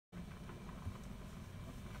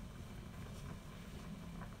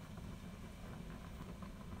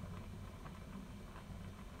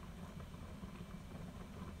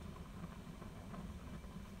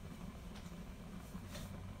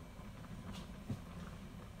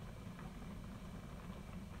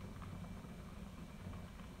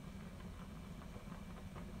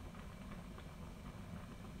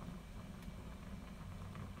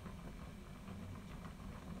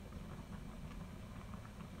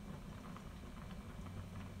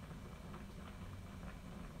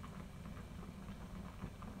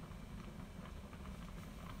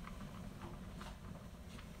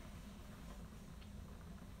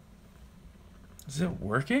Is it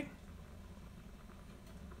working?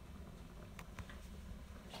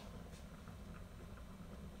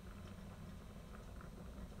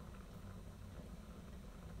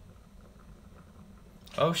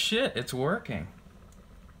 Oh shit, it's working.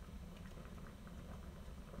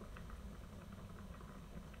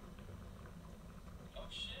 Oh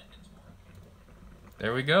shit, it's working.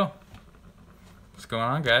 There we go. What's going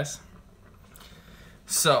on, guys?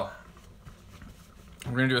 So,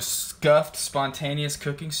 we're gonna do a scuffed, spontaneous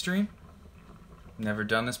cooking stream. Never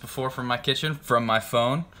done this before from my kitchen, from my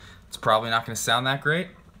phone. It's probably not gonna sound that great.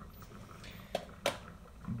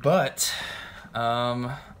 But,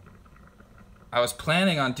 I was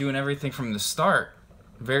planning on doing everything from the start,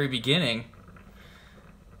 very beginning.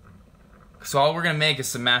 So all we're gonna make is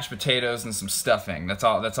some mashed potatoes and some stuffing. That's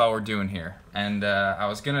all we're doing here. And I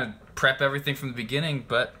was gonna prep everything from the beginning,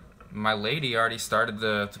 but my lady already started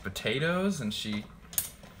the potatoes, and she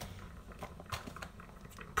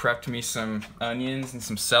prepped me some onions and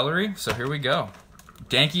some celery. So here we go.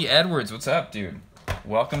 Danky Edwards, what's up, dude?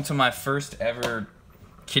 Welcome to my first ever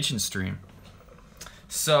kitchen stream.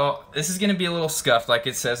 So this is gonna be a little scuffed, like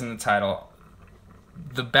it says in the title.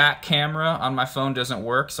 The back camera on my phone doesn't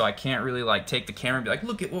work, so I can't really like take the camera and be like,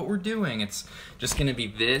 look at what we're doing. It's just gonna be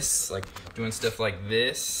this, like doing stuff like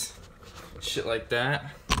this, shit like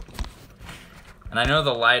that. And I know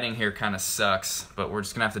the lighting here kind of sucks, but we're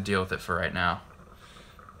just gonna have to deal with it for right now.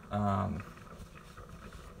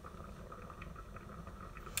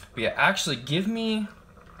 But yeah, actually give me,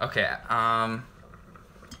 okay,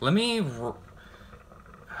 let me,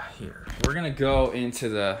 here, we're gonna go into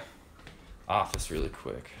the office really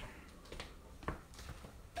quick.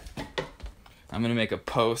 I'm gonna make a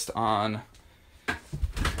post on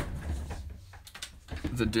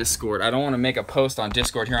the Discord. I don't want to make a post on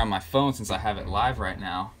Discord here on my phone since I have it live right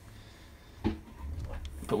now.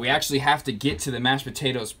 But we actually have to get to the mashed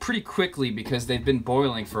potatoes pretty quickly because they've been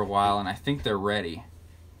boiling for a while, and I think they're ready.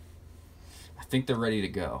 I think they're ready to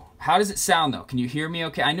go. How does it sound though? Can you hear me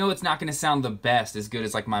okay? I know it's not going to sound the best, as good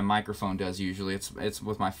as like my microphone does usually. It's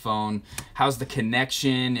with my phone. How's the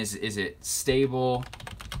connection? Is it stable?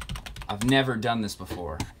 I've never done this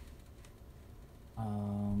before.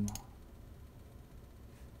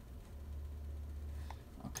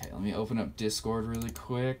 Okay, let me open up Discord really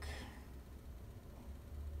quick.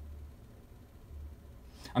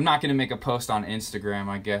 I'm not going to make a post on Instagram,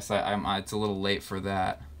 I guess. It's a little late for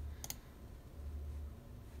that.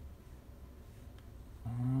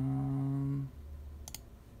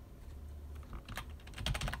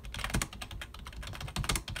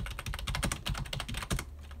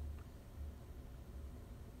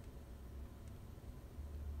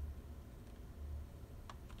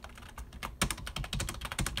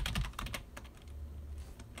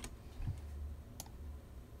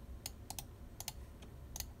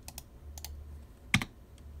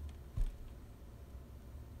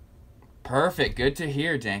 Perfect. Good to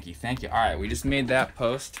hear, Danky. Thank you. All right, we just made that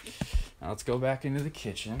post. Now let's go back into the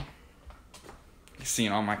kitchen. You're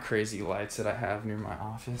seeing all my crazy lights that I have near my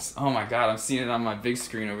office. Oh my God, I'm seeing it on my big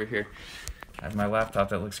screen over here. I have my laptop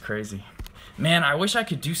that looks crazy. Man, I wish I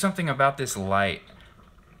could do something about this light.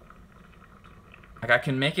 Like I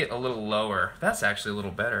can make it a little lower. That's actually a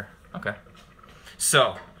little better. Okay.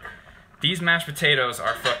 So, these mashed potatoes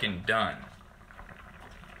are fucking done.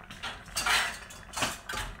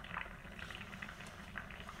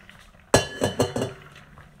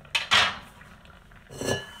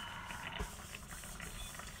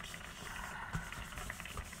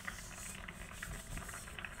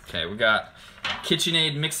 Okay, we got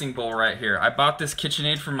KitchenAid mixing bowl right here. I bought this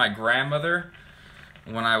KitchenAid from my grandmother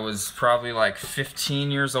when I was probably like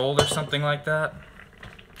 15 years old or something like that.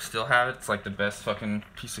 Still have it. It's like the best fucking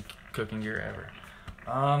piece of cooking gear ever.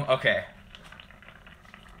 Okay.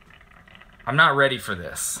 I'm not ready for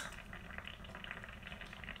this.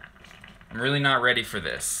 I'm really not ready for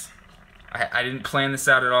this. I didn't plan this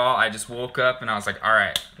out at all. I just woke up and I was like, all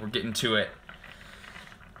right, we're getting to it.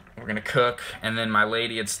 We're gonna cook, and then my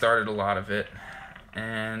lady had started a lot of it,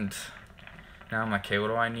 and now I'm like, okay, what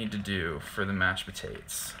do I need to do for the mashed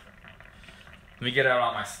potatoes? Let me get out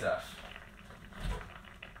all my stuff.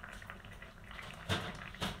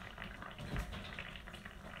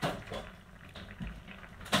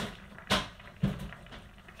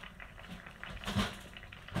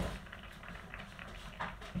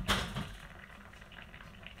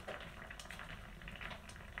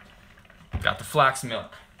 Got the flax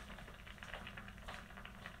milk.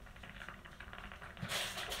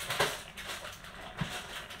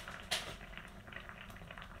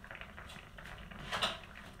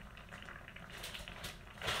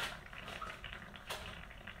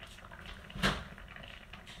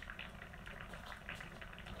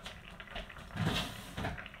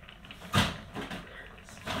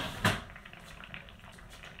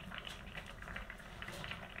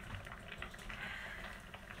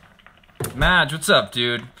 Madge, what's up,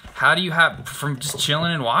 dude? How do you have, from just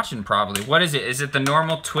chilling and watching probably? What is it? Is it the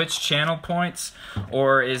normal Twitch channel points?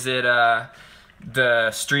 Or is it the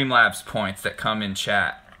Streamlabs points that come in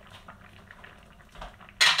chat?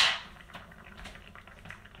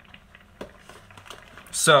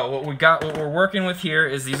 So what we're working with here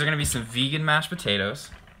is these are gonna be some vegan mashed potatoes.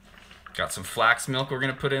 Got some flax milk we're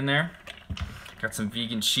gonna put in there. Got some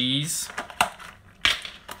vegan cheese.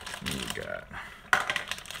 We got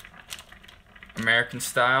American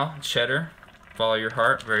style cheddar. Follow your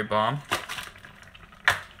heart, very bomb.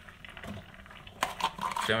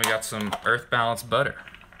 Then we got some earth balanced butter.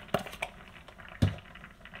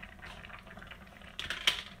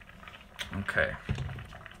 Okay.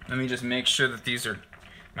 Let me just make sure that these are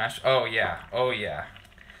mashed. Oh yeah, oh yeah.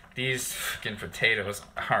 These fucking potatoes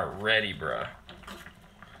are ready, bruh.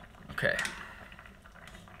 Okay.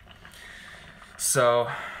 So,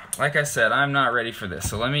 like I said, I'm not ready for this.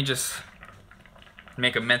 So let me just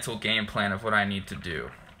make a mental game plan of what I need to do.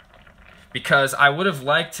 Because I would have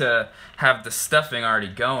liked to have the stuffing already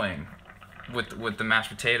going with the mashed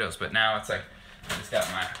potatoes, but now it's like, I just got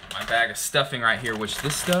my bag of stuffing right here, which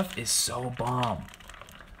this stuff is so bomb.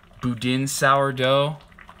 Boudin sourdough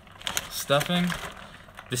stuffing.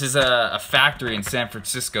 This is a factory in San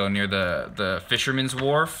Francisco near the Fisherman's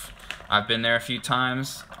Wharf. I've been there a few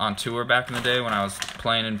times on tour back in the day when I was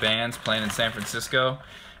playing in bands, playing in San Francisco.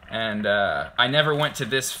 And I never went to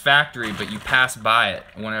this factory, but you pass by it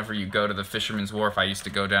whenever you go to the Fisherman's Wharf. I used to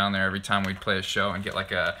go down there every time we'd play a show and get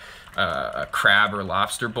like a crab or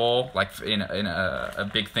lobster bowl, like in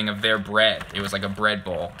a big thing of their bread. It was like a bread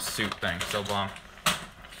bowl soup thing, so bomb.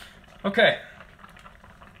 Okay.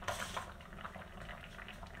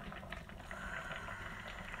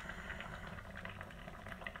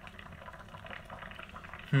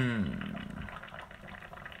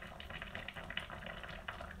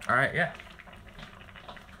 All right, yeah.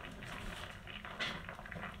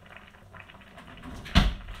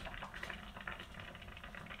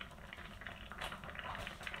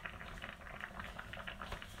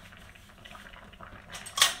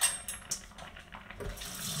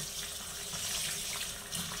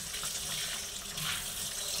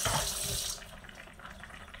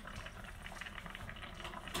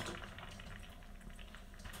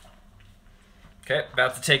 Okay,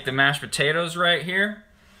 about to take the mashed potatoes right here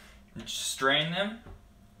and just strain them.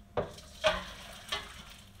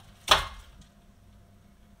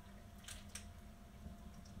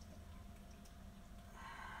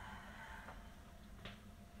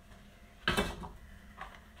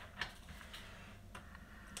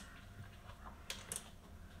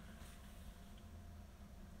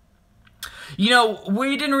 You know,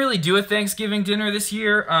 we didn't really do a Thanksgiving dinner this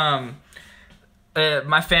year.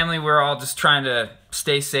 My family, we're all just trying to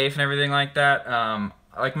stay safe and everything like that.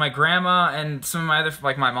 Like my grandma and some of my other,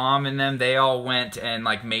 like my mom and them, they all went and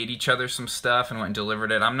like made each other some stuff and went and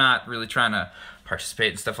delivered it. I'm not really trying to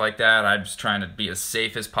participate in stuff like that. I'm just trying to be as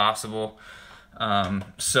safe as possible.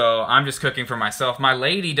 So I'm just cooking for myself. My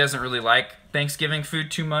lady doesn't really like Thanksgiving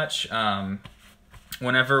food too much.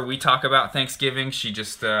 Whenever we talk about Thanksgiving, she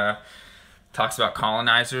just talks about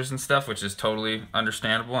colonizers and stuff, which is totally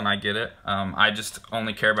understandable, and I get it. I just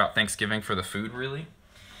only care about Thanksgiving for the food, really,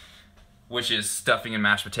 which is stuffing and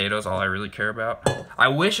mashed potatoes, all I really care about. I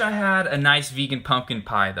wish I had a nice vegan pumpkin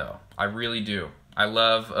pie, though. I really do. I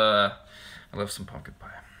love some pumpkin pie.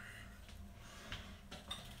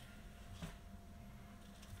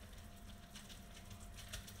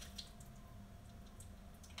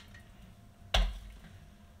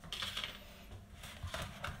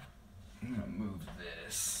 I'm gonna move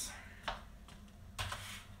this.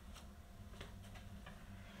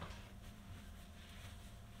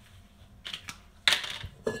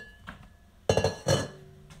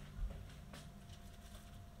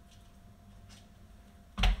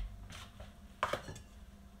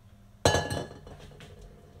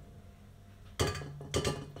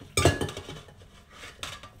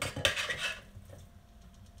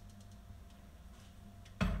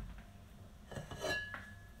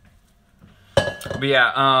 But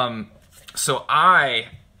yeah, so I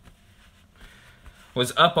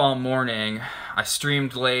was up all morning. I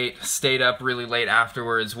streamed late, stayed up really late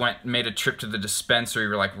afterwards, made a trip to the dispensary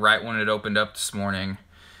like right when it opened up this morning,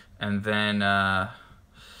 and then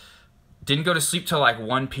didn't go to sleep till like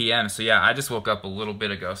 1 p.m. So yeah, I just woke up a little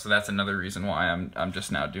bit ago, so that's another reason why I'm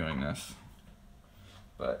just now doing this.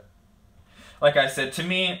 But like I said, to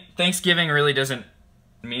me, Thanksgiving really doesn't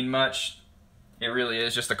mean much. It really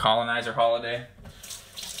is just a colonizer holiday.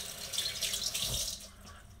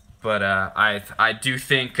 But I do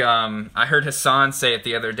think I heard Hassan say it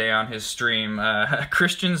the other day on his stream.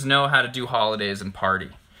 Christians know how to do holidays and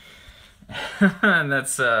party, and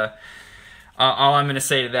that's all I'm gonna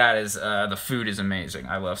say to that is the food is amazing.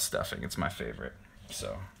 I love stuffing; it's my favorite.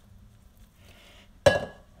 So,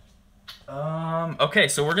 okay,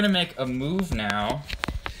 so we're gonna make a move now.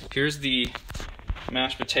 Here's the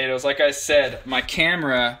mashed potatoes. Like I said, my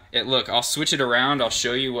camera. Look, I'll switch it around. I'll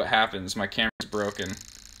show you what happens. My camera's broken.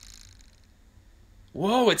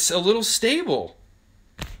 Whoa, it's a little stable.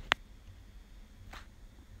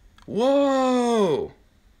 Whoa.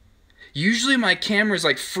 Usually my camera's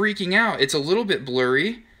like freaking out. It's a little bit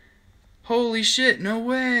blurry. Holy shit, no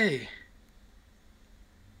way.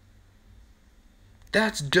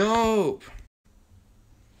 That's dope.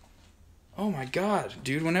 Oh my god,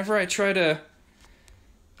 dude, whenever I try to...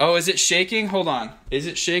 Oh, is it shaking? Hold on. Is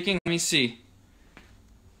it shaking? Let me see.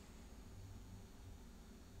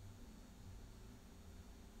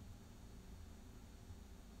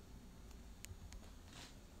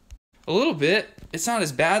 A little bit. It's not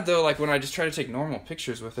as bad though, like when I just try to take normal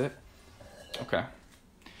pictures with it. Okay.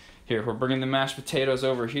 Here, we're bringing the mashed potatoes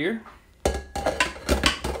over here.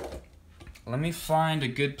 Let me find a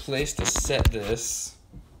good place to set this.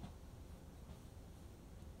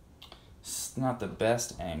 It's not the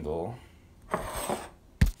best angle.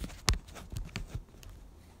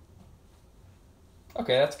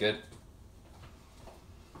 Okay, that's good.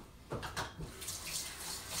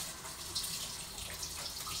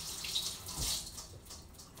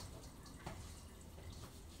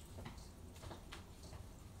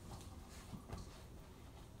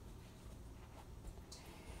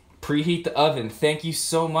 Preheat the oven. Thank you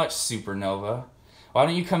so much, Supernova. Why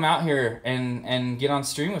don't you come out here and get on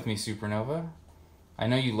stream with me, Supernova? I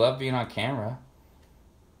know you love being on camera.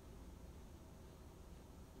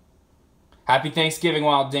 Happy Thanksgiving,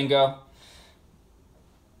 Wild Dingo.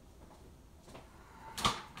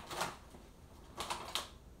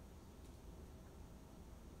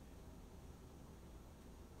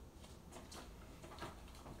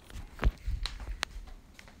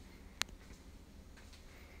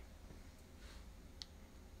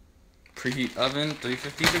 Preheat oven,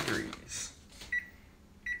 350 degrees.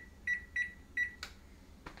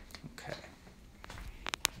 Okay.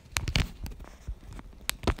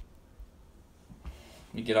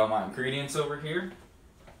 Let me get all my ingredients over here.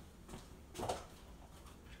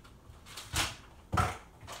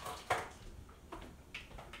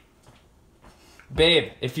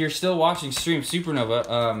 Babe, if you're still watching stream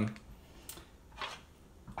Supernova,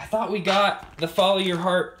 I thought we got the Follow Your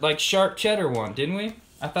Heart, like, sharp cheddar one, didn't we?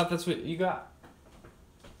 I thought that's what you got.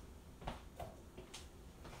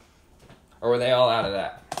 Or were they all out of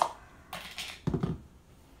that?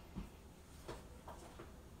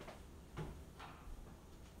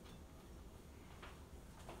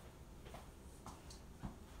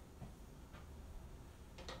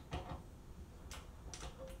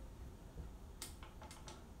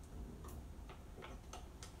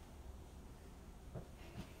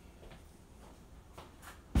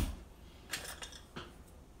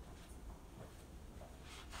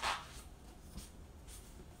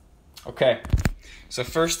 Okay, so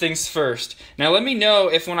first things first. Now let me know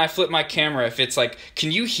if when I flip my camera, if it's like,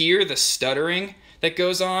 can you hear the stuttering that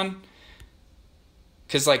goes on?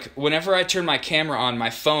 Because like whenever I turn my camera on, my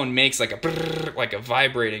phone makes like a brrr, like a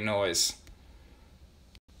vibrating noise.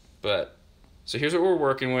 But, so here's what we're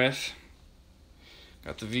working with.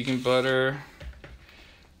 Got the vegan butter.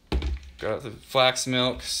 Got the flax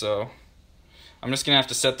milk, so I'm just gonna have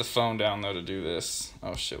to set the phone down though to do this.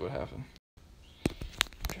 Oh shit, what happened?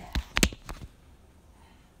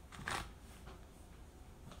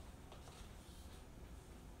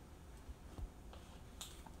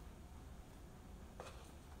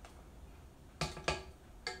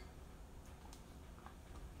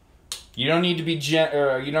 You don't need to be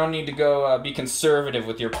you don't need to go be conservative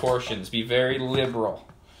with your portions. Be very liberal.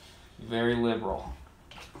 Be very liberal.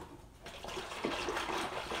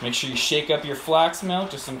 Make sure you shake up your flax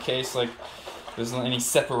milk just in case like there's any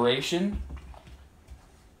separation.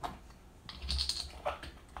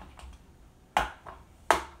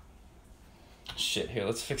 Shit, here,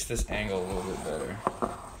 let's fix this angle a little bit better.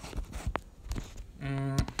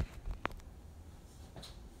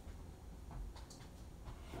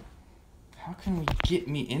 How can we get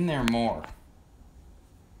me in there more?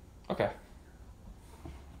 Okay.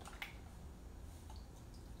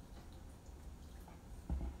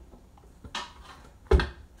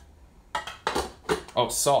 Oh,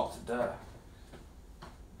 salt, duh.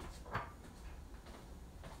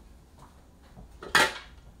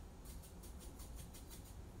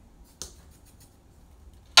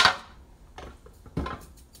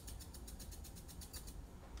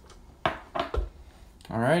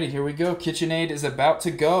 Alrighty, here we go. KitchenAid is about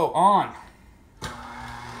to go on.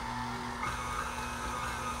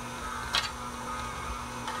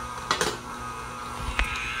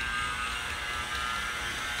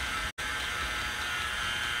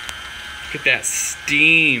 Look at that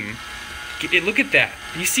steam. Look at that.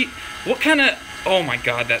 You see, what kind of, oh my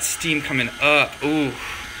God, that steam coming up. Ooh.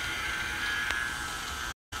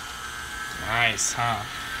 Nice, huh?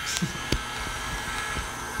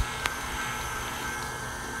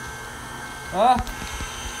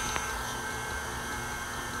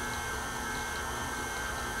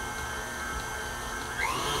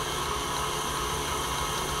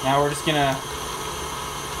 Now we're just gonna,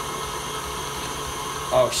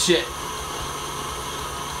 oh shit.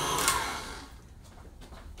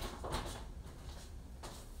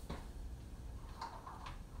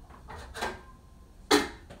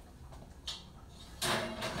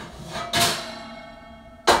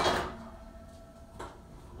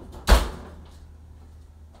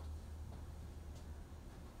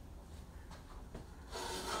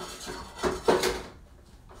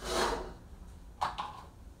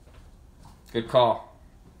 Good call.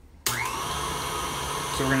 So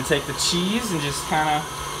we're gonna take the cheese and just kind of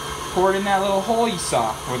pour it in that little hole you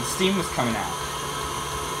saw where the steam was coming out.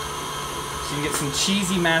 So you can get some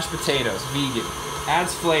cheesy mashed potatoes, vegan.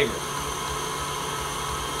 Adds flavor.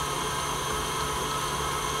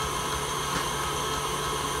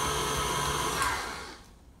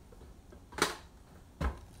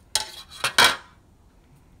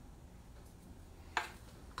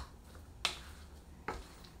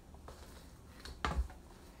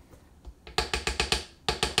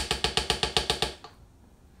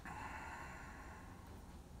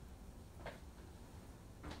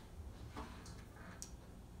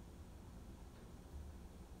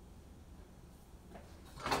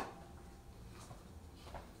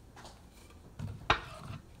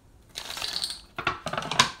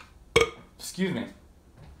 Excuse me.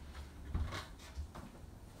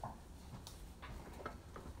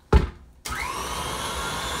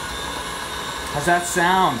 How's that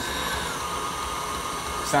sound?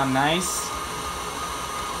 Sound nice?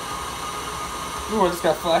 Ooh, I just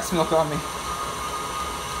got flax milk on me.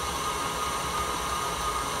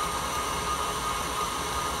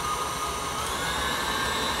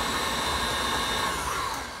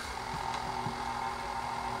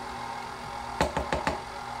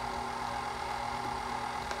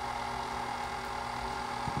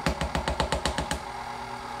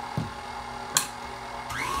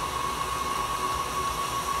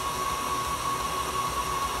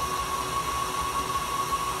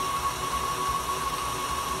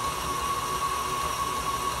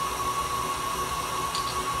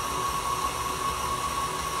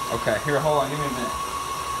 Okay, here, hold on, give me a minute.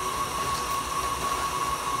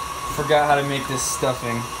 Forgot how to make this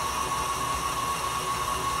stuffing.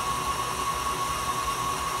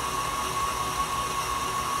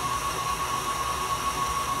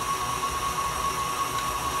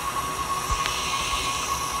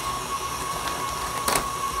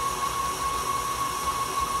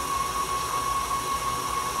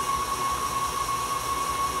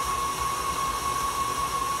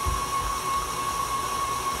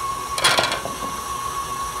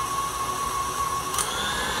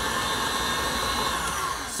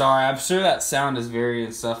 Sorry, I'm sure that sound is very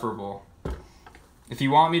insufferable. If you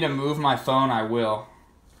want me to move my phone, I will.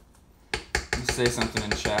 Just say something in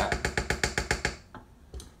chat.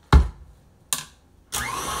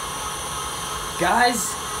 Guys,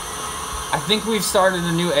 I think we've started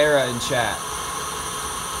a new era in chat.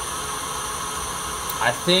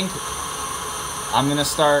 I think I'm gonna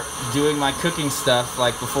start doing my cooking stuff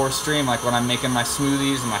like before stream, like when I'm making my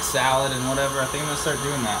smoothies and my salad and whatever. I think I'm gonna start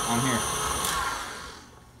doing that on here.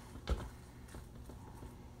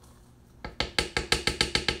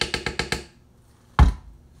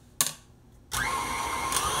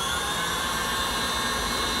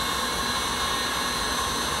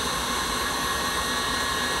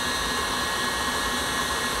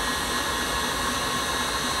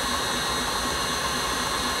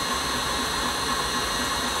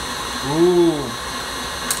 Ooh.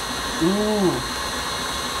 Ooh.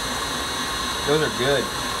 Those are good.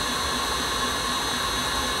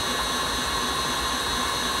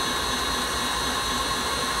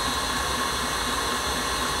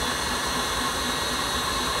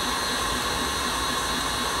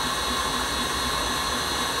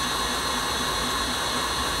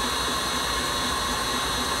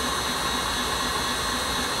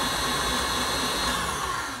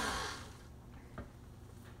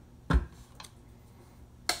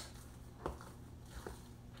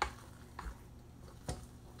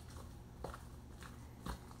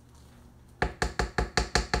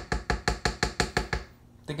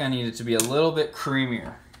 think I need it to be a little bit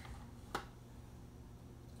creamier.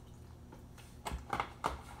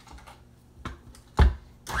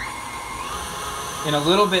 In a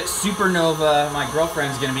little bit, Supernova, my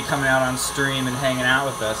girlfriend's gonna be coming out on stream and hanging out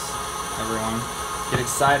with us. Everyone, get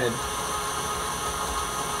excited.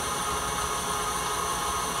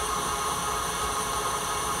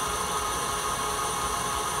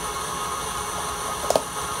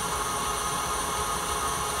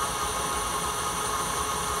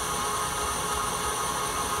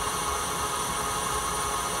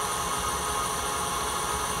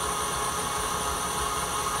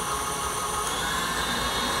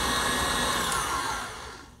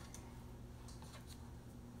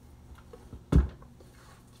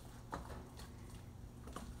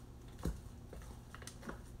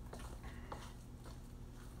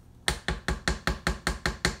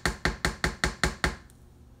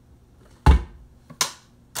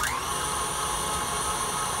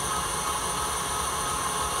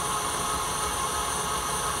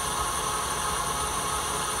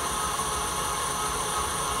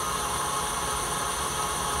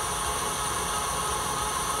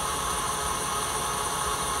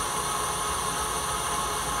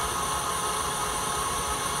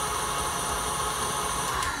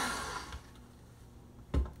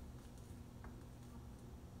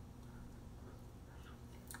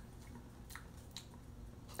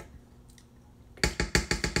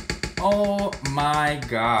 Oh my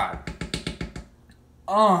God.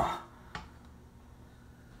 Oh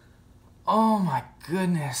my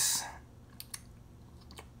goodness.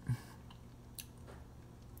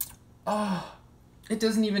 Oh, it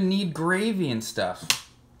doesn't even need gravy and stuff.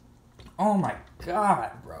 Oh my God,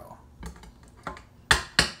 bro.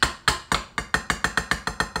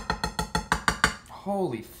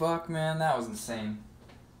 Holy fuck, man, that was insane.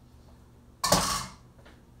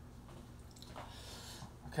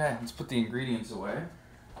 Okay, let's put the ingredients away.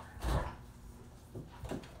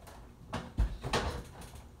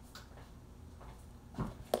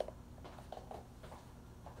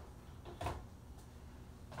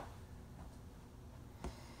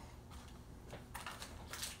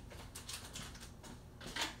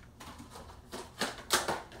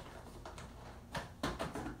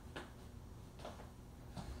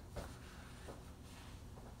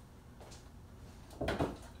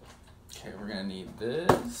 Okay, we're gonna need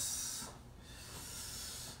this.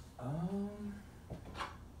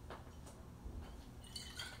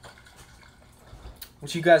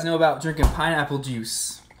 What you guys know about drinking pineapple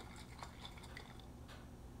juice?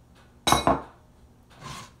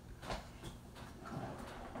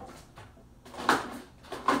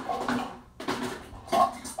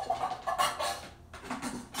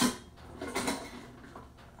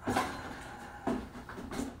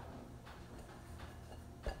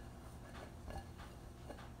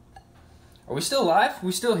 Are we still live? Are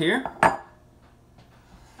we still here?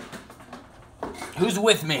 Who's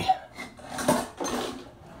with me?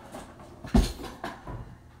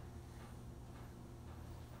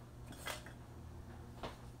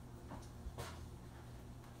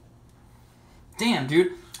 Damn,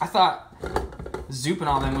 dude. I thought Zoop and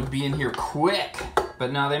all them would be in here quick.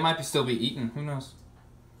 But no, they might still be eating. Who knows?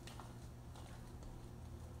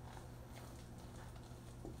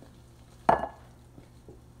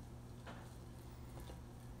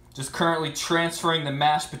 Just currently transferring the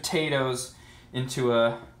mashed potatoes into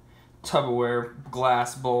a Tupperware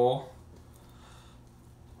glass bowl.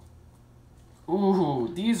 Ooh,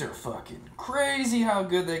 these are fucking crazy how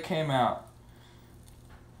good they came out.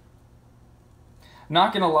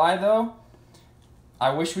 Not gonna lie though,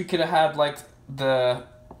 I wish we could have had like the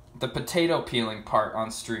potato peeling part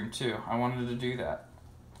on stream too. I wanted to do that.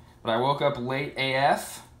 But I woke up late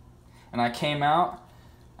AF and I came out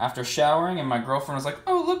after showering and my girlfriend was like,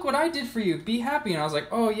 "Oh, look what I did for you. Be happy." And I was like,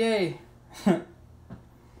 "Oh, yay."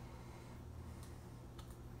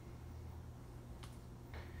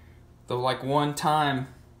 The like one time.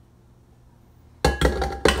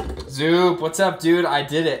 Zoop, what's up, dude? I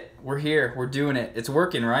did it. We're here. We're doing it. It's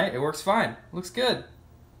working, right? It works fine. Looks good.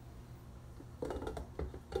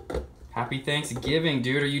 Happy Thanksgiving,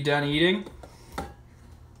 dude. Are you done eating?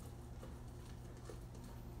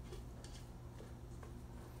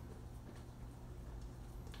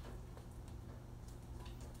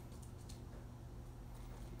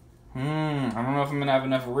 I don't know if I'm gonna have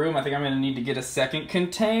enough room. I think I'm gonna need to get a second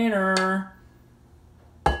container.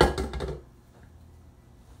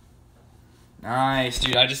 Nice,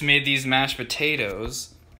 dude. I just made these mashed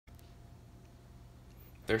potatoes.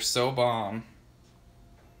 They're so bomb.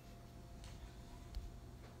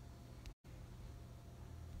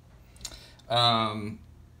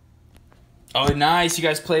 Oh, nice. You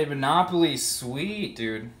guys played Monopoly. Sweet,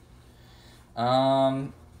 dude. I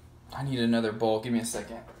need another bowl. Give me a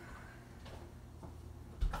second.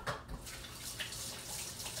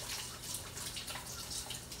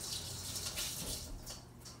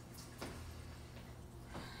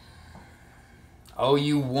 Oh,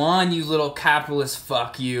 you won, you little capitalist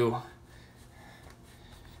fuck you.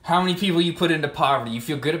 How many people you put into poverty? You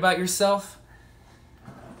feel good about yourself?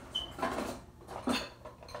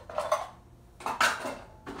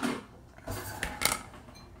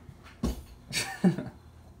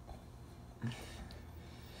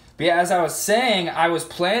 But yeah, as I was saying, I was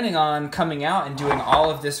planning on coming out and doing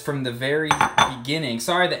all of this from the very beginning.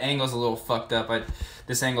 Sorry, the angle's a little fucked up.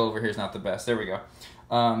 This angle over here is not the best. There we go.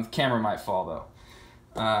 The camera might fall, though.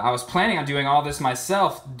 I was planning on doing all this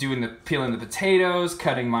myself, peeling the potatoes,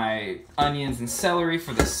 cutting my onions and celery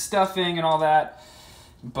for the stuffing and all that.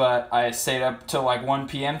 But I stayed up till like 1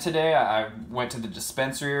 p.m. today. I went to the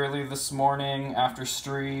dispensary early this morning after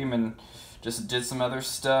stream and just did some other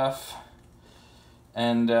stuff.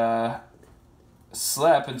 And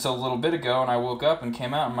slept until a little bit ago, and I woke up and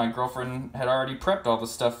came out, and my girlfriend had already prepped all the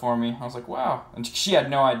stuff for me. I was like, wow. And she had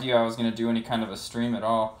no idea I was going to do any kind of a stream at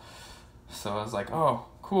all. So I was like, oh,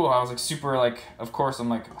 cool. I was like super, like, of course I'm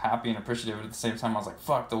like happy and appreciative, but at the same time I was like,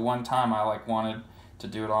 fuck, the one time I like wanted to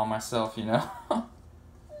do it all myself, you know?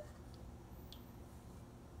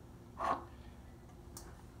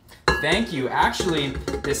 Thank you. Actually,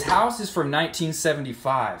 this house is from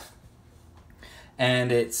 1975.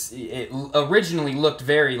 And it originally looked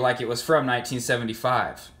very like it was from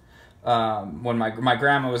 1975. When my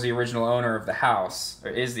grandma was the original owner of the house,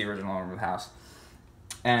 or is the original owner of the house.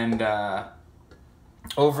 And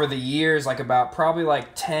over the years, like about probably like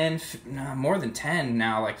 10, no, more than 10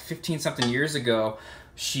 now, like 15 something years ago,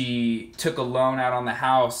 she took a loan out on the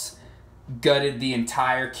house, gutted the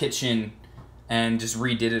entire kitchen, and just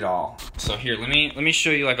redid it all. So here, let me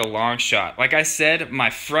show you like a long shot. Like I said,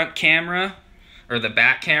 my front camera, or the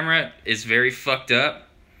back camera, is very fucked up.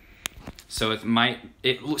 So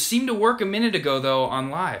it seemed to work a minute ago though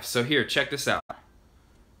on live. So here, check this out.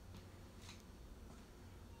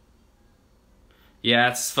 Yeah,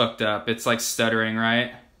 it's fucked up. It's like stuttering,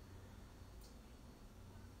 right?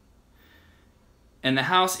 And the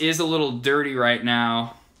house is a little dirty right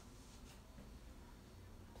now.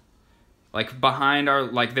 Like behind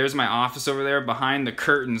there's my office over there. Behind the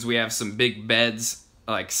curtains, we have some big beds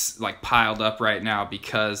like piled up right now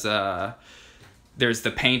because there's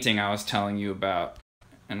the painting I was telling you about,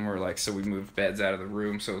 and so we moved beds out of the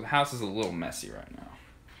room, so the house is a little messy right now.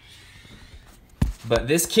 But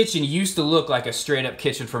this kitchen used to look like a straight up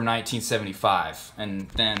kitchen from 1975, and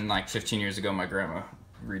then like 15 years ago my grandma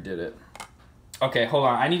redid it. Okay, hold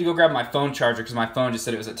on, I need to go grab my phone charger because my phone just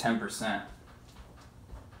said it was at 10%.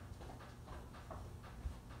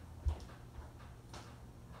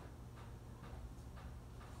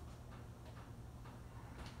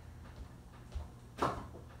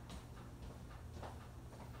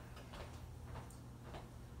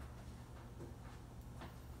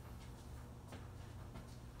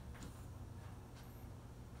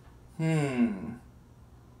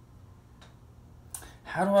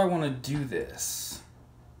 How do I want to do this?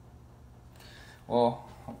 Well,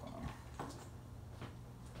 hold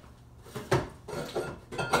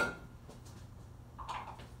on.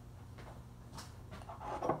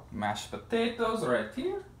 Mashed potatoes right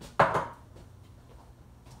here.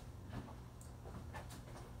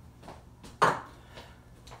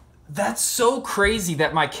 That's so crazy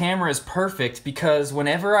that my camera is perfect because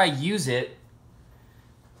whenever I use it,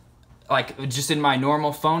 like just in my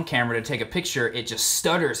normal phone camera to take a picture, it just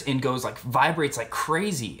stutters and goes like vibrates like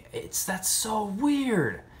crazy. That's so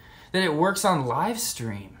weird that it works on live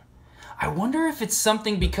stream. I wonder if it's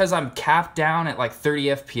something because I'm capped down at like 30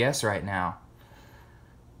 FPS right now.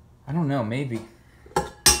 I don't know, maybe.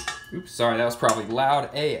 Oops, sorry, that was probably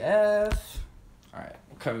loud AF. All right,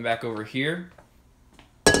 we're coming back over here.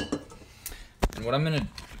 And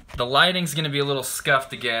the lighting's gonna be a little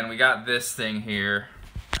scuffed again. We got this thing here.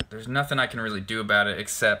 There's nothing I can really do about it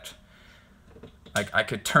except I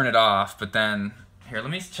could turn it off, but then here, let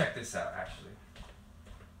me check this out actually.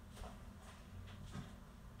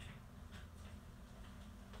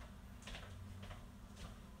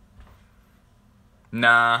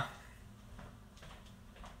 Nah.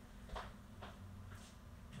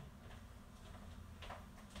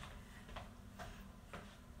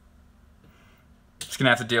 Just gonna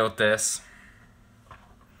have to deal with this.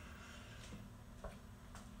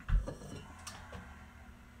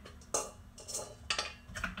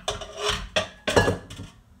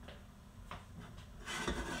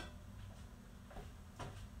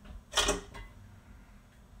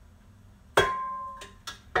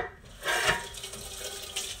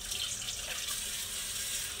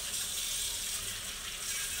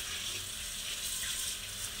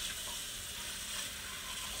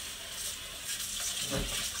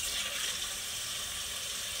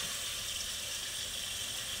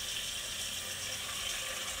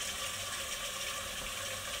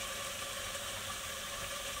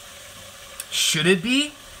 Should it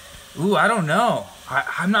be? Ooh, I don't know.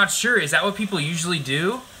 I'm not sure. Is that what people usually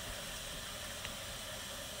do?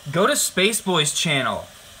 Go to Spaceboy's channel.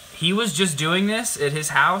 He was just doing this at his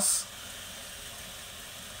house.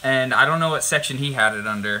 And I don't know what section he had it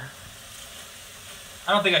under.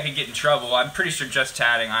 I don't think I could get in trouble. I'm pretty sure just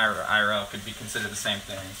chatting IRL could be considered the same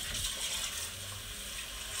thing.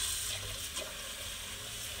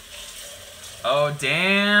 Oh,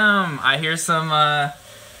 damn. I hear some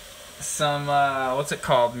what's it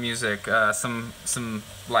called music? Some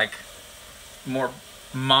like more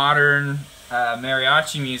modern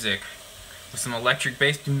mariachi music with some electric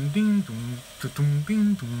bass. People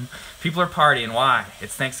are partying. Why?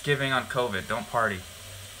 It's Thanksgiving on COVID. Don't party.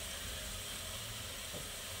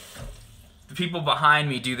 The people behind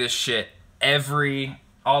me do this shit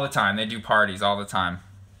all the time. They do parties all the time.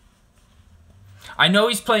 I know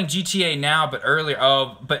he's playing GTA now, but earlier,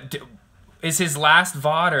 is his last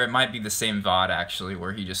VOD, or it might be the same VOD actually,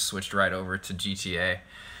 where he just switched right over to GTA.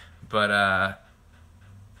 But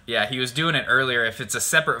yeah, he was doing it earlier. If it's a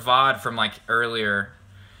separate VOD from like earlier,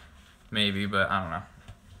 maybe, but I don't know.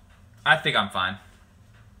 I think I'm fine.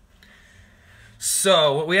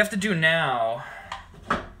 So what we have to do now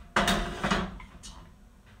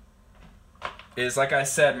is, like I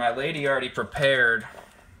said, my lady already prepared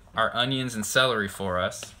our onions and celery for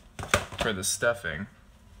us for the stuffing.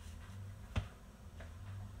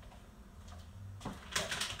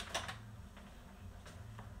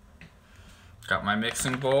 Got my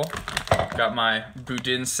mixing bowl. Got my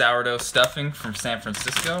boudin sourdough stuffing from San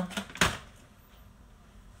Francisco.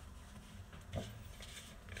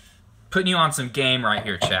 Putting you on some game right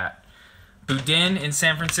here, chat. Boudin in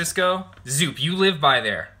San Francisco. Zoop, you live by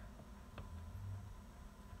there.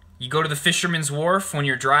 You go to the Fisherman's Wharf when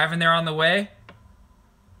you're driving there on the way.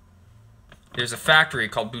 There's a factory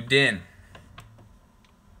called Boudin.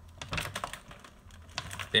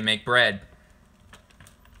 They make bread.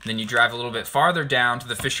 Then you drive a little bit farther down to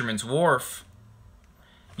the Fisherman's Wharf.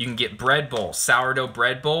 You can get bread bowls, sourdough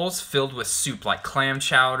bread bowls filled with soup like clam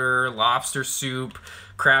chowder, lobster soup,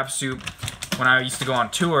 crab soup. When I used to go on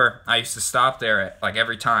tour, I used to stop there at, like,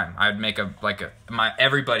 every time. I would make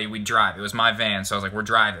everybody, we'd drive. It was my van, so I was like, we're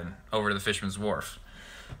driving over to the Fisherman's Wharf.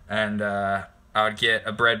 And I would get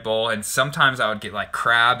a bread bowl, and sometimes I would get like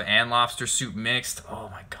crab and lobster soup mixed. Oh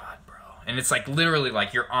my God, bro. And it's like literally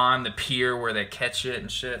like you're on the pier where they catch it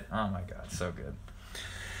and shit. Oh my God, so good.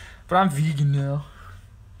 But I'm vegan now.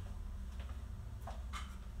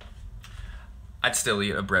 I'd still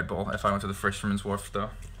eat a bread bowl if I went to the Fisherman's Wharf though.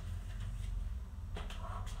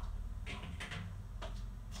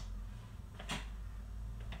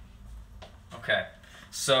 Okay,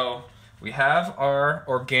 so we have our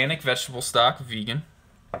organic vegetable stock, vegan.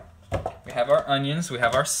 We have our onions, we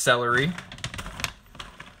have our celery.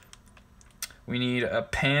 We need a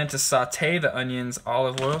pan to saute the onions,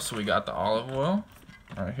 olive oil, so we got the olive oil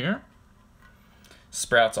right here.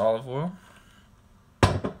 Sprouts olive oil.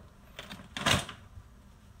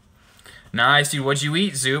 Nice, dude. What'd you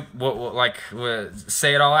eat, Zoop?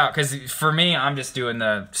 Say it all out. Because for me, I'm just doing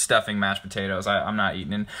the stuffing mashed potatoes. I'm not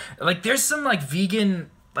eating. And like, there's some like vegan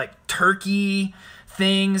like turkey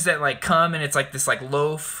things that like come and it's like this like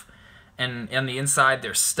loaf, and on the inside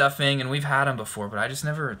there's stuffing, and we've had them before, but I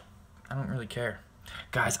don't really care.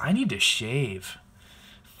 Guys, I need to shave.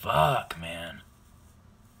 Fuck, man.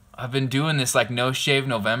 I've been doing this like no shave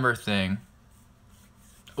November thing.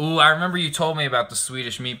 Ooh, I remember you told me about the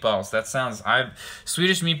Swedish meatballs.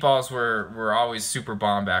 Swedish meatballs were always super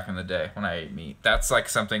bomb back in the day when I ate meat. That's like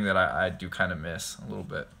something that I do kind of miss a little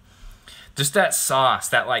bit. Just that sauce,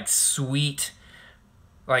 that like sweet,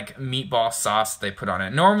 like meatball sauce they put on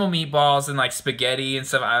it. Normal meatballs and like spaghetti and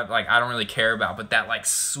stuff, I don't really care about, but that like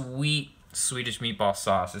sweet Swedish meatball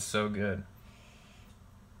sauce is so good.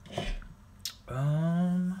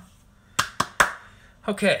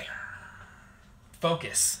 Okay.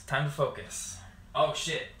 Focus. Time to focus. Oh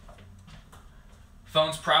shit.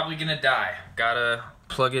 Phone's probably gonna die. Gotta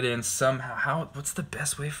plug it in somehow. What's the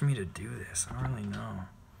best way for me to do this? I don't really know.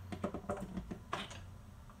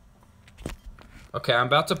 Okay, I'm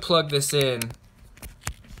about to plug this in.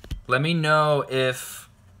 Let me know if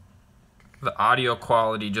the audio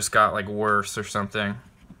quality just got like worse or something.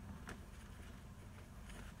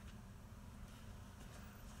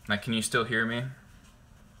 Like, can you still hear me?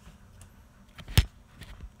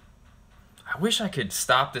 I wish I could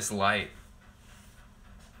stop this light.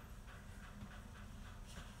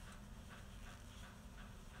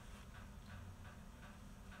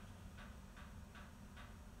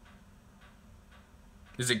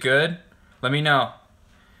 Is it good? Let me know.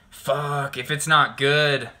 Fuck, if it's not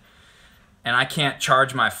good, and I can't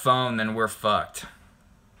charge my phone, then we're fucked.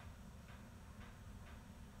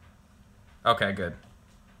 Okay, good.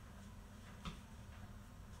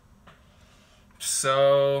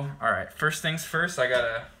 So, all right, first things first,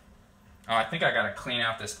 I think I gotta clean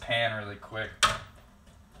out this pan really quick.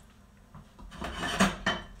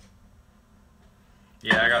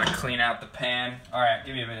 Yeah, I gotta clean out the pan. All right,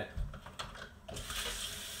 give me a minute.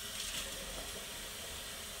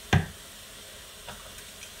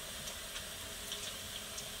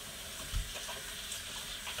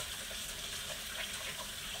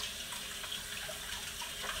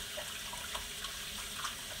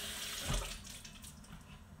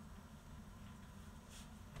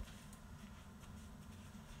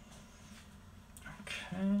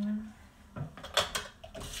 Okay.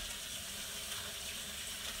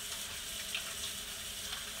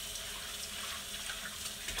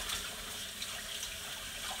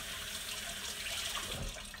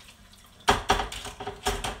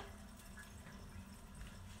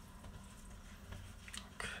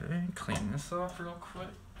 Okay, clean this off real quick.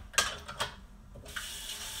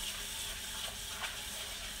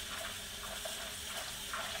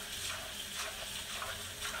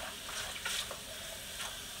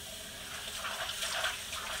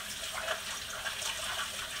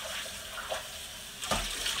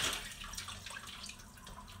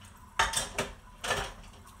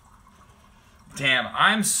 Damn,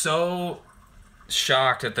 I'm so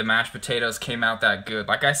shocked that the mashed potatoes came out that good.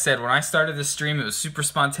 Like I said, when I started this stream, it was super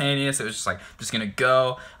spontaneous. It was just like, just gonna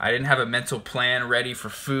go. I didn't have a mental plan ready for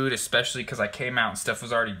food, especially because I came out and stuff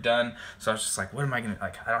was already done. So I was just like, what am I gonna,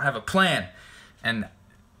 like, I don't have a plan. And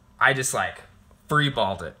I just like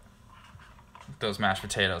freeballed it, those mashed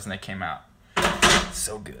potatoes, and they came out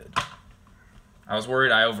so good. I was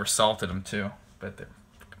worried I oversalted them too, but they're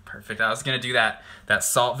perfect. I was gonna do that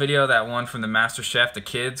salt video, that one from the Master Chef, the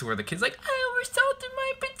kids, where the kids like, I oversalted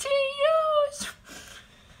my potatoes.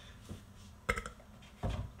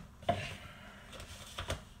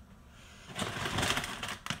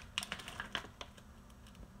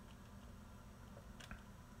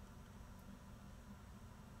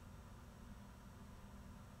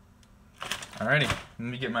 Alrighty, let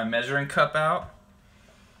me get my measuring cup out.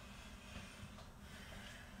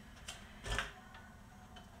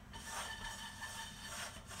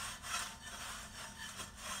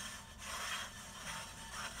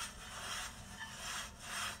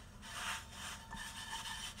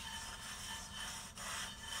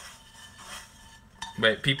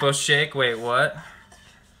 Wait, people shake? Wait, what?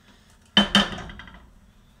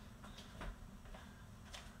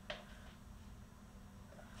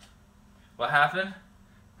 What happened?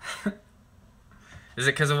 Is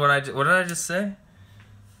it because of what did I just say?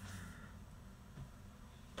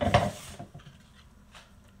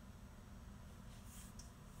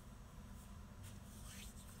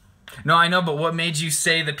 No, I know, but what made you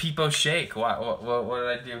say the people shake? What did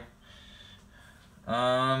I do?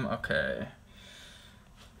 Okay.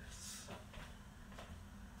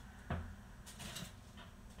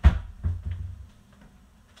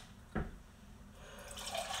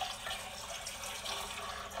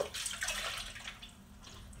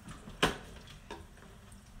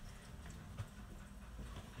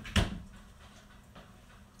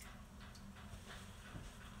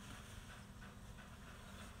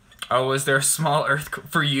 Oh, was there a small earthquake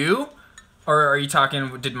for you? Or are you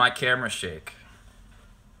talking, did my camera shake?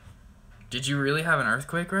 Did you really have an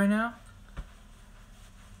earthquake right now?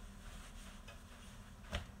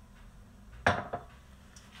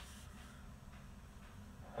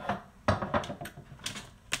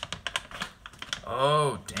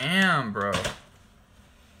 Oh, damn, bro.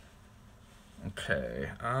 Okay,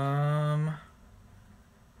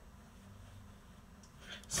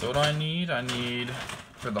 so what do I need? I need,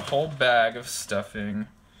 for the whole bag of stuffing,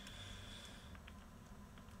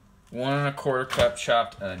 1 1/4 cup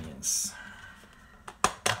chopped onions.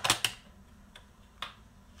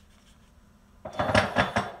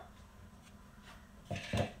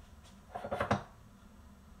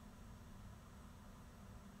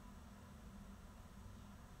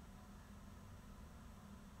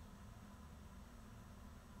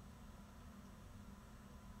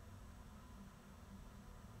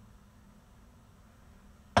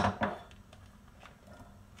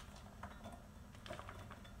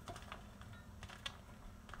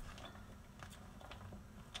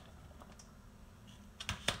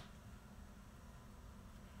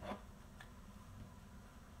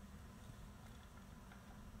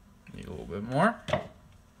 Need a little bit more.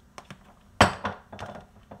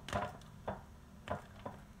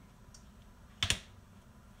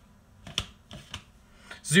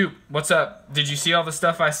 Zoop, what's up? Did you see all the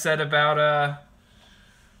stuff I said about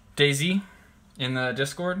DayZ in the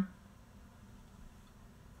Discord?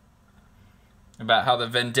 About how the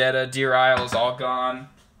Vendetta Deer Isle is all gone.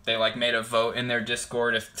 They like made a vote in their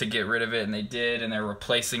Discord to get rid of it, and they did, and they're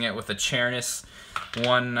replacing it with a Chairness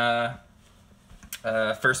one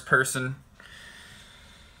first person.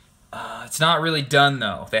 It's not really done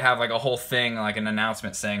though. They have like a whole thing, like an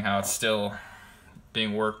announcement saying how it's still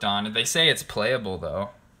being worked on. They say it's playable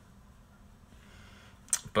though.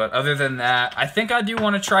 But other than that, I think I do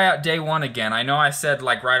want to try out day one again. I know I said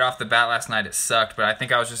like right off the bat last night it sucked, but I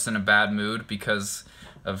think I was just in a bad mood because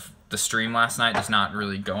of the stream last night just not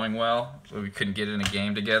really going well. We couldn't get in a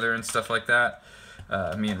game together and stuff like that.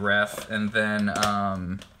 Me and Ref. And then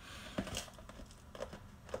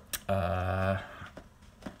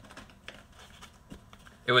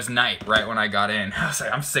it was night right when I got in. I was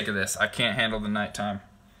like, I'm sick of this. I can't handle the nighttime.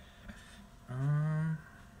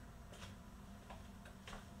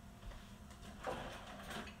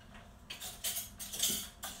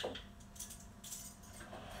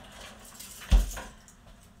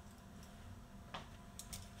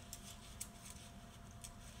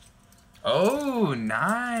 Oh,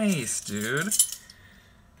 nice, dude.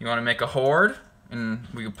 You want to make a horde and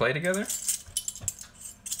we can play together?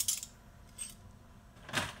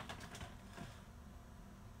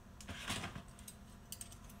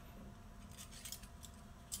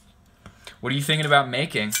 What are you thinking about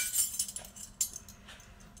making?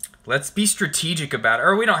 Let's be strategic about it.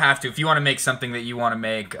 Or we don't have to. If you want to make something that you want to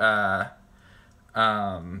make,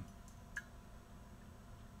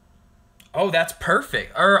 oh, that's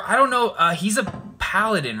perfect. Or, I don't know, he's a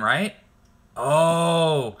paladin, right?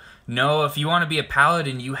 Oh, no, if you want to be a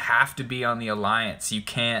paladin, you have to be on the Alliance. You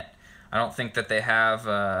can't, I don't think that they have,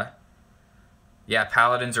 yeah,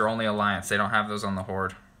 paladins are only Alliance. They don't have those on the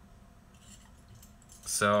Horde.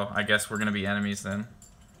 So, I guess we're going to be enemies then.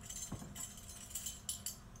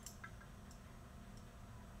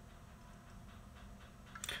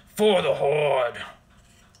 For the Horde!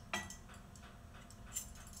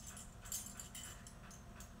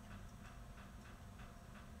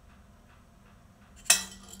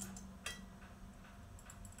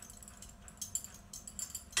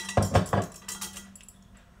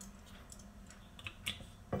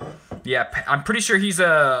 Yeah, I'm pretty sure he's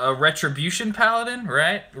a Retribution Paladin,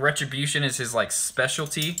 right? Retribution is his like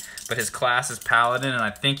specialty, but his class is Paladin, and I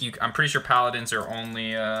think I'm pretty sure Paladins are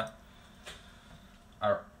only on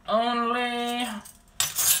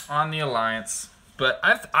the Alliance. But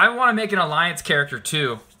I want to make an Alliance character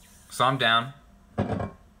too, so I'm down.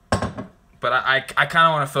 But I kind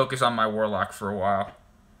of want to focus on my Warlock for a while.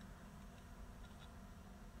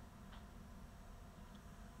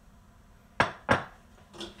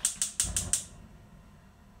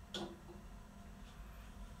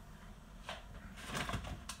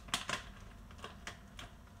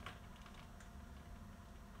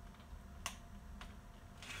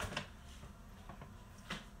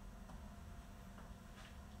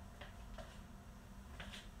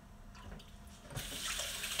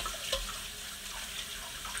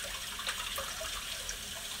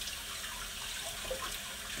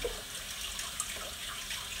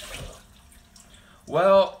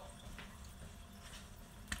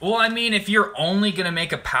 Well, I mean, if you're only going to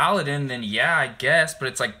make a Paladin, then yeah, I guess. But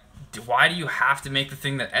it's like, why do you have to make the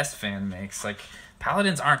thing that S-Fan makes? Like,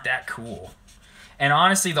 Paladins aren't that cool. And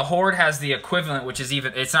honestly, the Horde has the equivalent, which is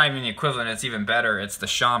even, it's not even the equivalent, it's even better. It's the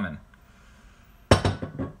Shaman.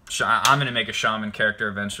 I'm going to make a Shaman character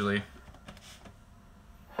eventually.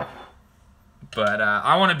 But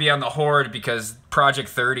I want to be on the Horde because Project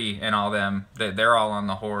 30 and all them, they're all on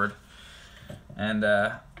the Horde. And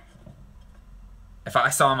if I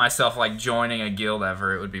saw myself like joining a guild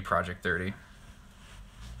ever, it would be Project 30.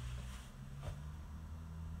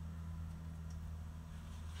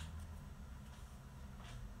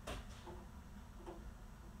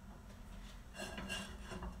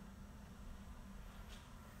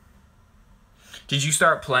 Did you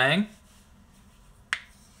start playing?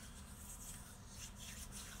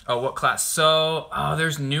 Oh, what class? So, oh,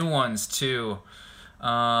 there's new ones too.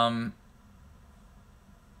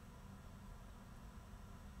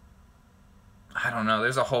 I don't know.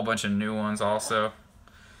 There's a whole bunch of new ones also.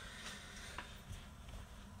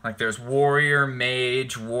 Like there's Warrior,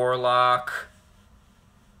 Mage, Warlock,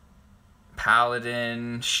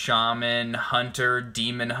 Paladin, Shaman, Hunter,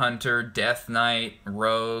 Demon Hunter, Death Knight,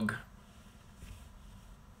 Rogue.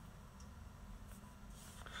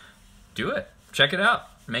 Do it. Check it out.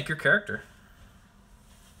 Make your character.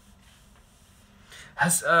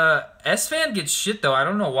 S-Fan gets shit though. I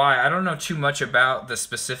don't know why. I don't know too much about the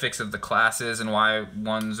specifics of the classes and why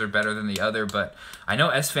ones are better than the other, but I know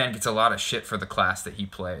S-Fan gets a lot of shit for the class that he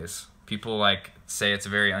plays. People like say it's a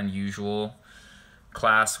very unusual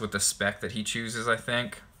class with the spec that he chooses, I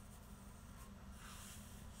think.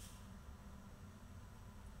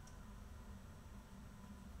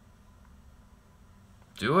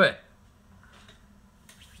 Do it.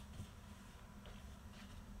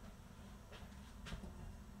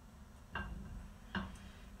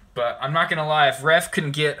 But I'm not gonna lie, if Ref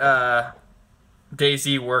can get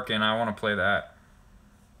DayZ working, I want to play that.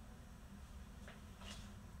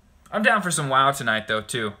 I'm down for some WoW tonight though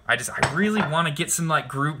too. I really want to get some like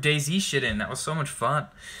group DayZ shit in. That was so much fun.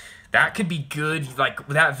 That could be good. Like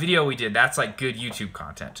that video we did, that's like good YouTube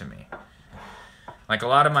content to me. Like a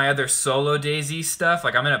lot of my other solo DayZ stuff,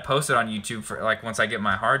 like I'm gonna post it on YouTube for like once I get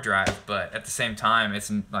my hard drive. But at the same time,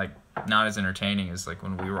 it's like not as entertaining as like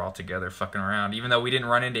when we were all together fucking around. Even though we didn't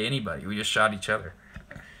run into anybody, we just shot each other.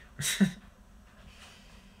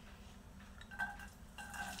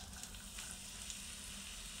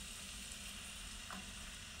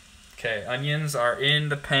 Okay, onions are in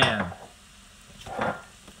the pan.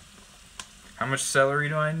 How much celery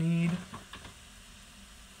do I need?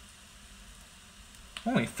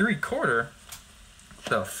 Only 3/4? What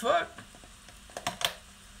the fuck?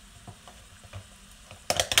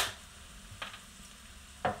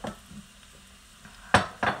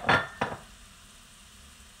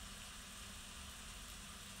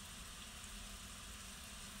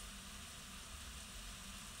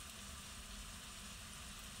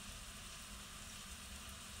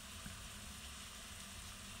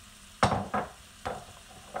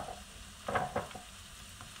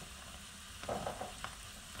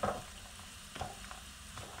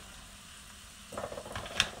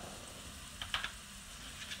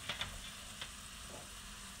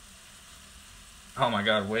 Oh my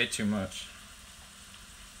god, way too much.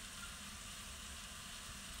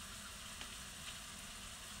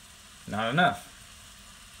 Not enough.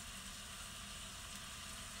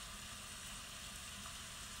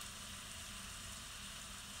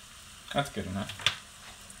 That's good enough.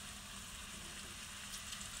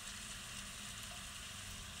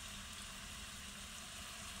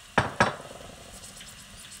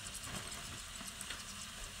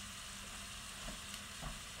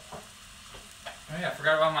 Oh yeah, I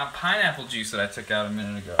forgot about my pineapple juice that I took out a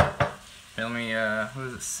minute ago. Here, let me, what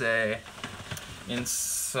does it say? In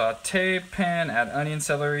saute pan, add onion,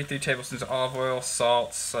 celery, 3 tablespoons of olive oil,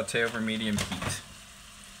 salt, saute over medium heat.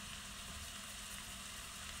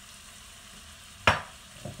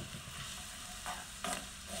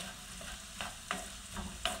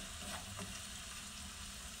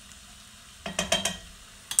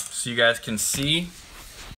 So you guys can see.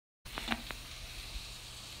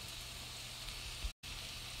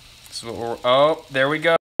 This is what we're, oh, there we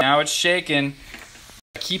go. Now it's shaking.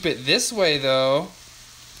 Keep it this way though.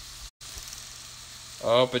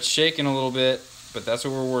 Oh, it's shaking a little bit, but that's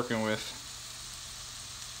what we're working with.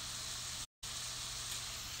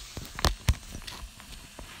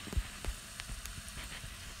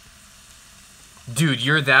 Dude,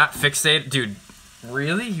 you're that fixated? Dude,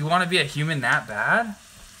 really? You want to be a human that bad?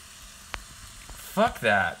 Fuck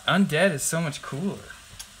that. Undead is so much cooler.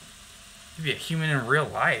 You be a human in real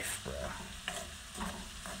life, bro.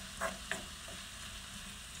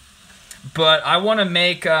 But I want to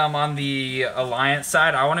make, on the Alliance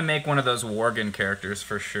side, I want to make one of those Worgen characters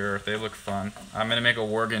for sure. They look fun. I'm going to make a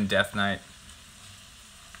Worgen Death Knight.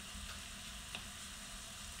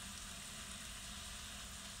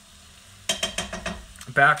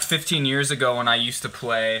 Back 15 years ago when I used to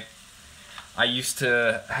play, I used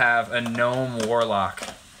to have a gnome warlock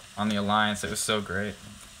on the Alliance. It was so great.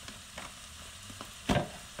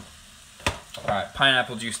 Alright,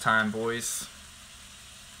 pineapple juice time, boys.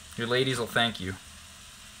 Your ladies will thank you.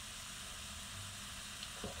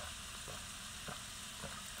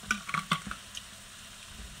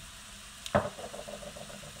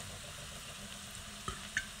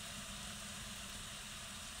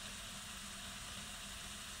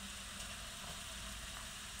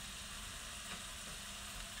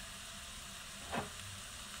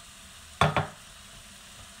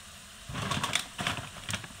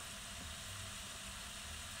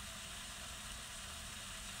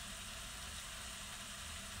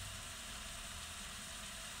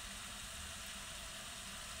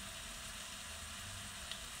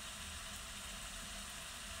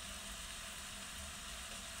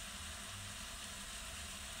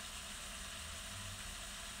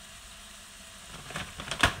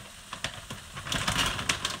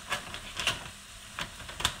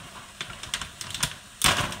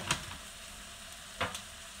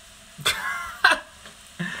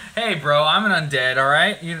 Hey, bro, I'm an undead,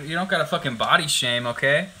 alright? You don't gotta fucking body shame,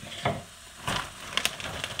 okay?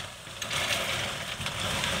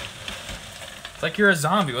 It's like you're a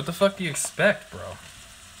zombie. What the fuck do you expect, bro?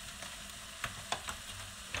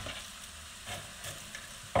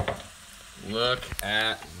 Look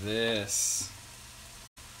at this.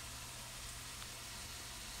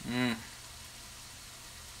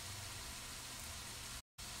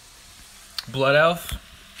 Blood Elf.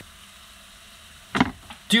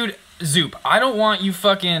 Dude, Zoop, I don't want you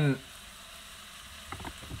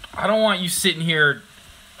sitting here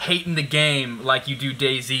hating the game like you do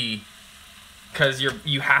DayZ. Because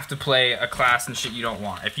you have to play a class and shit you don't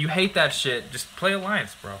want. If you hate that shit, just play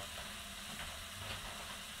Alliance, bro.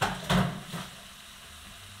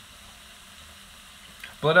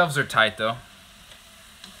 Blood Elves are tight, though.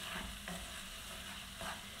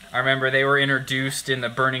 I remember they were introduced in the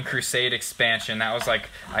Burning Crusade expansion. That was like,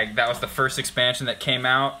 that was the first expansion that came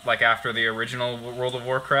out, like after the original World of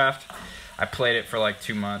Warcraft. I played it for like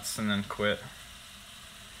 2 months and then quit.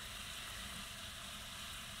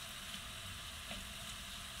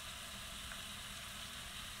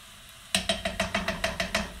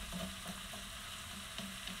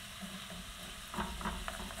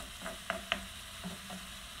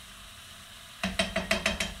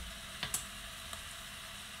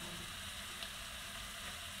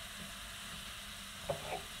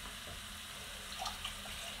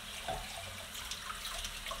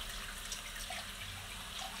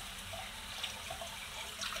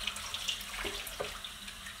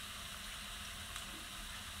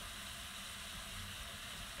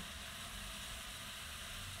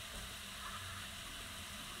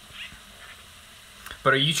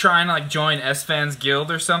 But are you trying to like join S-Fans Guild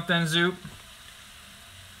or something, Zoop?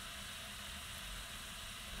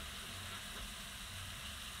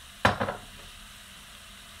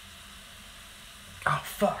 Oh,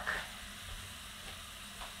 fuck.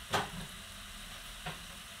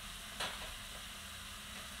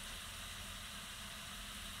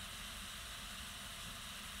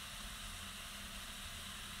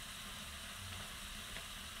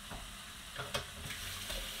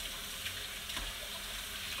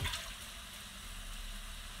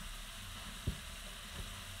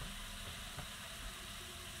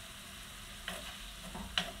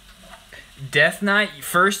 Death Knight,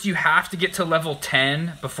 first you have to get to level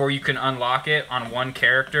 10 before you can unlock it on one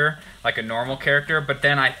character, like a normal character, but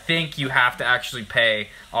then I think you have to actually pay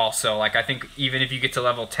also. Like, I think even if you get to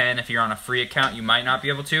level 10, if you're on a free account, you might not be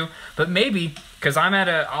able to, but maybe, because I'm at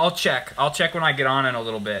a, I'll check when I get on in a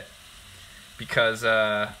little bit, because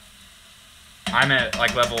I'm at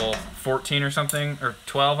like level 14 or something, or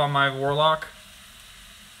 12 on my Warlock.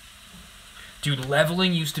 Dude,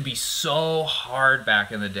 leveling used to be so hard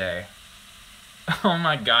back in the day. Oh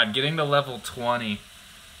my god, getting to level 20.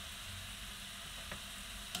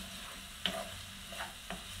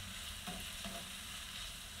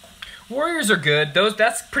 Warriors are good.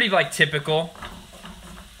 That's pretty like typical.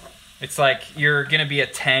 It's like you're gonna be a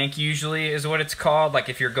tank usually is what it's called. Like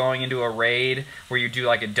if you're going into a raid where you do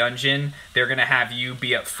like a dungeon, they're gonna have you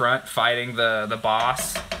be up front fighting the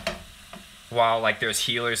boss while like there's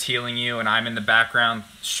healers healing you and I'm in the background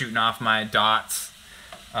shooting off my dots.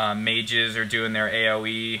 Mages are doing their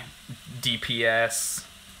AoE, DPS.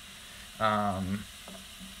 So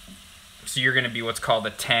you're going to be what's called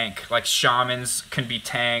a tank. Like shamans can be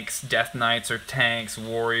tanks, death knights are tanks,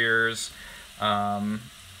 warriors. I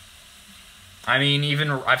mean,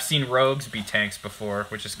 even I've seen rogues be tanks before,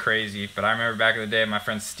 which is crazy. But I remember back in the day, my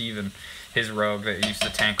friend Steven, his rogue that used to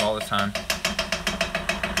tank all the time.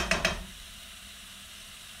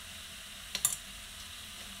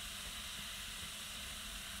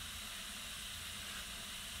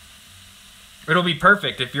 It'll be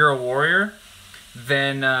perfect if you're a warrior.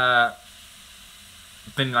 Then like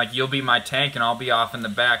you'll be my tank and I'll be off in the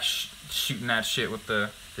back shooting that shit with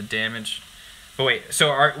the damage. But wait, so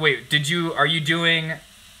are you doing,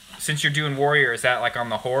 since you're doing warrior, is that like on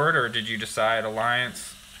the horde or did you decide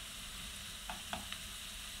alliance?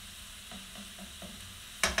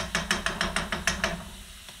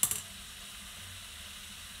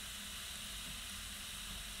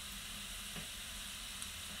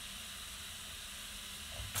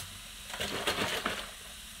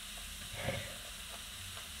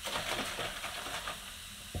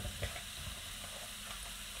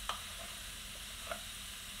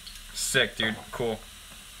 Sick, dude. Cool.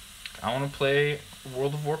 I want to play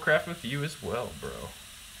World of Warcraft with you as well, bro.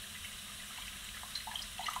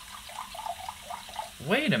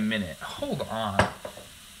 Wait a minute. Hold on.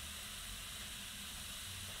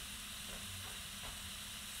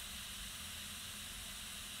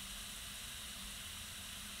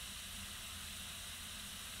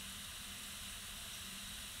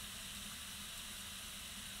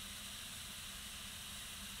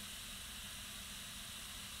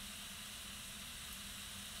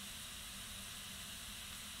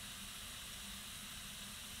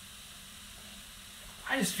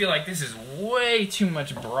 just feel like this is way too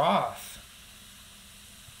much broth.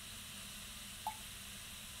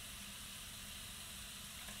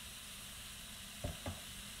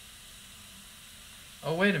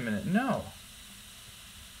 Oh, wait a minute. No.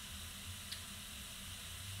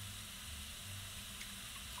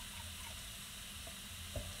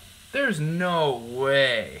 There's no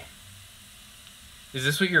way. Is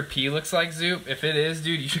this what your pee looks like, Zoop? If it is,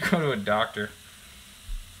 dude, you should go to a doctor.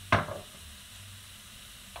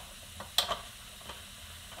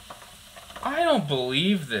 I don't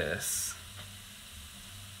believe this.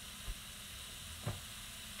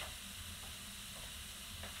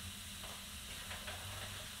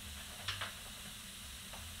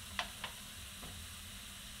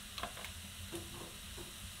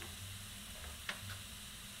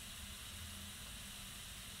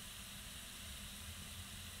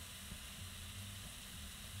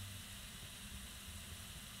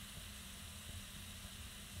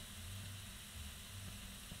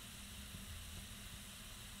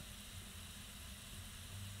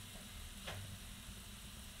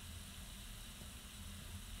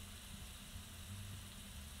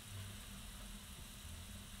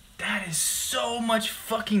 That is so much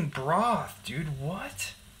fucking broth, dude.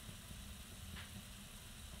 What?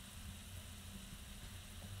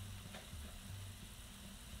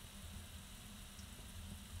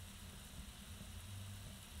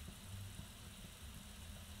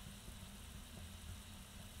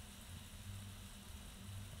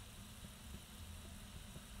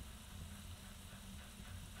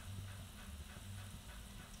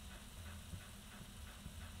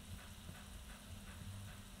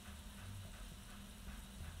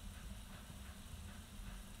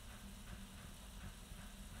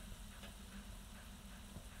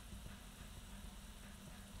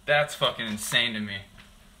 That's fucking insane to me.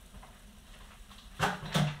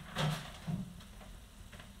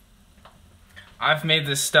 I've made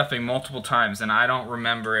this stuffing multiple times and I don't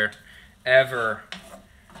remember it ever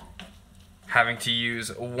having to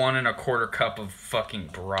use 1 1/4 cup of fucking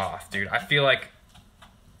broth, dude. I feel like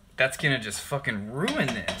that's gonna just fucking ruin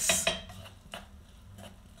this.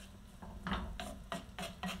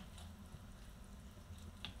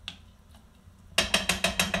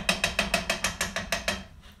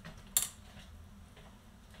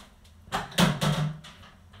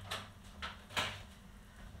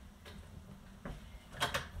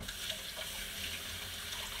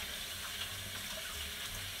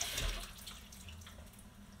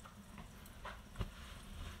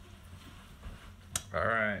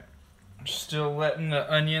 Alright, I'm still letting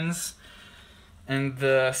the onions and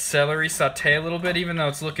the celery saute a little bit, even though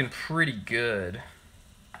it's looking pretty good.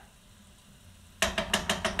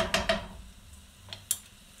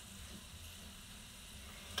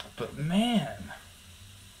 But man,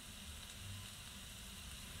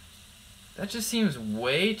 that just seems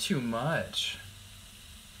way too much.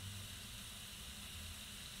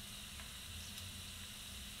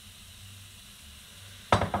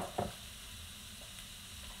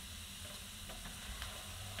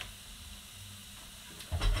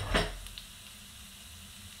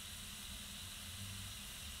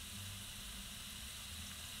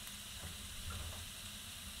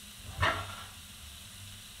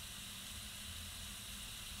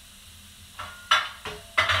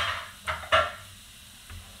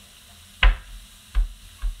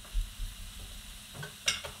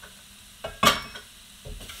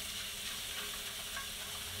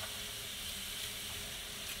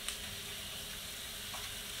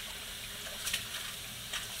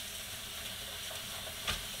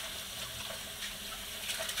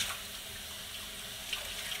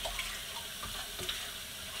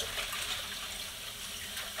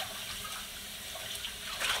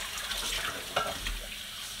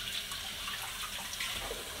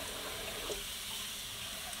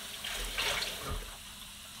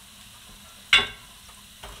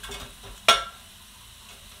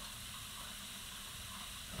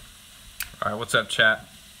 Alright, what's up, chat?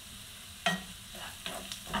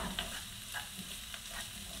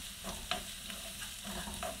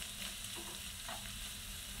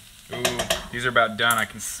 Ooh, these are about done. I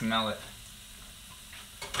can smell it.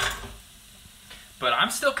 But I'm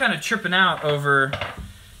still kind of tripping out over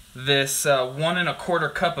this 1 1/4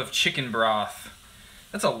 cup of chicken broth.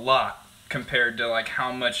 That's a lot compared to like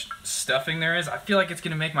how much stuffing there is. I feel like it's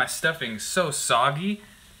gonna make my stuffing so soggy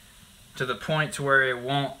to the point to where it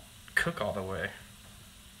won't cook all the way.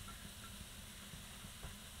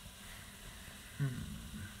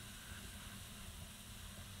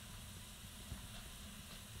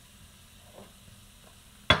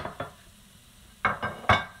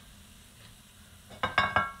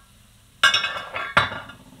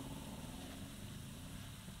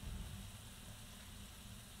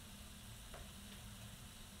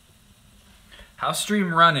 How's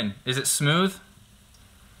stream running? Is it smooth?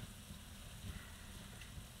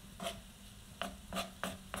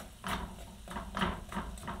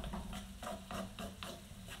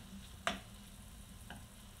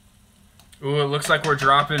 Ooh, it looks like we're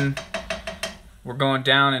dropping. We're going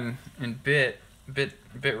down in bit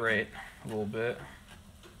rate a little bit.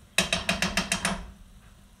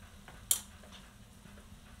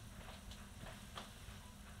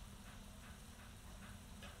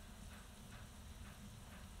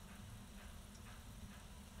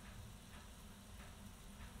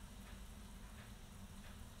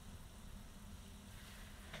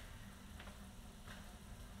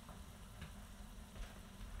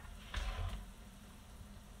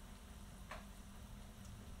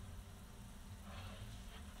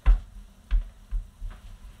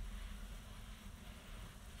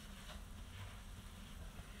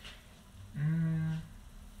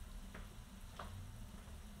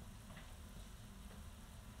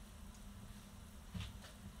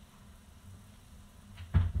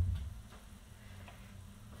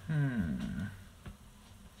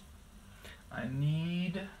 I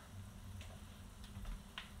need...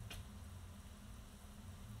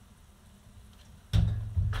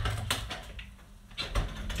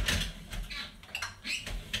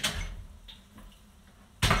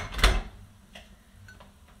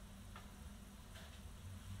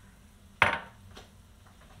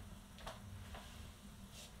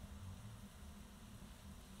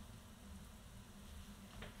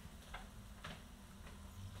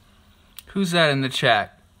 Who's that in the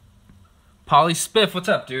chat? Polly Spiff, what's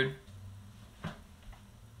up, dude?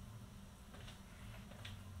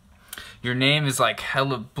 Your name is like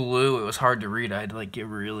hella blue. It was hard to read. I had to like get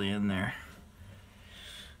really in there.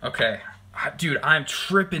 Okay. Dude, I'm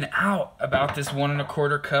tripping out about this 1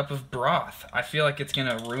 1/4 cup of broth. I feel like it's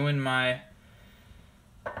gonna ruin my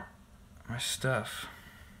stuff.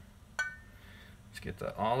 Let's get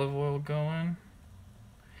the olive oil going.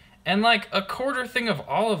 And like a 1/4 thing of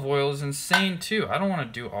olive oil is insane too. I don't want to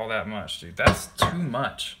do all that much, dude. That's too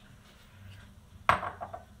much.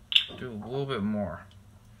 Do a little bit more.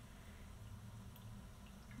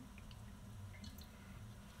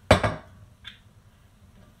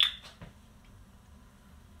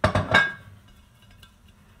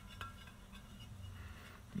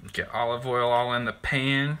 Get olive oil all in the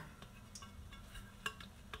pan.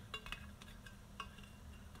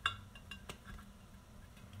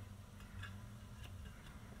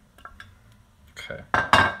 Okay.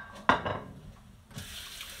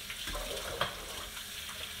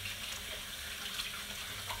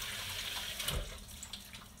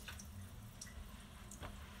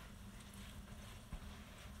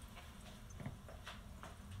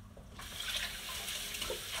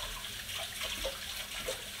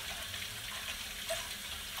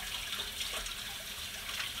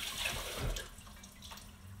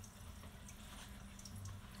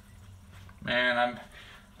 Man,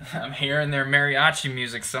 I'm hearing their mariachi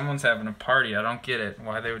music. Someone's having a party. I don't get it.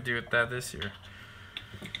 Why they would do it that this year.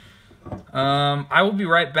 I will be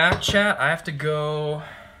right back, chat. I have to go,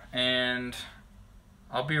 and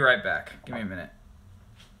I'll be right back. Give me a minute.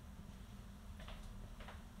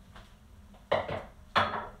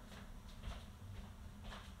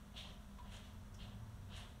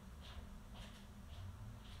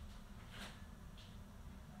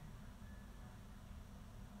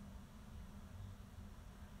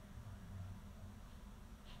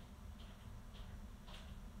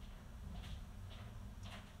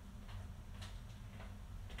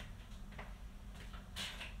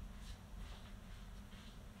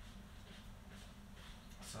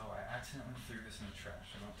 So I accidentally threw this in the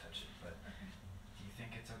trash, so don't touch it, but do you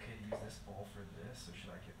think it's okay to use this bowl for this, or should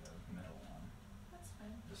I get the middle one? That's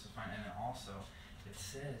fine. This is fine, and then also, it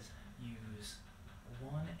says use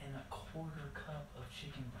 1 1/4 cup of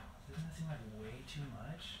chicken broth. Doesn't that seem like way too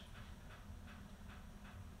much?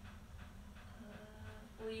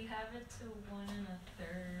 Well, you have it to 1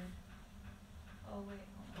 1/3. Oh wait,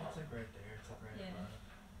 hold on. It's like right there, it's like right above.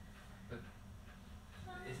 But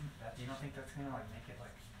isn't that, do you don't think that's gonna like make it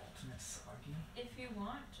like ultimate soggy? If you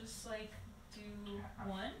want, just like do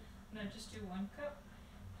 1. No, just do 1 cup.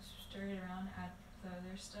 Stir it around, add the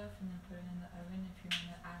other stuff, and then put it in the oven if you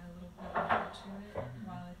want to add a little bit more to it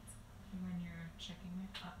while it's when you're checking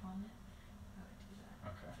it up on it. I would do that.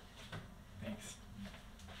 Okay. Thanks.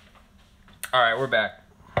 All right, we're back.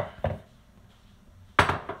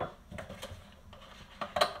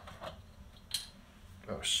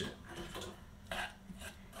 Oh shit.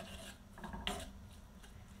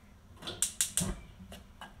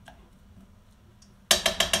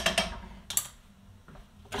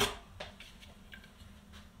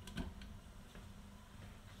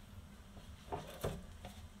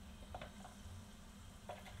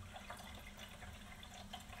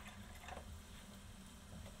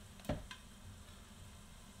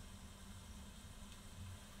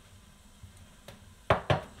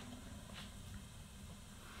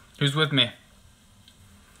 Who's with me?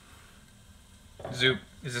 Zoop,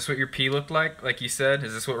 is this what your pee looked like? Like you said?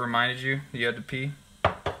 Is this what reminded you that you had to pee?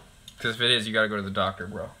 Because if it is, you gotta go to the doctor,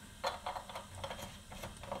 bro.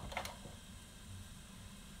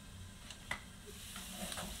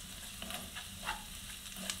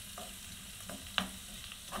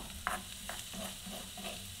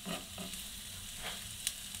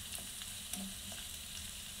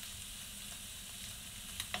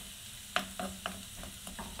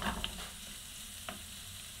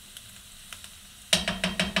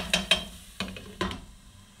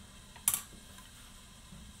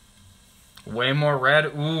 Way more red.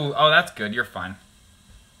 Ooh, oh, that's good. You're fine.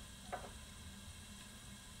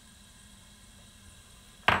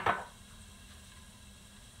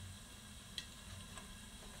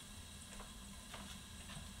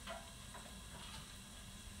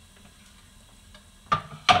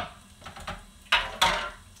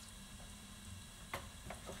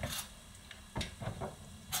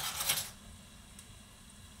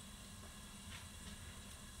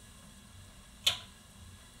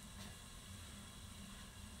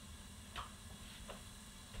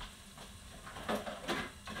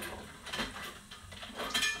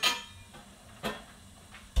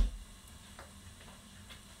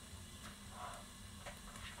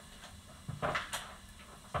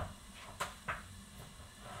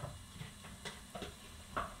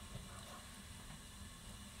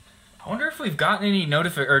 I wonder if we've gotten any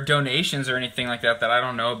or donations or anything like that that I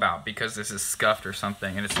don't know about because this is scuffed or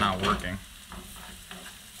something and it's not working.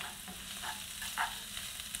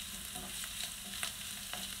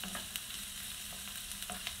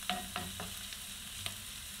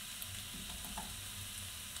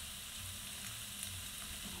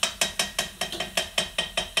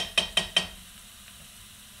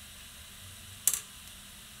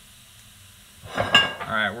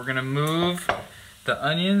 Alright, we're gonna move the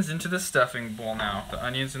onions into the stuffing bowl now. The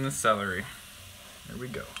onions and the celery. There we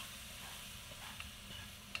go.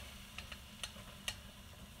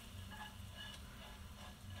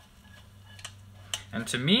 And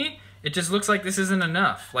to me, it just looks like this isn't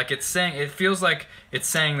enough. Like it's saying, it feels like it's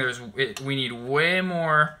saying we need way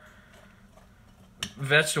more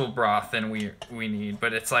vegetable broth than we need.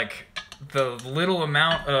 But it's like the little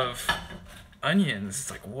amount of onions.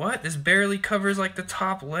 It's like, what? This barely covers like the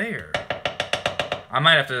top layer. I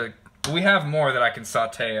might have to, we have more that I can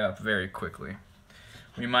saute up very quickly.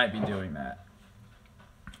 We might be doing that.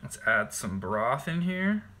 Let's add some broth in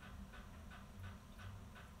here.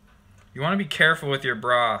 You want to be careful with your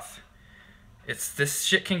broth. This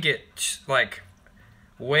shit can get like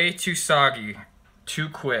way too soggy too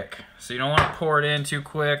quick. So you don't want to pour it in too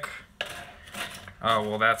quick. Oh,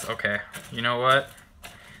 well that's okay. You know what?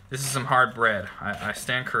 This is some hard bread. I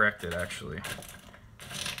stand corrected actually.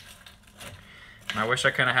 And I wish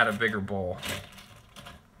I kind of had a bigger bowl.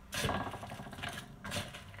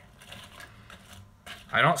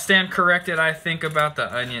 I don't stand corrected, I think, about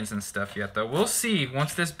the onions and stuff yet, though. We'll see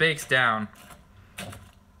once this bakes down.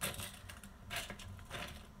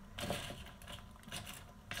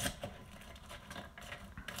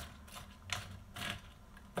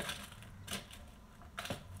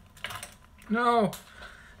 No!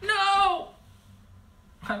 No!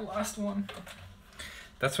 I lost one.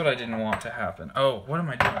 That's what I didn't want to happen. Oh, what am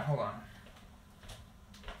I doing? Hold on.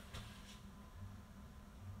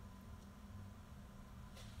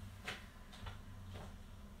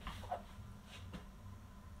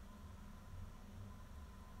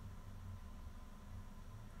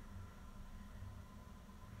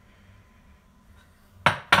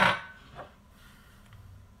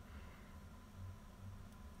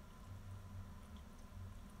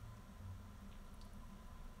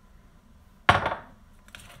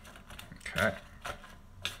 Okay.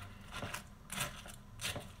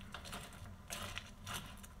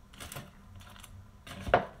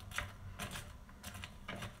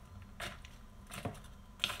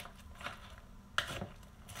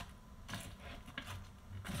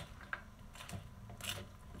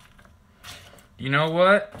 You know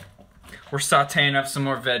what? We're sauteing up some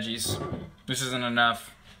more veggies. This isn't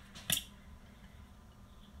enough.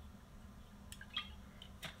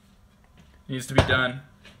 Needs to be done.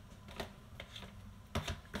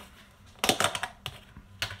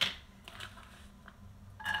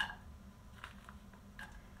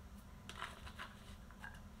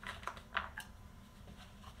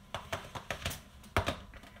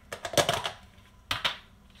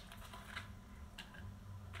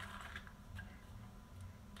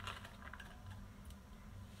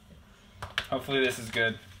 Hopefully this is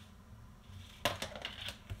good.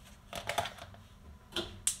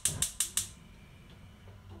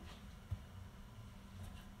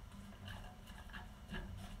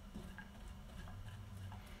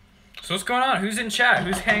 So what's going on? Who's in chat?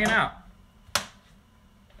 Who's hanging out?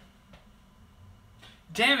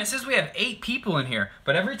 Damn, it says we have 8 people in here.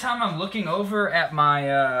 But every time I'm looking over at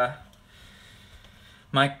my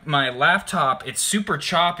my laptop, it's super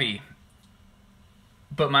choppy.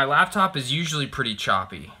 But my laptop is usually pretty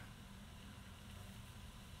choppy.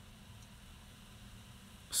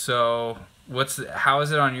 So how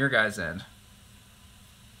is it on your guys' end?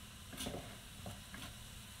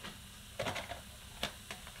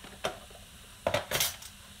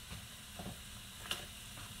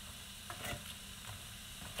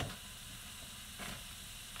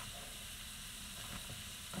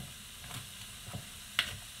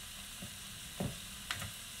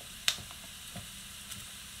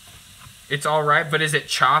 It's all right, but is it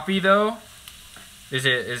choppy though? Is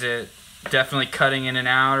it definitely cutting in and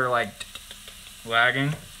out or like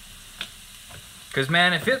lagging? Because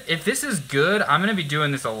man, if this is good, I'm gonna be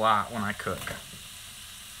doing this a lot when I cook.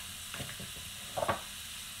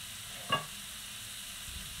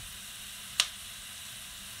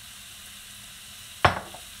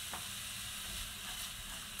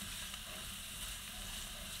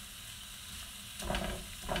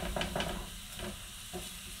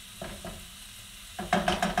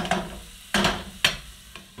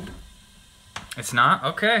 It's not?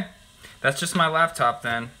 Okay. That's just my laptop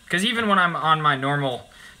then. Because even when I'm on my normal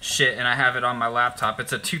shit and I have it on my laptop,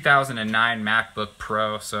 it's a 2009 MacBook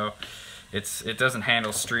Pro, so it doesn't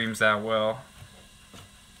handle streams that well.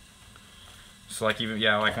 So like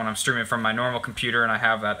like when I'm streaming from my normal computer and I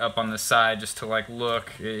have that up on the side just to like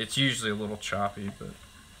look, it's usually a little choppy,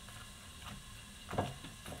 but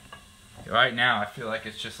right now I feel like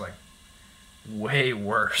it's just like way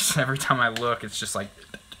worse. Every time I look, it's just like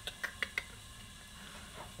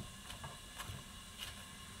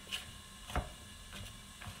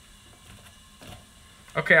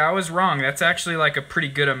okay, I was wrong. That's actually like a pretty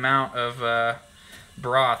good amount of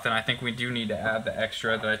broth, and I think we do need to add the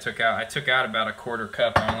extra that I took out. I took out about a 1/4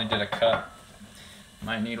 cup. I only did a cup.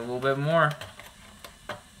 Might need a little bit more.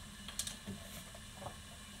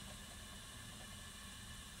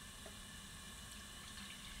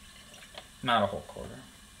 Not a whole 1/4.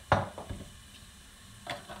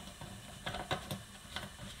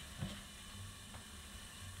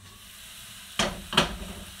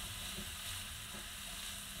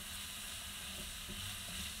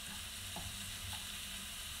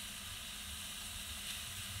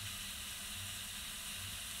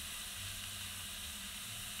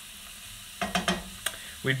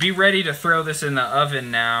 We'd be ready to throw this in the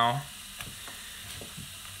oven now,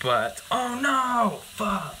 but oh no,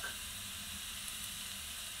 fuck.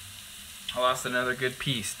 I lost another good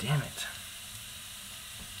piece, damn it.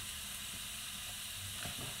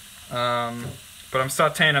 But I'm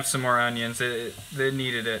sauteing up some more onions, they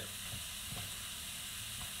needed it.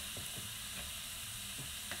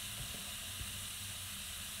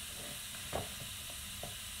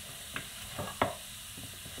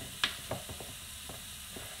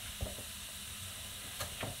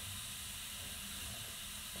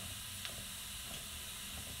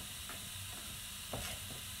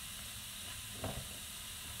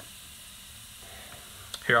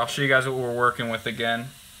 Here, I'll show you guys what we're working with again,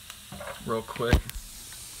 real quick.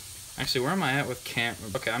 Actually, where am I at with camp?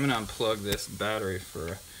 Okay, I'm gonna unplug this battery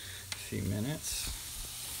for a few minutes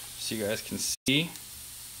so you guys can see.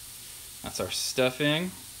 That's our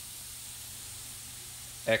stuffing.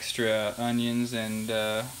 Extra onions and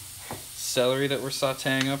celery that we're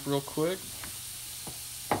sauteing up real quick.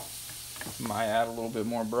 Might add a little bit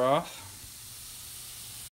more broth.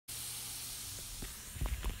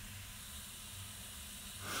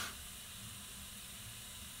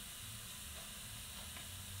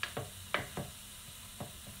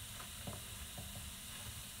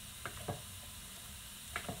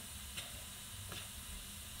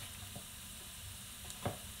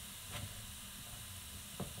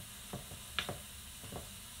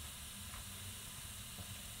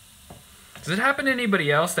 Does it happen to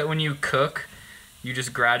anybody else that when you cook, you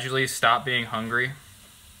just gradually stop being hungry?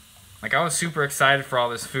 Like, I was super excited for all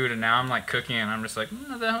this food, and now I'm like cooking, and I'm just like, I'm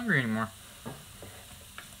not that hungry anymore.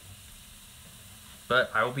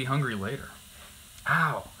 But I will be hungry later.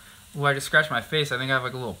 Ow. Ooh, I just scratched my face. I think I have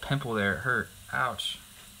like a little pimple there. It hurt. Ouch.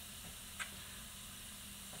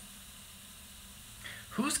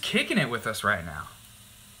 Who's kicking it with us right now?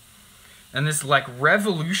 And this like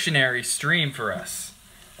revolutionary stream for us.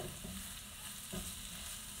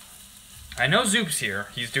 I know Zoop's here.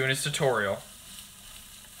 He's doing his tutorial.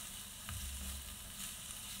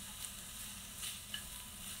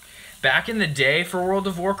 Back in the day for World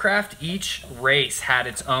of Warcraft, each race had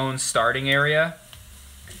its own starting area.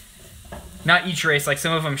 not each race, like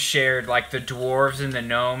some of them shared, like the dwarves and the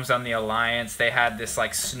gnomes on the Alliance, they had this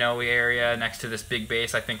like snowy area next to this big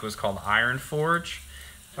base, I think it was called Iron Forge,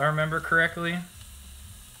 if I remember correctly.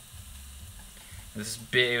 This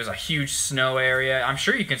big, it was a huge snow area. I'm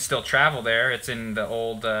sure you can still travel there. It's in the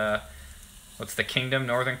old, what's the kingdom,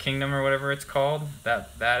 Northern Kingdom or whatever it's called,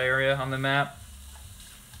 that area on the map.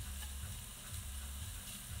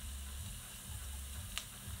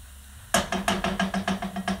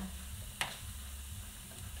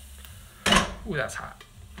 Ooh, that's hot.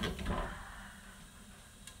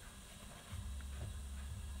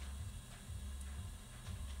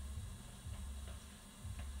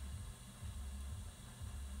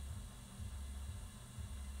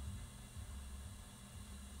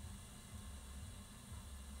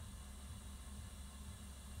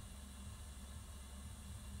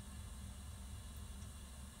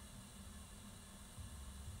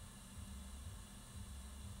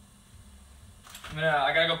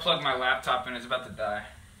 I gotta go plug my laptop in, it's about to die.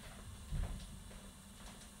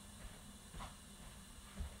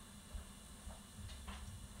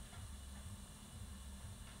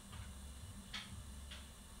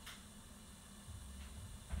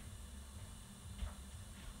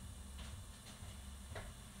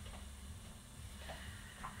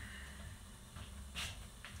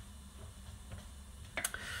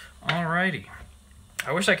 Alrighty.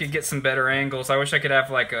 I wish I could get some better angles. I wish I could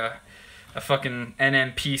have like a fucking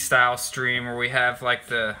NMP style stream where we have like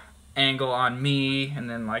the angle on me and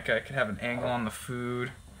then like I could have an angle on the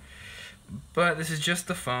food. But this is just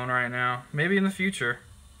the phone right now. Maybe in the future.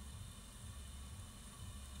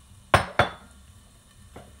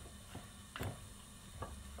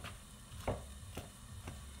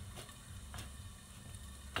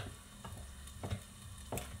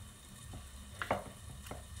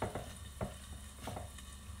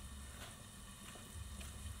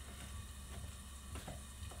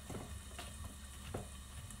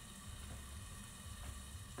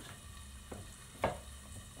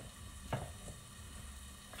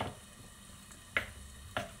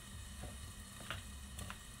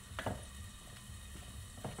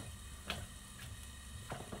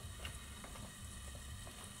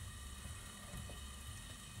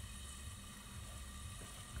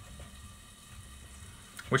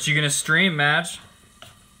 What you gonna stream, Madge?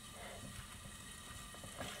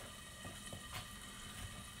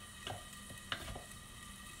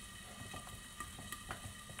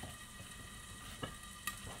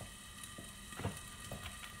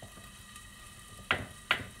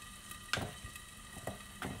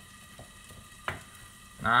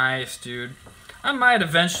 Nice, dude. I might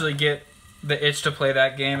eventually get the itch to play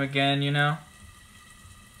that game again, you know?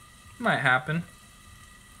 Might happen.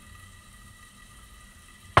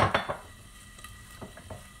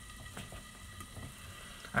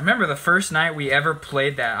 I remember the first night we ever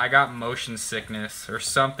played that, I got motion sickness or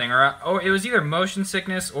something. Oh, it was either motion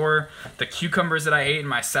sickness or the cucumbers that I ate in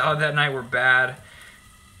my salad that night were bad.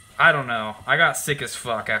 I don't know. I got sick as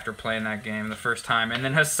fuck after playing that game the first time. And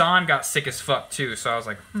then Hassan got sick as fuck too, so I was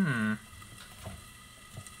like, maybe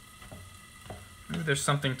there's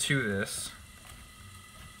something to this.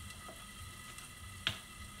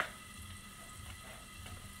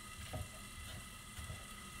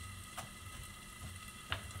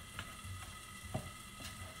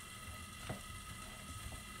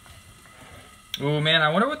 Ooh, man, I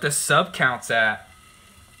wonder what the sub count's at.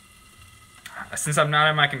 Since I'm not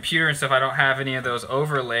on my computer and stuff, I don't have any of those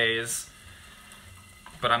overlays.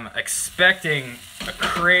 But I'm expecting a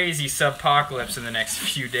crazy subpocalypse in the next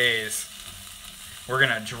few days. We're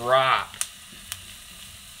gonna drop.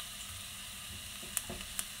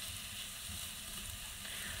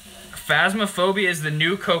 Phasmophobia is the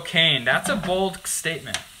new cocaine. That's a bold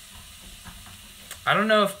statement. I don't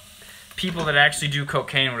know if people that actually do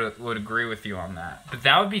cocaine would agree with you on that. But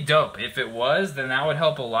that would be dope. If it was, then that would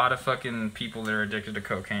help a lot of fucking people that are addicted to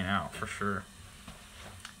cocaine out, for sure.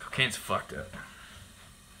 Cocaine's fucked up.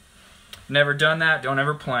 Never done that, don't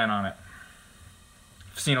ever plan on it.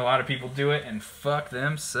 I've seen a lot of people do it and fuck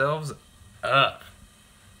themselves up.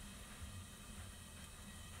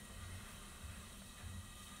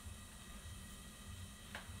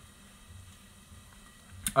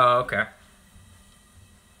 Oh, okay.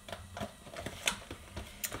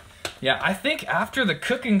 Yeah, I think after the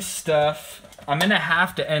cooking stuff, I'm gonna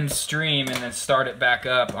have to end stream and then start it back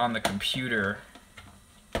up on the computer.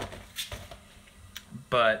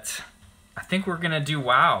 But I think we're gonna do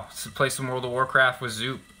WoW, so play some World of Warcraft with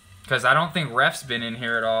Zoop. Because I don't think Ref's been in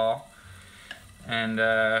here at all. And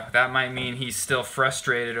that might mean he's still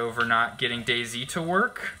frustrated over not getting DayZ to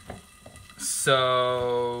work.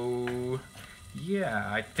 So Yeah,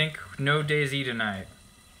 I think no DayZ tonight.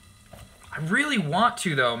 I really want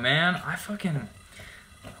to though, man. I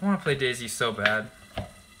want to play DayZ so bad.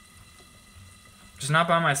 Just not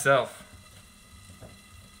by myself.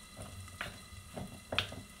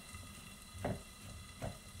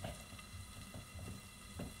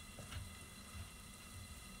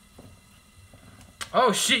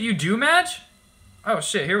 Oh shit, you do, Madge? Oh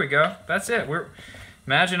shit, here we go. That's it. We're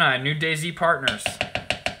Madge and I, new DayZ partners.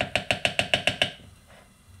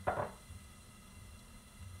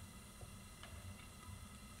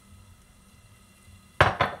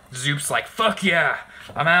 Zoop's like, fuck yeah,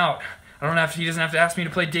 I'm out. He doesn't have to ask me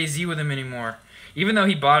to play DayZ with him anymore. Even though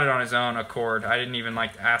he bought it on his own accord. I didn't even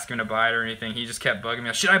like ask him to buy it or anything. He just kept bugging me.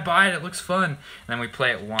 Like, should I buy it? It looks fun. And then we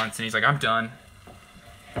play it once and he's like, I'm done.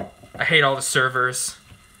 I hate all the servers.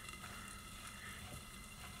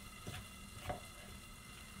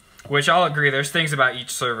 Which I'll agree, there's things about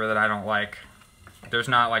each server that I don't like. There's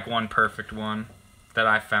not like one perfect one that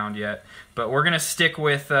I've found yet. But we're going to stick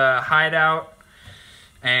with Hideout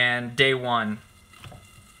and Day 1.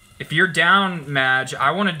 If you're down, Madge,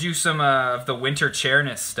 I want to do some of the Winter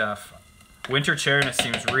Chairness stuff. Winter Chairness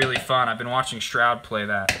seems really fun. I've been watching Shroud play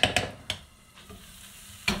that.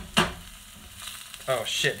 Oh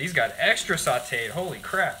shit, these got extra sauteed. Holy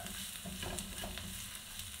crap.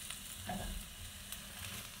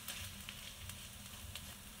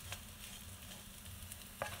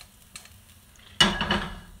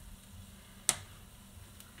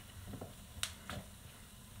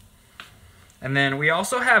 And then we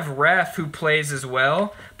also have Ref who plays as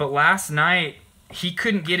well, but last night he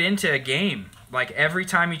couldn't get into a game. Like every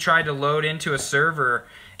time he tried to load into a server,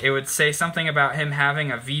 it would say something about him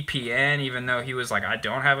having a VPN, even though he was like, I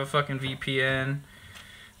don't have a fucking VPN.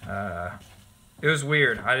 It was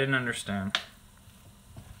weird. I didn't understand.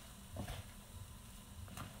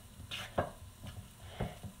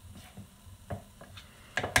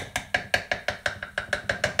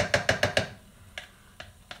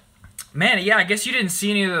 Man, yeah, I guess you didn't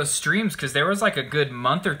see any of those streams because there was like a good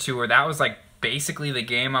month or two where that was like basically the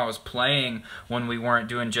game I was playing when we weren't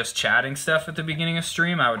doing just chatting stuff at the beginning of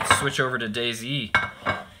stream. I would switch over to DayZ.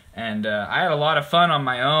 And I had a lot of fun on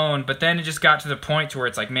my own, but then it just got to the point to where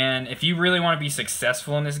it's like, man, if you really want to be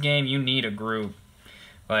successful in this game, you need a group.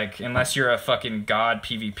 Like, unless you're a fucking god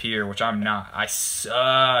PvPer, which I'm not. I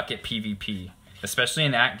suck at PvP, especially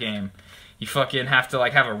in that game. You fucking have to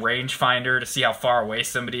like have a rangefinder to see how far away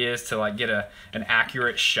somebody is to like get an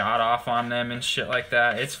accurate shot off on them and shit like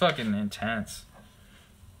that. It's fucking intense.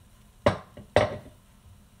 But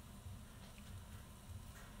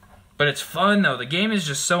it's fun though. The game is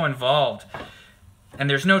just so involved. And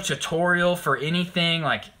there's no tutorial for anything,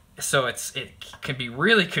 like, so it can be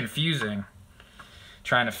really confusing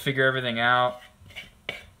trying to figure everything out.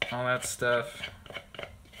 All that stuff.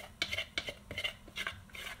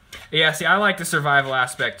 Yeah, see, I like the survival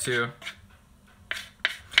aspect too.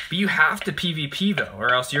 But you have to PvP though,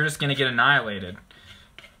 or else you're just gonna get annihilated.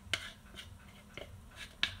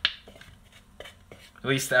 At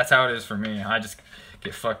least that's how it is for me. I just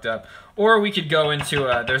get fucked up. Or we could go into,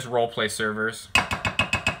 there's roleplay servers.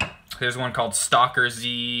 There's one called Stalker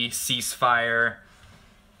Z, Ceasefire.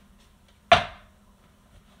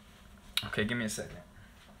 Okay, give me a second.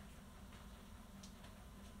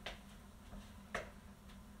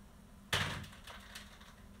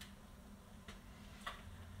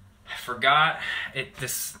 Forgot it.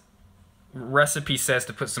 This recipe says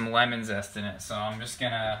to put some lemon zest in it, so I'm just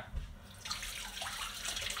gonna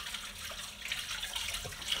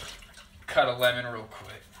cut a lemon real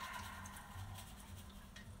quick.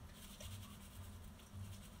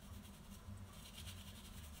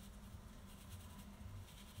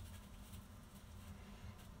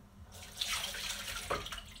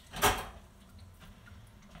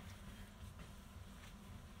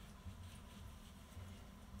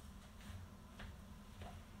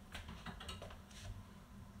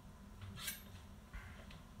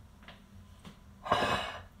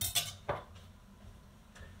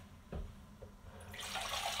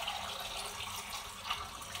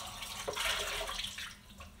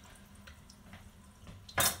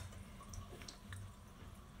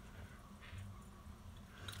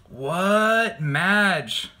 What?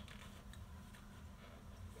 Madge?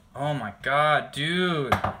 Oh my god,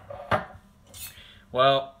 dude.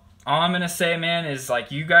 Well, all I'm gonna say, man, is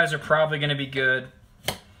like you guys are probably gonna be good.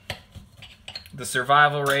 The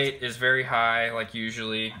survival rate is very high, like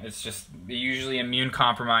usually. It's just usually immune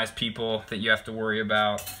compromised people that you have to worry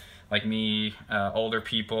about, like me, older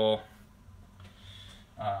people.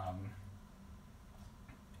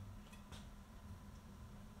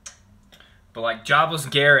 But like Jobless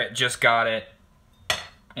Garrett just got it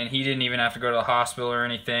and he didn't even have to go to the hospital or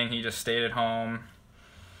anything. He just stayed at home.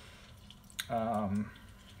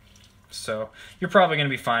 So you're probably gonna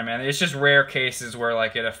be fine, man. It's just rare cases where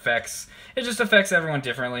like it just affects everyone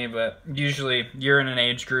differently, but usually you're in an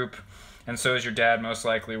age group, and so is your dad most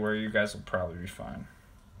likely, where you guys will probably be fine.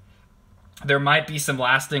 There might be some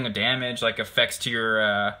lasting damage, like effects to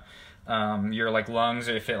your like lungs,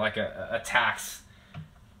 or if it like attacks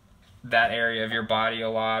that area of your body a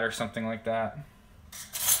lot or something like that.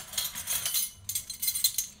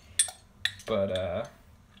 But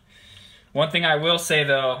one thing I will say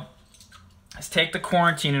though is take the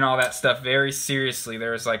quarantine and all that stuff very seriously.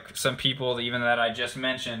 There's like some people even that I just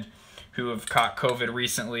mentioned who have caught COVID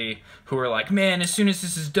recently who are like, man, as soon as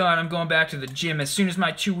this is done, I'm going back to the gym as soon as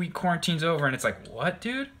my 2-week quarantine's over. And it's like, what,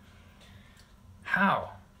 dude?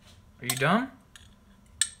 How? Are you dumb?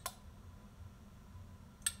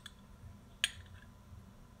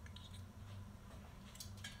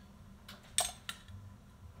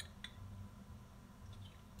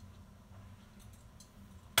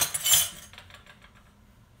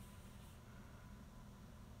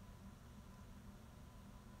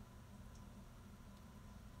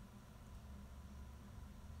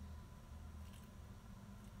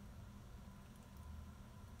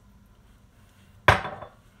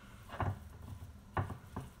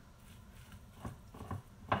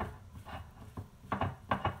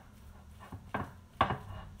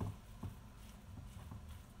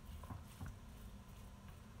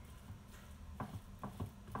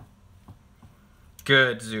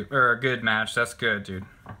 Good match. That's good, dude.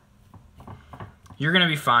 You're gonna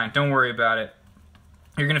be fine. Don't worry about it.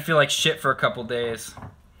 You're gonna feel like shit for a couple days.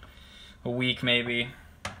 A week, maybe.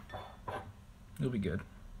 You'll be good.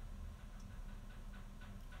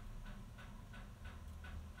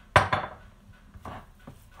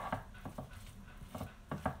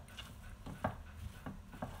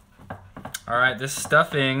 Alright, this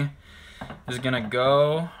stuffing is gonna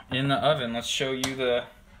go in the oven. Let's show you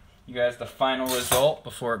guys the final result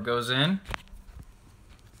before it goes in.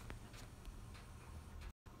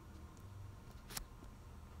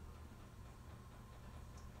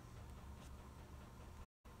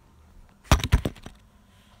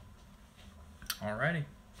 Alrighty.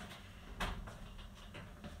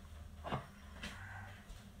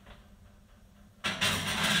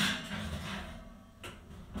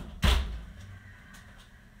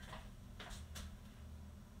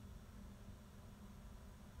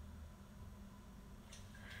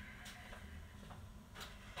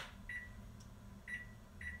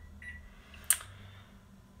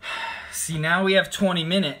 See, now we have 20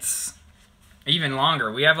 minutes, even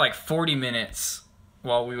longer. We have like 40 minutes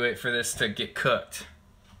while we wait for this to get cooked.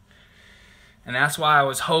 And that's why I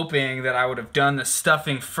was hoping that I would have done the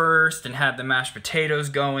stuffing first and had the mashed potatoes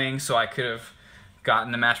going, so I could have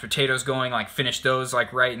gotten the mashed potatoes going, like finished those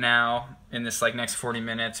like right now in this like next 40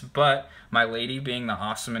 minutes. But my lady, being the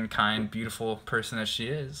awesome and kind, beautiful person that she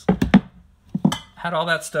is, had all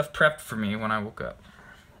that stuff prepped for me when I woke up.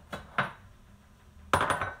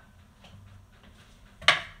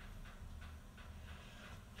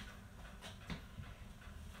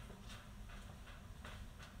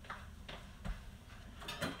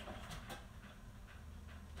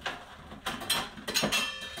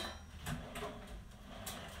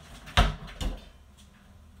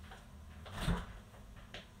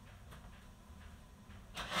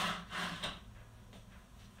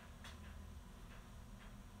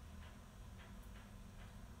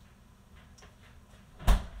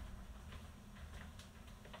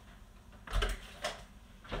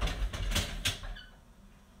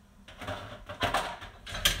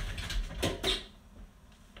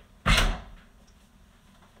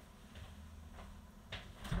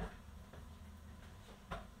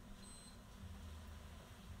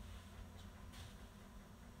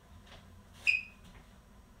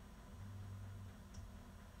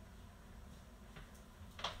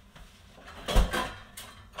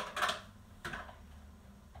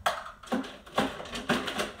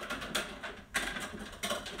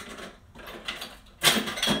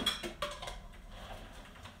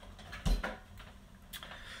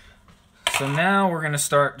 So now we're gonna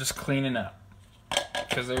start just cleaning up,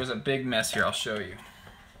 because there's a big mess here. I'll show you.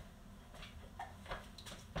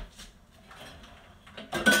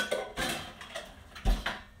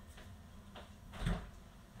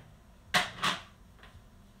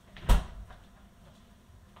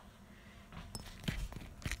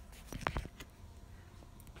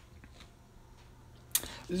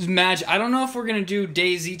 This is magic. I don't know if we're gonna do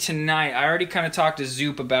DayZ tonight. I already kind of talked to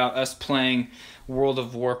Zoop about us playing World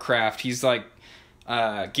of Warcraft. He's like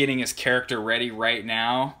getting his character ready right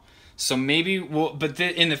now. So maybe we'll, but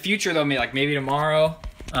in the future though, maybe tomorrow.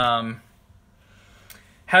 Had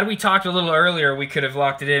we talked a little earlier, we could have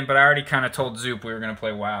locked it in, but I already kind of told Zoop we were gonna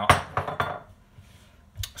play WoW.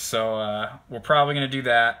 So we're probably gonna do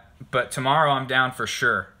that. But tomorrow I'm down for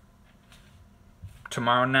sure.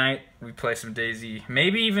 Tomorrow night we play some DayZ.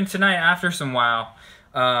 Maybe even tonight after some WoW.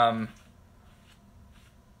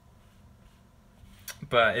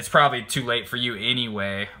 But it's probably too late for you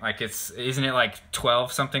anyway. Like isn't it like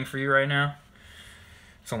 12 something for you right now?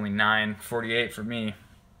 It's only 9:48 for me.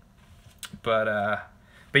 But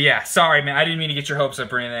yeah, sorry man, I didn't mean to get your hopes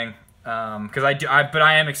up or anything. Because but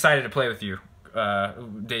I am excited to play with you,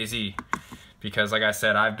 DayZ, because like I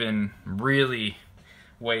said, I've been really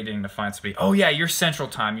waiting to find speed. Oh yeah, you're Central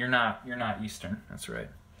Time. You're not Eastern. That's right.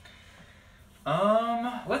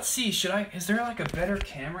 Let's see. Is there like a better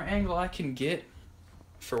camera angle I can get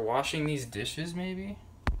for washing these dishes, maybe?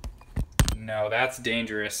 No, that's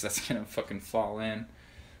dangerous. That's gonna fucking fall in.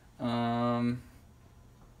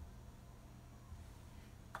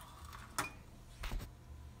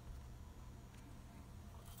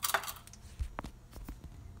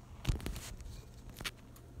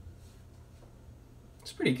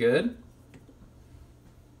 It's pretty good.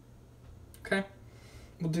 Okay,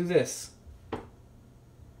 we'll do this.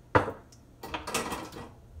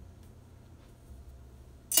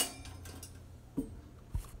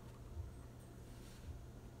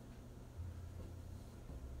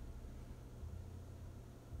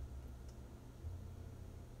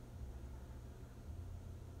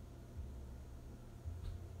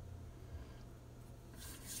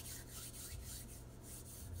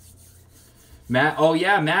 Matt, oh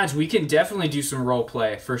yeah, Madge, we can definitely do some role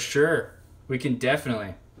play for sure. We can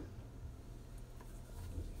definitely.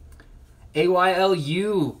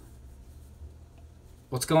 AYLU.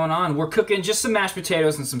 What's going on? We're cooking just some mashed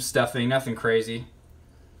potatoes and some stuffing, nothing crazy.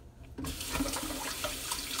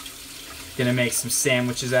 Gonna make some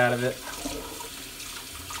sandwiches out of it.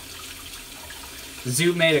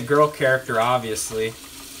 Zoot made a girl character, obviously.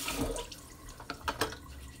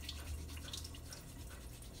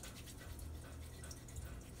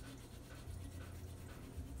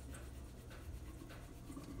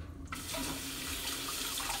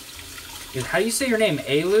 How do you say your name?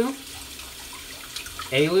 Alu?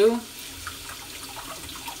 Alu?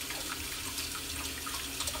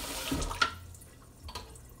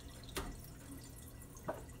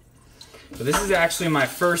 So this is actually my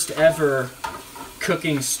first ever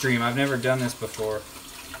cooking stream. I've never done this before.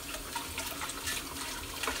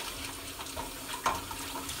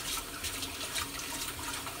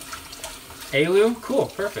 Alu? Cool,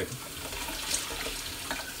 perfect.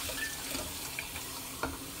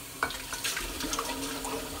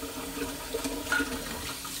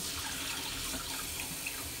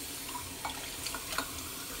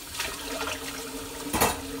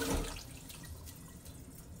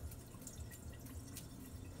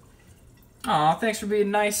 Aw, thanks for being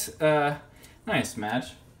nice, nice,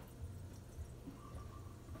 Madge.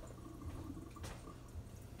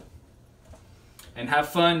 And have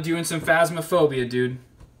fun doing some Phasmophobia, dude.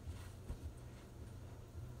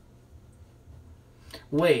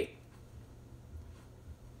 Wait.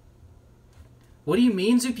 What do you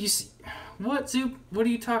mean, Zoop? What, Zoop? What are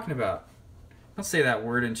you talking about? Don't say that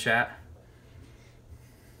word in chat.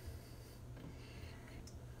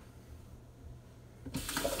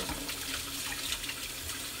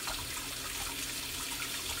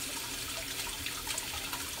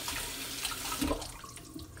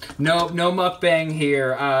 No mukbang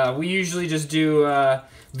here. We usually just do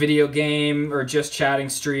video game or just chatting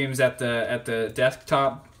streams at the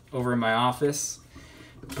desktop over in my office.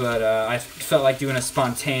 But I felt like doing a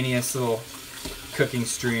spontaneous little cooking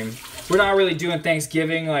stream. We're not really doing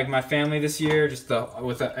Thanksgiving like my family this year, just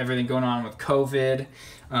with everything going on with COVID.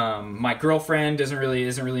 My girlfriend isn't really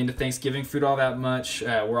into Thanksgiving food all that much.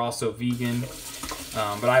 We're also vegan.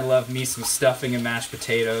 But I love me some stuffing and mashed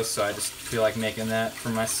potatoes, so I just feel like making that for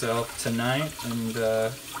myself tonight. And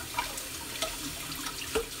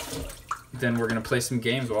then we're going to play some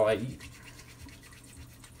games while I eat.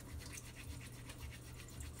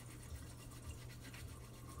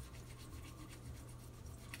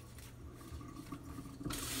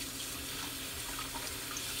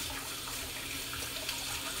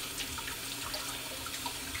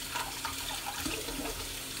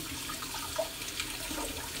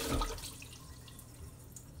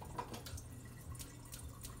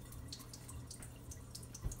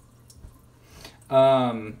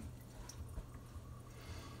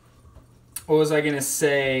 What was I gonna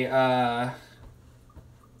say? I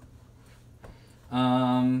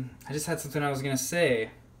just had something I was gonna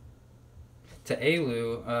say. To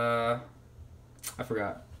Alu, I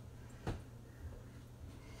forgot.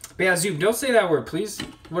 But yeah, Zoom, don't say that word, please.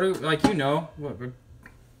 What do, like, you know.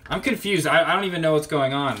 I'm confused. I don't even know what's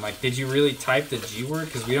going on. Like, did you really type the G word?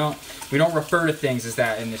 Because we don't refer to things as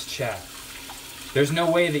that in this chat. There's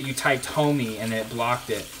no way that you typed homie and it blocked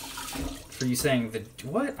it for you saying the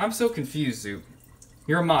what? I'm so confused, Zoop.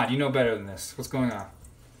 You're a mod. You know better than this. What's going on?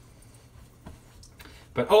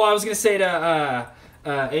 But oh, I was gonna say to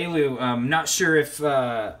Alu, not sure if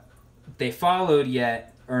they followed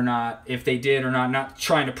yet or not. If they did or not, not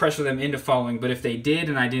trying to pressure them into following. But if they did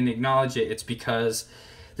and I didn't acknowledge it, it's because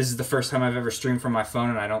this is the first time I've ever streamed from my phone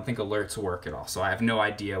and I don't think alerts work at all. So I have no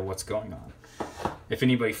idea what's going on. If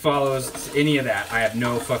anybody follows any of that, I have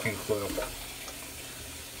no fucking clue.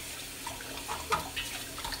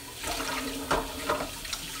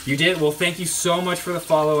 You did? Well, thank you so much for the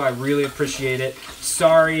follow. I really appreciate it.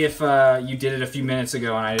 Sorry if you did it a few minutes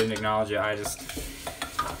ago and I didn't acknowledge it.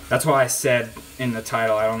 That's why I said in the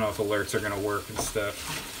title, I don't know if alerts are going to work and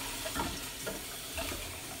stuff.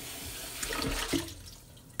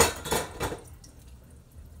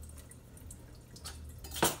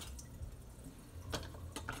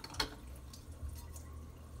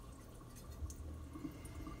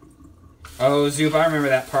 Oh, Zoop, I remember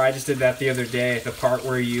that part. I just did that the other day. The part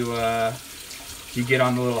where you get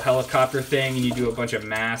on the little helicopter thing and you do a bunch of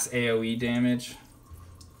mass AoE damage.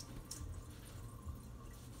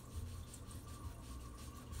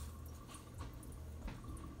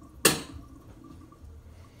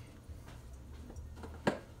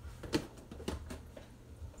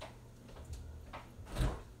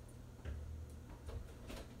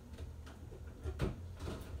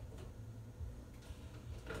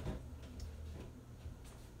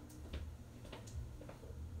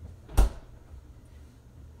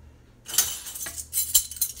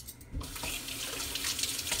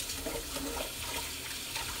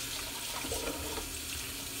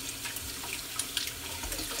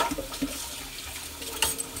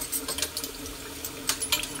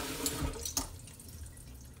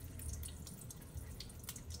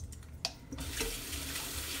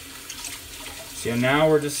 So now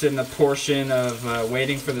we're just in the portion of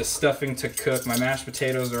waiting for the stuffing to cook. My mashed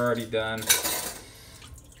potatoes are already done.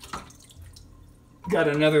 Got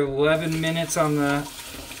another 11 minutes on the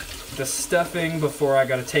stuffing before I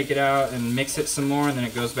got to take it out and mix it some more, and then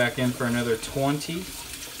it goes back in for another 20.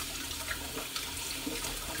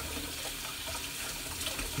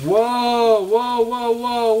 Whoa, whoa, whoa,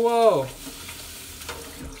 whoa, whoa.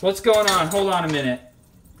 What's going on? Hold on a minute.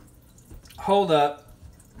 Hold up.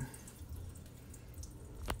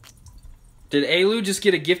 Did Alu just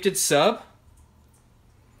get a gifted sub?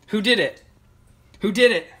 Who did it? Who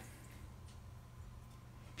did it?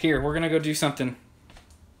 Here, we're going to go do something.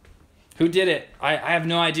 Who did it? I have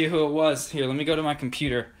no idea who it was. Here, let me go to my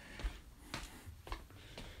computer.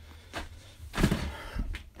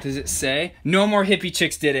 Does it say? No More Hippie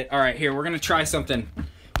Chicks did it. All right, here, we're going to try something.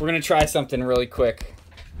 We're going to try something really quick.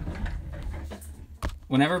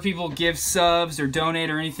 Whenever people give subs or donate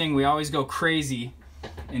or anything, we always go crazy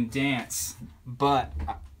and dance, but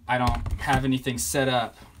I don't have anything set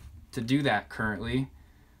up to do that currently.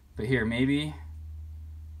 But here, maybe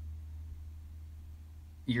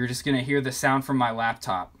you're just gonna hear the sound from my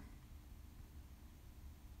laptop.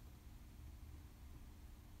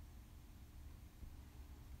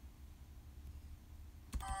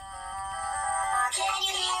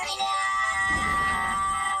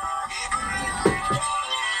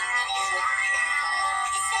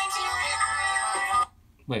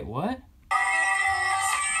 Wait, what?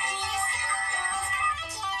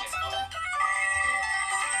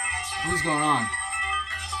 What's going on?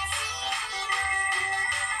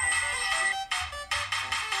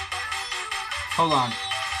 Hold on.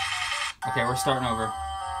 Okay, we're starting over.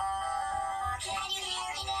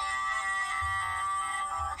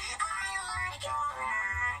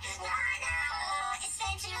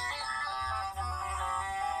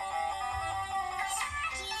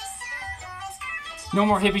 No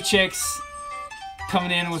More Hippie Chicks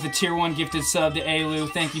coming in with a tier 1 gifted sub to Alu.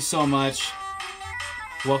 Thank you so much.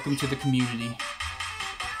 Welcome to the community.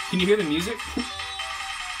 Can you hear the music?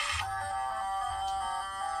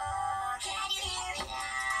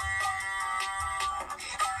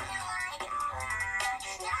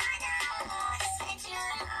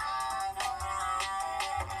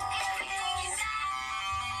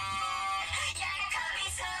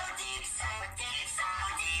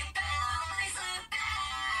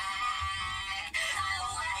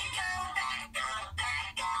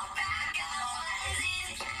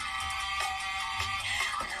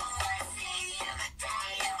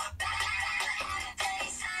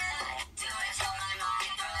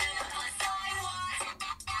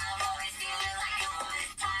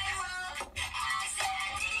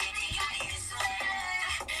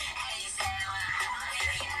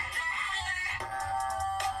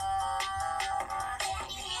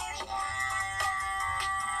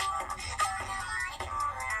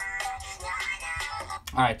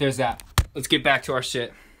 All right, there's that. Let's get back to our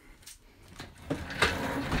shit.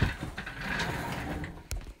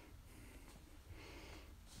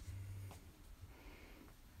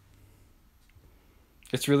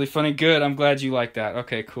 It's really funny. Good. I'm glad you like that.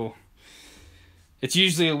 Okay, cool. It's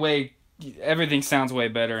usually a way, everything sounds way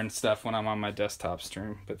better and stuff when I'm on my desktop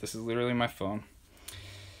stream, but this is literally my phone.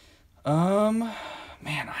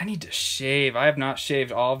 Man, I need to shave. I have not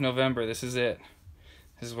shaved all of November. This is it.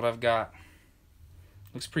 This is what I've got.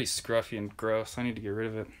 Looks pretty scruffy and gross. I need to get rid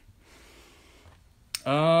of it.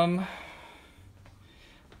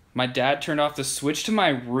 My dad turned off the switch to my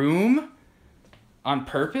room on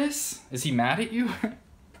purpose? Is he mad at you?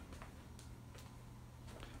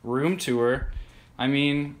 Room tour. I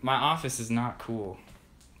mean, my office is not cool.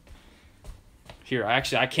 Here,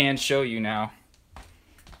 actually, I can show you now.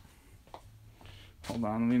 Hold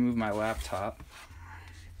on, let me move my laptop.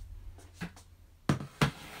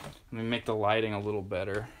 Let me make the lighting a little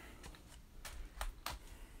better.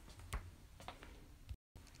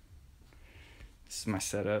 This is my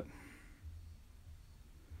setup.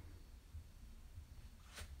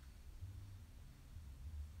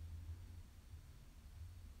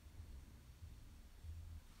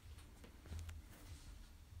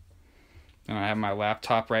 And I have my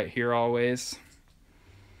laptop right here always.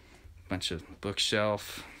 Bunch of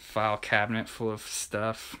bookshelf, file cabinet full of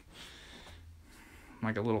stuff.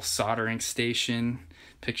 Like a little soldering station.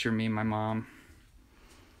 Picture me and my mom.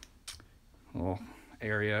 Little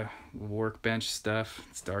area, workbench stuff.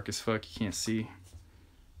 It's dark as fuck, you can't see.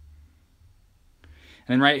 And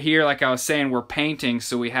then right here, like I was saying, we're painting,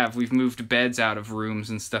 so we've moved beds out of rooms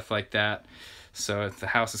and stuff like that. So the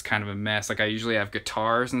house is kind of a mess. Like I usually have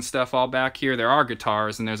guitars and stuff all back here. There are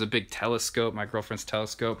guitars and there's a big telescope, my girlfriend's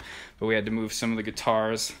telescope. But we had to move some of the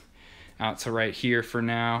guitars out to right here for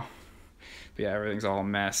now. But yeah, everything's all a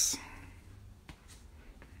mess.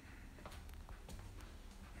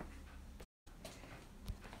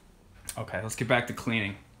 Okay, let's get back to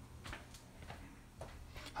cleaning.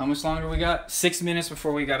 How much longer we got? 6 minutes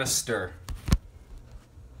before we gotta stir.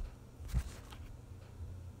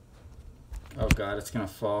 Oh god, it's gonna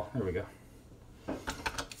fall. There we go.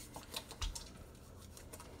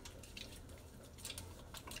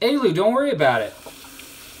 Alu, don't worry about it.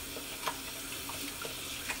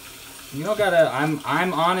 You don't gotta.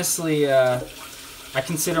 I'm honestly. I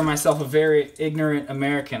consider myself a very ignorant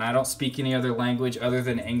American. I don't speak any other language other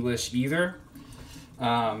than English either.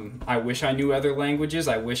 I wish I knew other languages.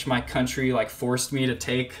 I wish my country like forced me to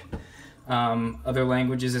take other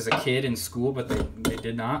languages as a kid in school, but they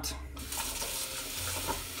did not.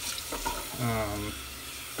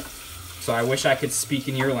 So I wish I could speak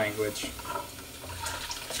in your language.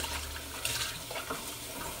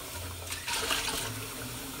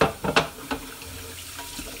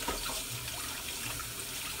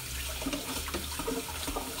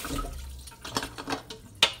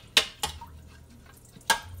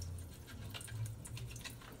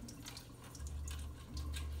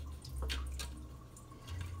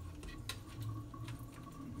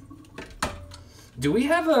 Do we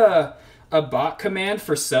have a bot command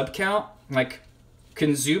for sub count? Like,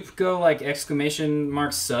 can Zoop go like exclamation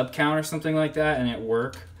mark sub count or something like that and it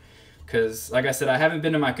work? Because, like I said, I haven't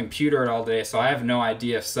been to my computer all day, so I have no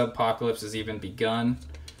idea if Subpocalypse has even begun.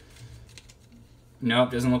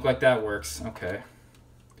 Nope, doesn't look like that works. Okay.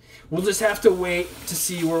 We'll just have to wait to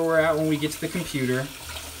see where we're at when we get to the computer.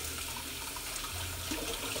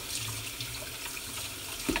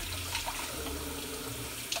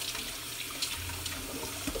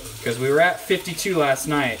 Because we were at 52 last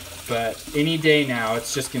night, but any day now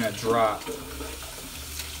it's just going to drop.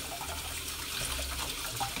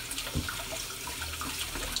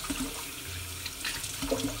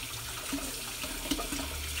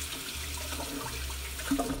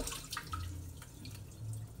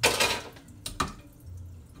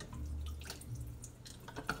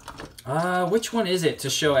 Which one is it to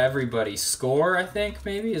show everybody? Score, I think,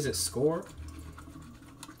 maybe? Is it score?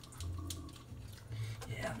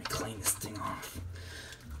 Yeah, let me clean this thing off.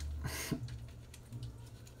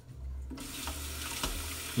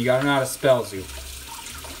 You gotta know how to spell, Zoop.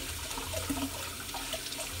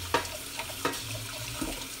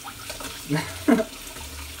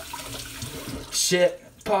 Shit.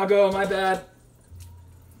 Pago, my bad.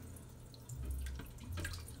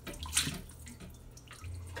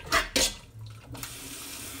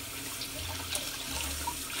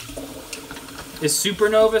 Is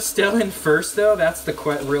Supernova still in first, though? That's the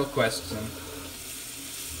real question.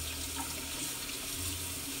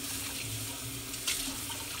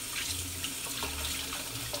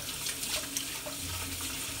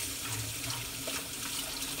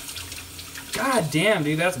 God damn,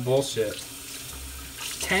 dude, that's bullshit.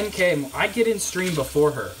 10K. I get in stream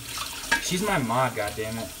before her. She's my mod, god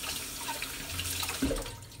damn it.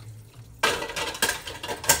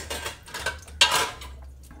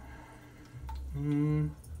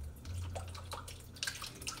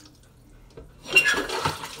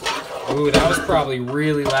 Ooh, that was probably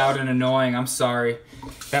really loud and annoying. I'm sorry.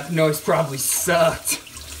 That noise probably sucked.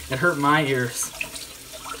 It hurt my ears.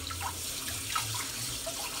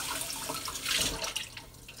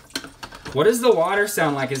 What does the water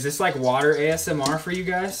sound like? Is this like water ASMR for you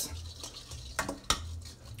guys?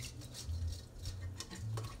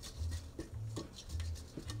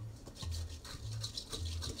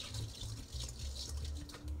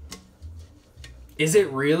 Is it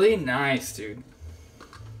really? Nice, dude.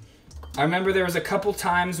 I remember there was a couple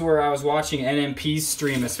times where I was watching NMP's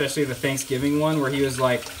stream, especially the Thanksgiving one, where he was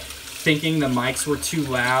like thinking the mics were too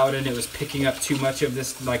loud and it was picking up too much of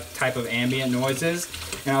this like type of ambient noises.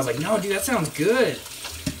 And I was like, no, dude, that sounds good.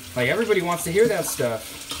 Like everybody wants to hear that stuff.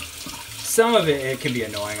 Some of it can be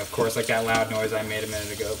annoying, of course, like that loud noise I made a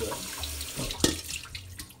minute ago.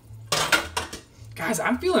 But guys,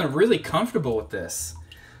 I'm feeling really comfortable with this.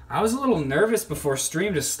 I was a little nervous before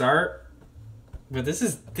stream to start. But this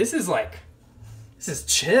is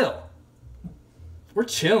chill. We're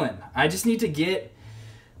chilling. I just need to get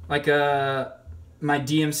like my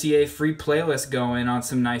DMCA free playlist going on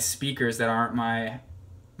some nice speakers that aren't my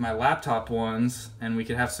laptop ones, and we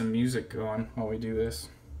could have some music going while we do this.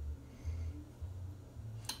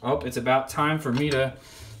 Oh, it's about time for me to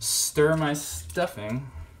stir my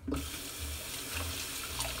stuffing.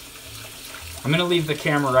 I'm gonna leave the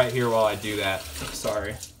camera right here while I do that.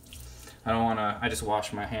 Sorry. I don't want to, I just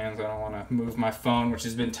wash my hands. I don't want to move my phone, which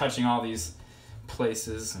has been touching all these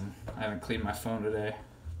places, and I haven't cleaned my phone today.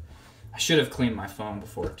 I should have cleaned my phone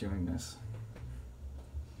before doing this.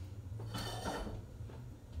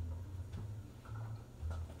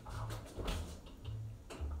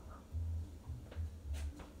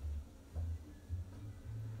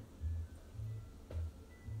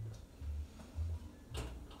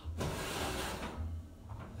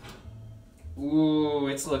 Ooh,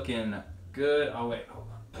 it's looking good. Oh, wait, hold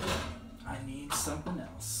on. I need something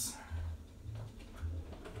else.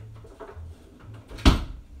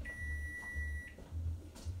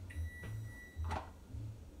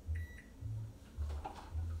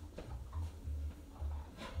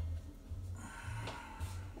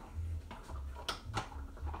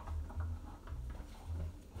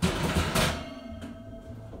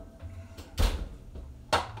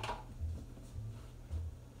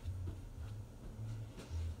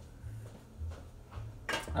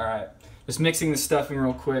 Alright, just mixing the stuffing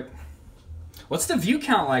real quick. What's the view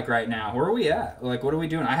count like right now? Where are we at? Like, what are we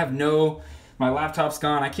doing? I have my laptop's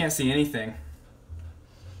gone. I can't see anything.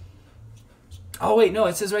 Oh, wait, no,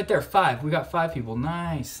 it says right there, 5. We got 5 people.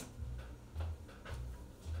 Nice.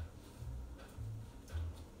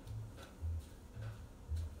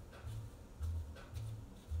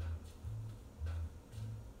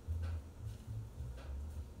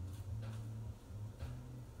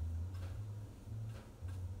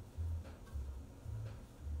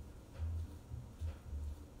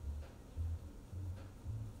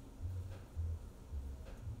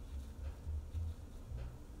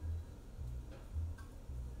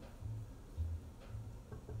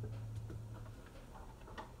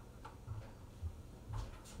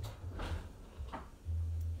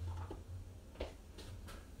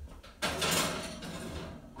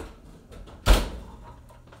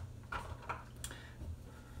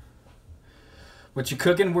 What you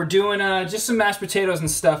cooking? We're doing just some mashed potatoes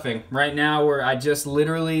and stuffing. Right now, I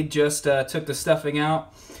literally just took the stuffing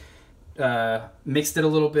out, mixed it a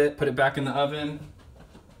little bit, put it back in the oven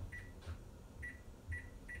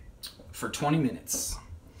for 20 minutes.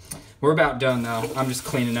 We're about done though. I'm just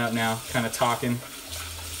cleaning up now, kind of talking.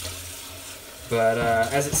 But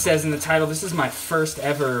as it says in the title, this is my first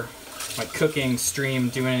ever like cooking stream,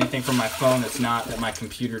 doing anything from my phone that's not at my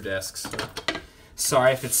computer desk. So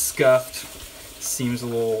sorry if it's scuffed. Seems a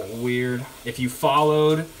little weird. If you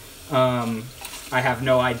followed, I have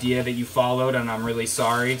no idea that you followed, and I'm really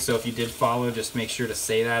sorry. So if you did follow, just make sure to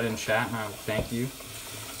say that in chat, and I will thank you.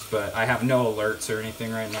 But I have no alerts or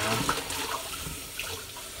anything right now.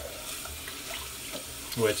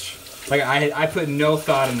 Which, like, I put no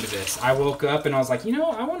thought into this. I woke up and I was like, you know,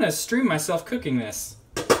 I want to stream myself cooking this.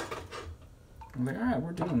 I'm like, all right,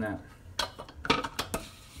 we're doing that.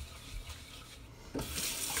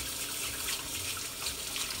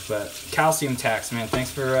 But calcium tax, man. Thanks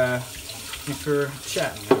for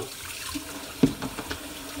chatting, man.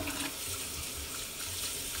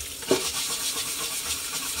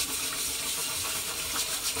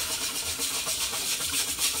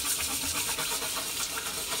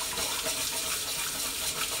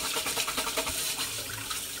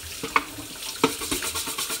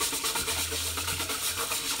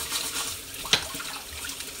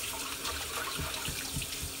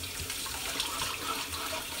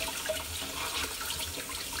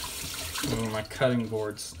 my cutting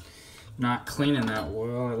board's not cleaning that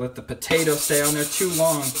well. I let the potato stay on there too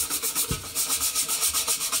long.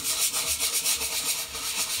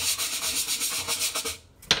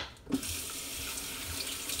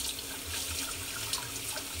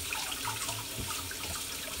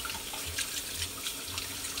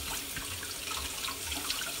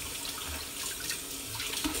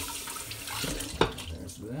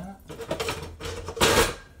 There's that.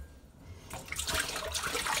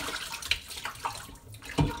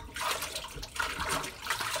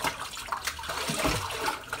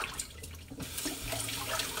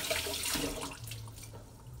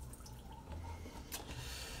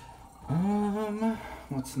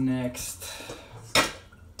 What's next?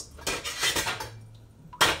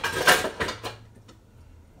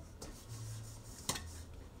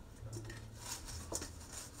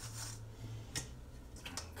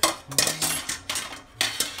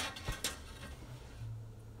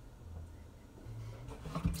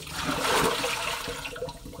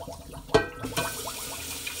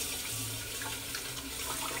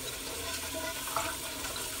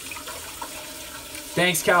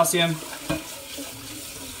 Thanks, Calcium.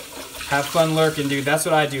 Have fun lurking, dude. That's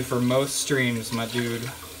what I do for most streams, my dude.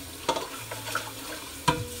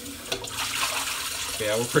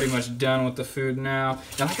 Yeah, we're pretty much done with the food now.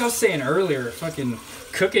 And like I was saying earlier, fucking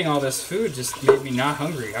cooking all this food just made me not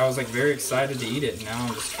hungry. I was like very excited to eat it. And now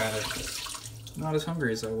I'm just kind of not as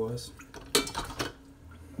hungry as I was.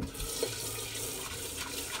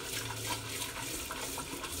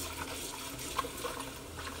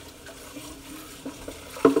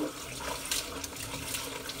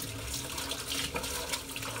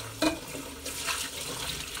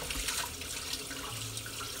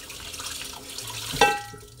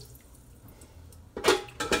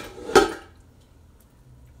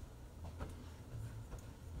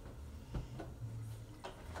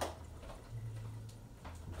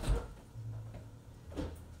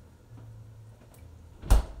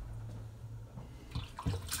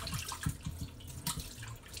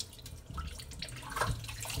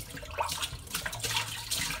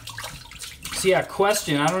 So yeah,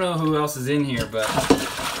 question, I don't know who else is in here, but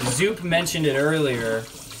Zoop mentioned it earlier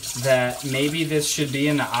that maybe this should be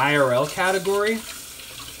in the IRL category.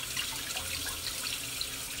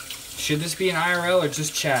 Should this be an IRL or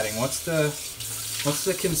just chatting? What's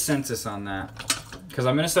the consensus on that? Because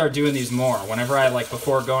I'm gonna start doing these more. Whenever I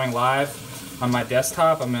before going live on my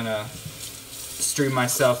desktop, I'm gonna stream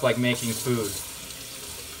myself making food.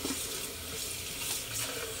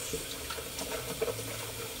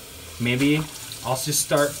 Maybe I'll just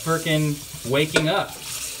start freaking waking up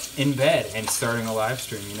in bed and starting a live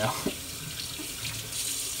stream, you know?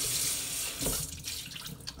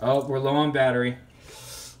 Oh, we're low on battery.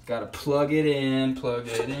 Gotta plug it in, plug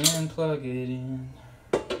it in, plug it in.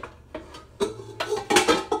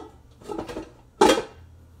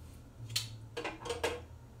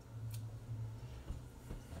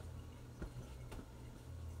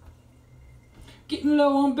 Getting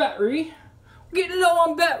low on battery. Getting low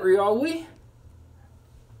on battery, are we?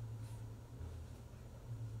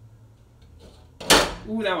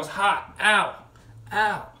 Ooh, that was hot. Ow.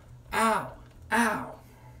 Ow. Ow. Ow.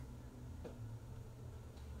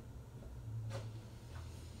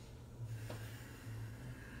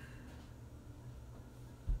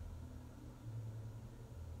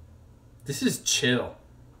 This is chill.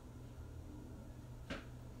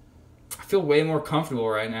 I feel way more comfortable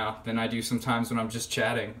right now than I do sometimes when I'm just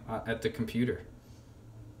chatting at the computer.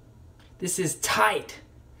 This is tight.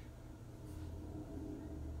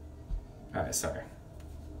 All right, sorry.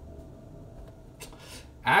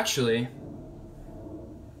 Actually,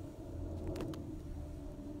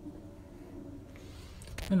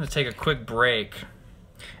 I'm gonna take a quick break.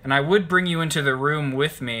 And I would bring you into the room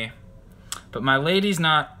with me, but my lady's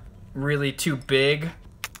not really too big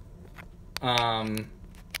on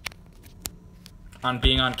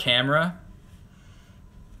being on camera.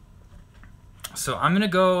 So I'm gonna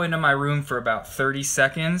go into my room for about 30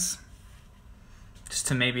 seconds just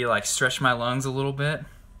to maybe stretch my lungs a little bit.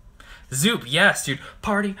 Zoop, yes, dude.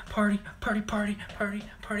 Party, party, party, party, party,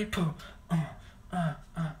 party, poo.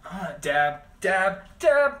 Dab, dab,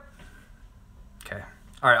 dab. Okay.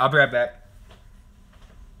 All right, I'll be right back.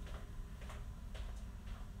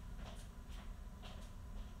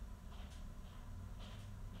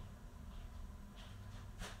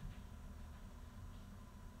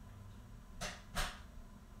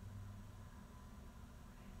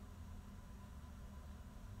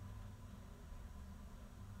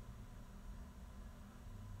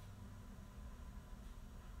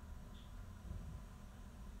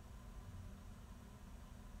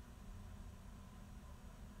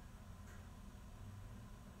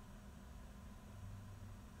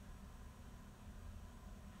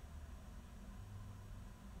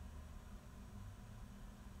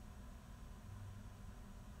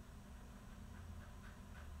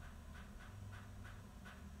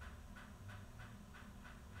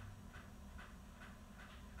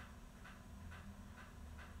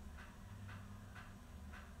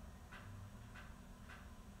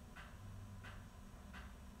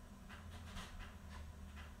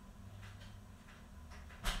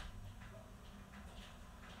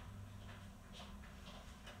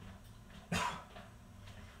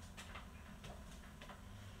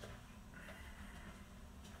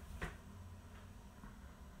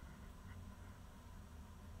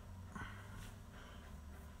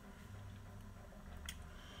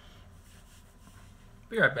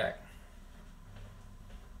 Be right back.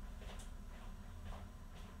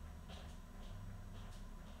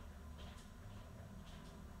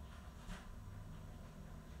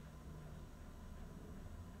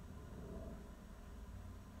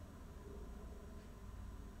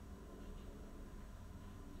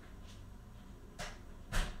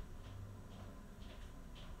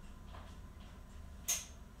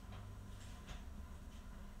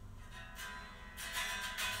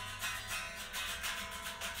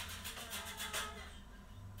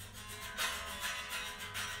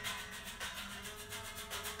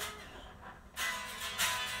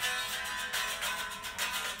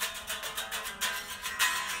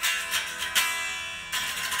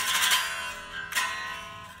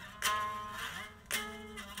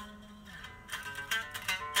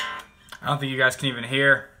 I don't think you guys can even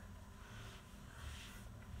hear.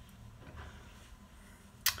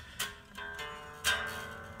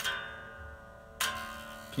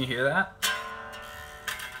 Can you hear that?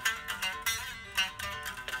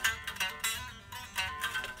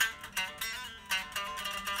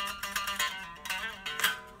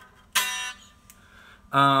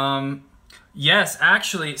 Yes,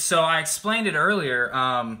 actually, so I explained it earlier.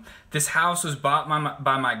 This house was bought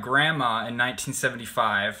by my grandma in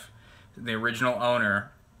 1975, the original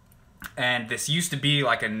owner, and this used to be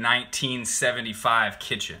like a 1975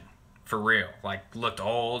 kitchen, for real. Like, looked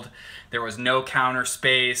old. There was no counter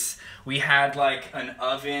space. We had like an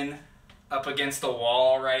oven up against the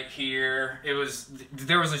wall right here. There was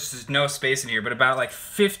just no space in here. But about like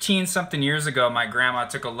 15 something years ago, my grandma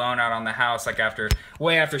took a loan out on the house, like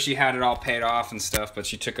way after she had it all paid off and stuff, but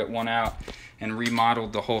she took one out and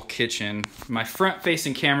remodeled the whole kitchen. My front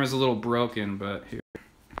facing camera's a little broken, but here.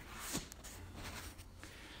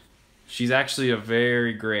 She's actually a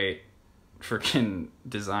very great freaking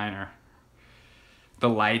designer. The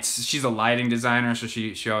lights, she's a lighting designer, so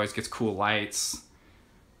she always gets cool lights.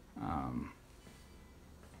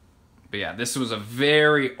 But yeah, this was a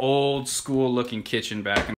very old school looking kitchen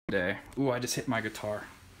back in the day. Ooh, I just hit my guitar.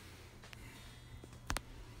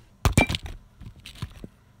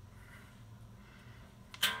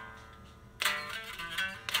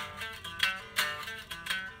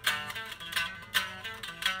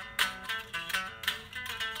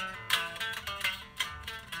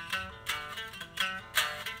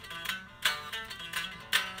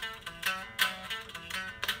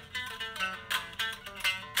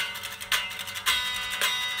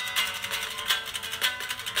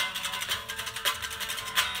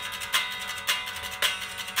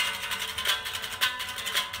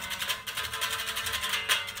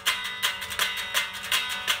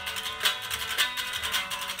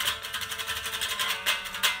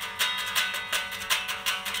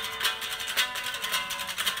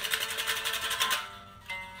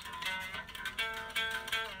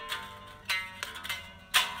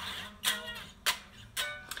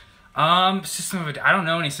 I don't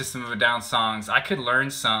know any System of a Down songs. I could learn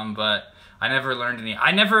some, but I never learned any.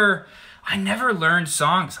 I never learned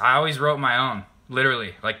songs. I always wrote my own,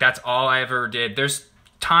 literally. Like, that's all I ever did. There's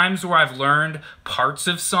times where I've learned parts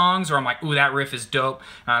of songs where I'm like, ooh, that riff is dope,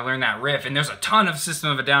 and I learned that riff. And there's a ton of System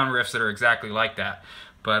of a Down riffs that are exactly like that.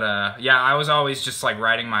 But yeah, I was always just like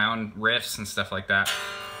writing my own riffs and stuff like that.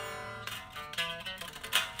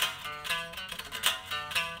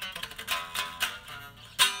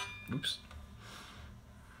 Oops.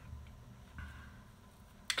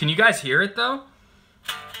 Can you guys hear it though?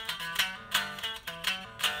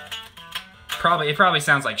 It probably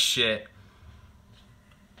sounds like shit.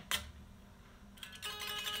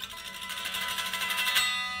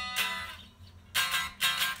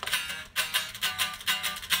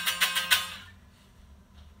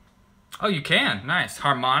 Oh, you can. Nice.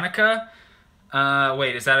 Harmonica.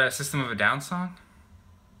 Wait, is that a System of a Down song?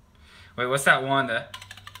 Wait, what's that one that...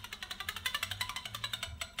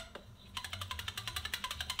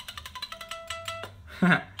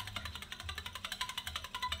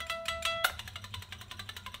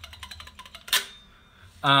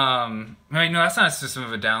 Wait, no, that's not a System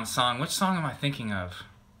of a Down song. Which song am I thinking of?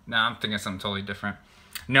 No, I'm thinking of something totally different.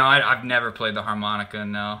 No, I've never played the harmonica,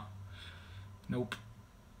 no. Nope.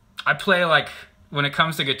 I play, like, when it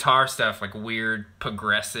comes to guitar stuff, like weird,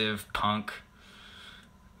 progressive, punk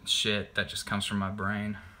shit that just comes from my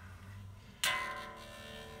brain.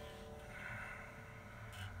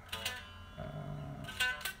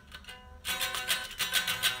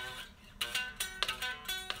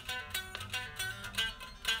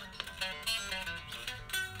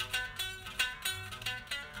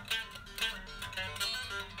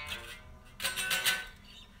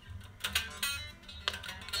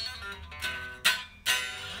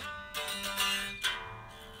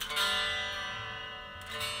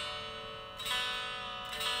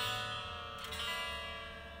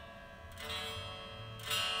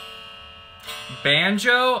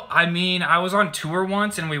 Banjo, I mean, I was on tour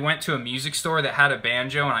once and we went to a music store that had a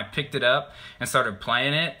banjo and I picked it up and started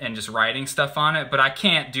playing it and just writing stuff on it, but I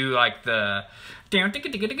can't do like the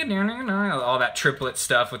all that triplet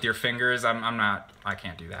stuff with your fingers. I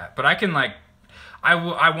can't do that. But I can like, I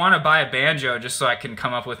want to buy a banjo just so I can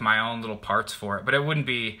come up with my own little parts for it, but it wouldn't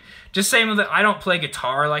be, just same with it, I don't play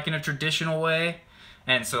guitar like in a traditional way.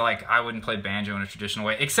 And so, like, I wouldn't play banjo in a traditional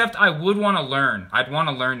way. Except I would want to learn. I'd want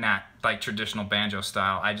to learn that, like, traditional banjo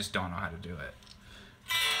style. I just don't know how to do it.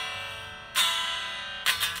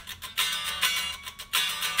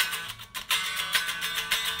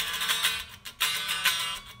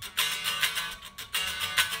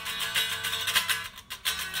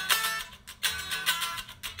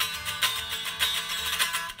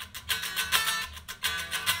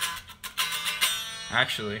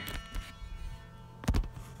 Actually...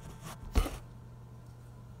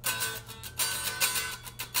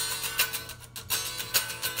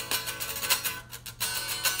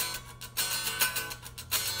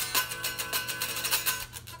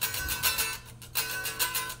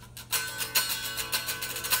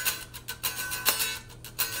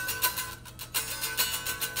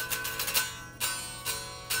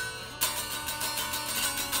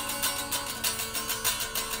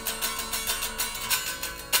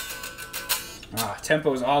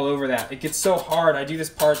 tempo's all over that. It gets so hard. I do this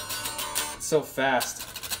part so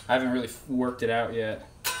fast. I haven't really worked it out yet.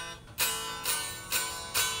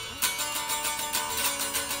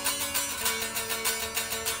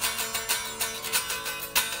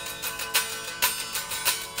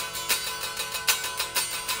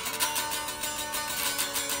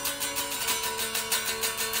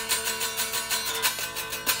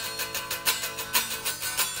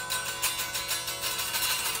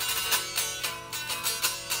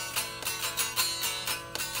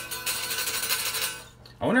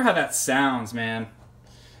 I wonder how that sounds, man.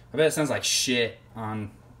 I bet it sounds like shit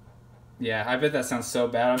on... Yeah, I bet that sounds so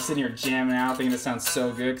bad. I'm sitting here jamming out thinking it sounds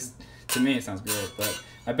so good, because to me it sounds good, but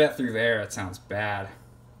I bet through there it sounds bad.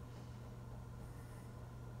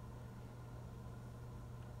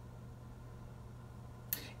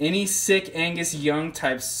 Any sick Angus Young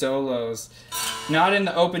type solos? Not in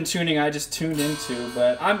the open tuning I just tuned into,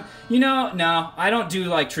 but I'm... You know, no, I don't do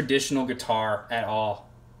like traditional guitar at all.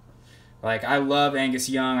 Like, I love Angus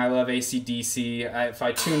Young, I love AC/DC. If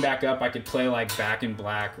I tune back up, I could play, like, Back in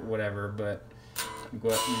Black or whatever, but... Let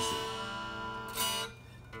me see.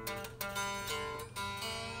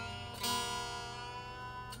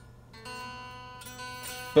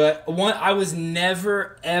 But I was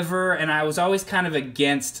never, ever, and I was always kind of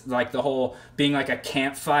against, like, the whole being, like, a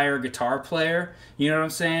campfire guitar player. You know what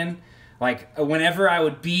I'm saying? Like, whenever I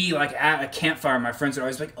would be, like, at a campfire, my friends would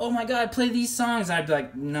always be like, oh my god, play these songs. And I'd be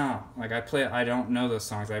like, no. Like, I don't know those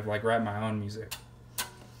songs. I like, write my own music.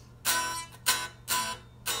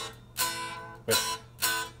 But,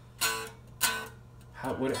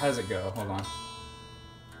 how does it go? Hold on.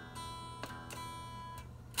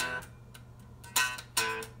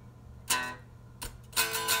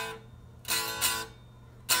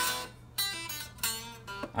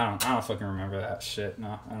 I don't fucking remember that shit.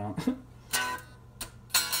 No, I don't.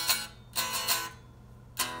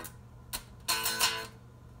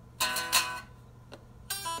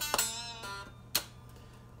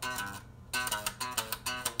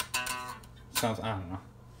 Sounds, I don't know.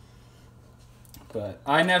 But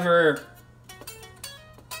I never...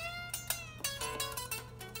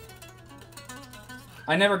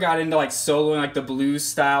 got into like soloing, like the blues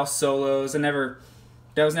style solos.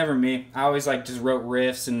 That was never me. I always like just wrote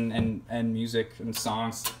riffs and music and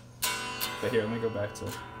songs. But here, let me go back to...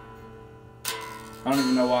 I don't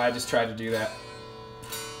even know why I just tried to do that.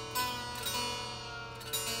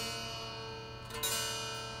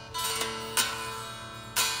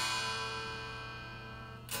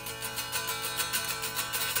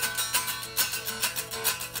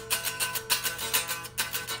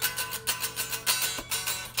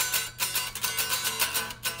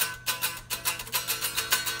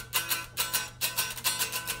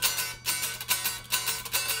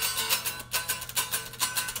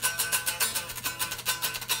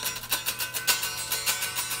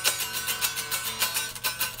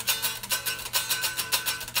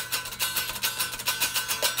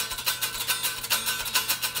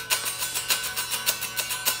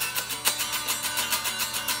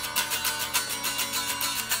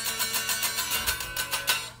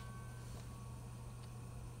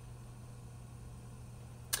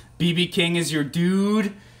 BB King is your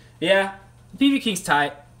dude. Yeah, BB King's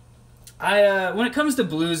tight. When it comes to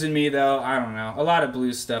blues and me though, I don't know. A lot of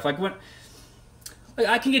blues stuff. Like Like,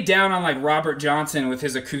 I can get down on like Robert Johnson with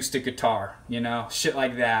his acoustic guitar, you know, shit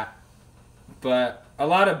like that. But a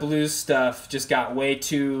lot of blues stuff just got way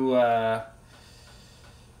too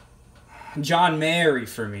John Mayer-y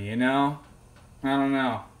for me, you know? I don't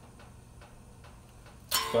know.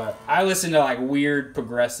 But I listen to like weird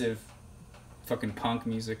progressive fucking punk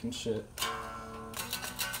music and shit.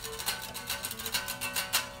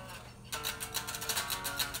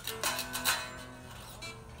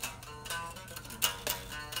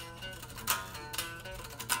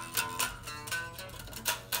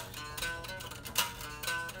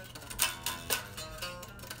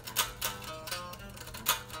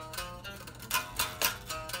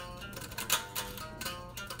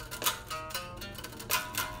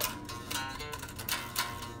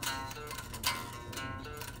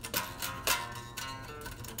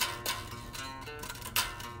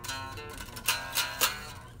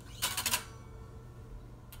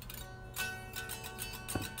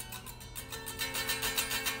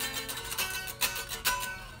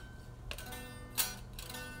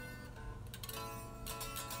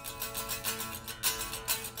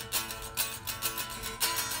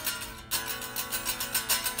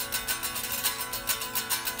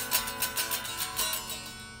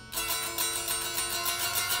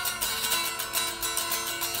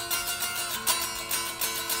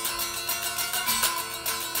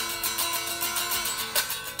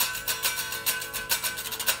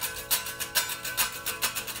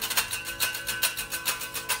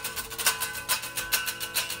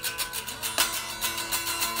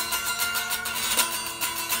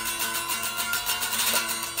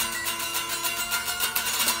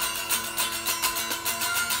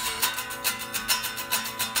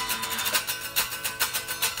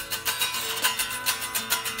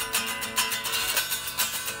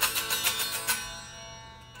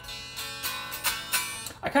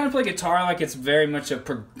 I kind of play guitar like it's very much a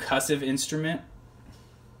percussive instrument.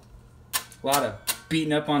 A lot of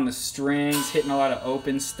beating up on the strings, hitting a lot of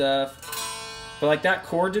open stuff. But like that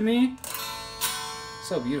chord to me,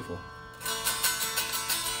 so beautiful.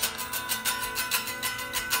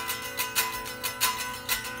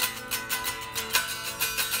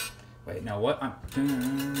 Wait, no, what?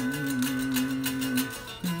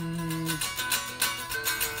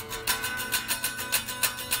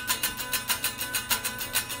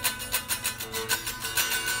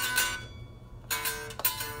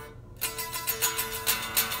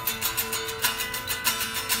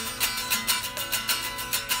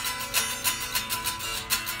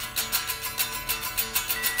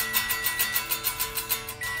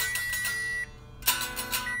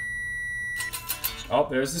 Oh,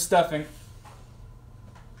 there's the stuffing.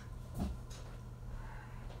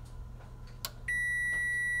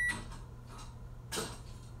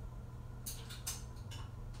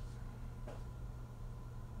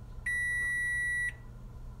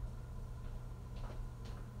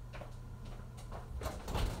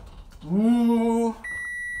 Ooh.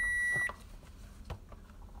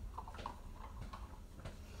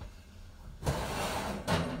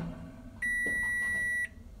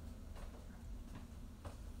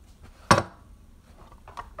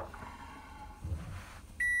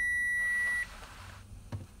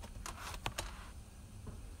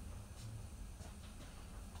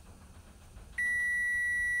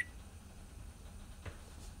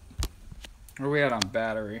 Where are we at on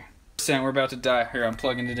battery? We're about to die. Here, I'm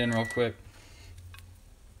plugging it in real quick.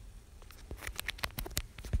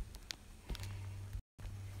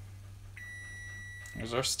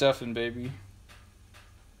 There's our stuffing, baby.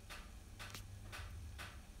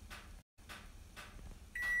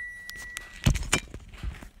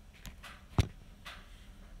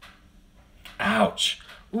 Ouch!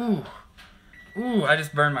 Ooh. Ooh, I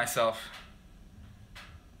just burned myself.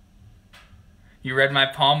 You read my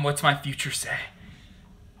palm, what's my future say?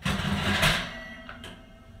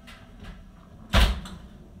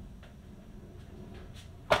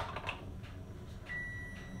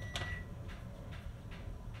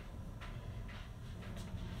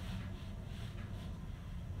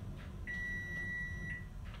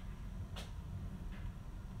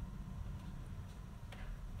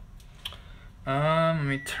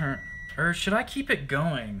 Let me turn, or should I keep it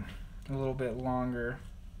going a little bit longer?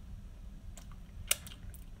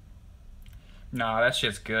 Nah, that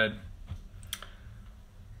shit's good.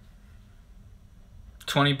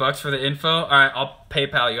 20 bucks for the info? Alright, I'll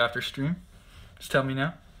PayPal you after stream. Just tell me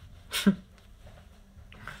now.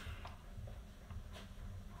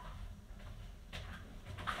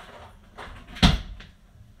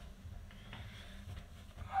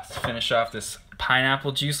 Let's finish off this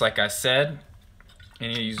pineapple juice like I said.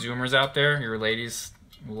 Any of you Zoomers out there, your ladies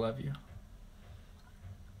will love you.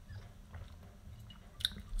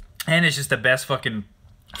 And it's just the best fucking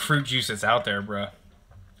fruit juice that's out there, bro.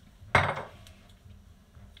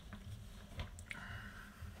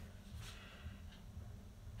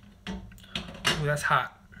 Ooh, that's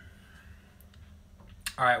hot.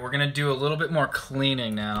 All right, we're gonna do a little bit more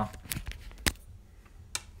cleaning now.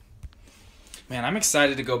 Man, I'm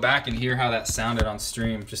excited to go back and hear how that sounded on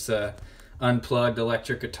stream. Just a unplugged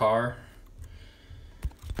electric guitar.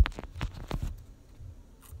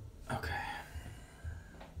 Okay.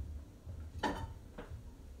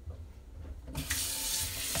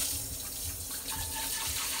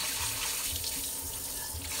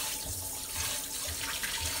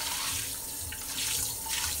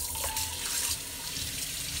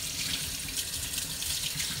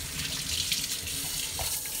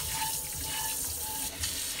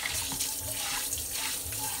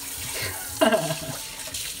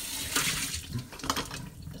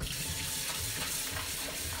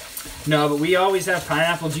 No, but we always have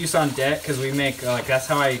pineapple juice on deck because we make, like, that's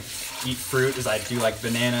how I eat fruit, is I do, like,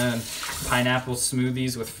 banana and pineapple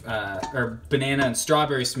smoothies with, or banana and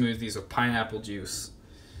strawberry smoothies with pineapple juice.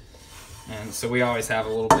 And so we always have a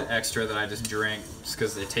little bit extra that I just drink just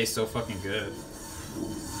because they taste so fucking good.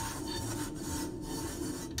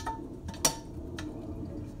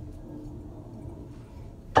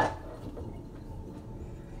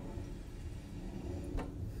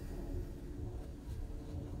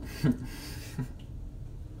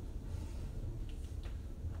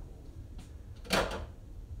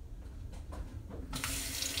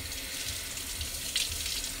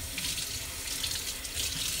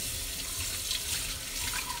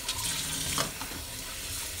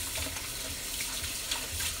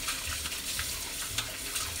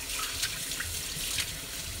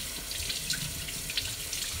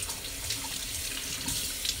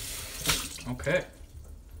 Okay,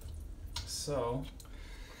 so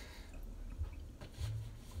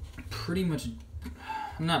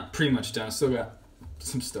I'm not pretty much done. I still got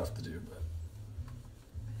some stuff to do, but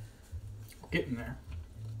we're getting there.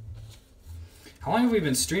 How long have we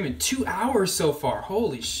been streaming? 2 hours so far.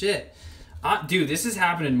 Holy shit. Dude, this is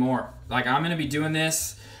happening more. Like, I'm going to be doing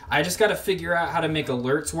this. I just got to figure out how to make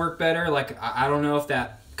alerts work better. Like, I don't know if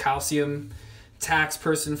that calcium tax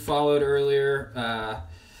person followed earlier.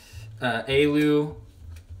 Alu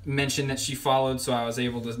mentioned that she followed, so I was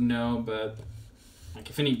able to know, but like,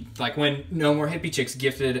 if any, like, when No More Hippie Chicks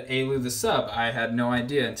gifted Alu the sub, I had no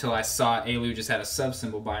idea until I saw Alu just had a sub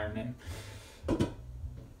symbol by her name.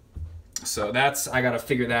 So I gotta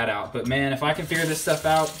figure that out. But man, if I can figure this stuff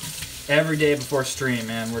out every day before stream,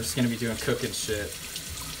 man, we're just gonna be doing cooking shit.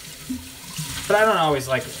 But I don't always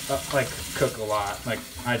like cook a lot. Like,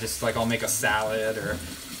 I just, like, I'll make a salad or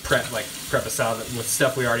prep a salad with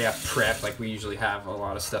stuff we already have prepped. Like, we usually have a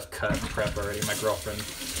lot of stuff cut and prepped already. My girlfriend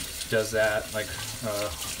does that, like,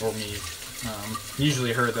 or me.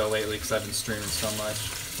 Usually her, though, lately, because I've been streaming so much.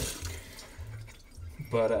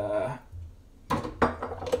 But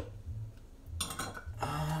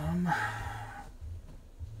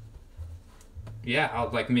yeah, I'll,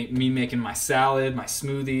 like, me making my salad, my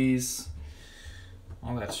smoothies,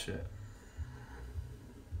 all that shit.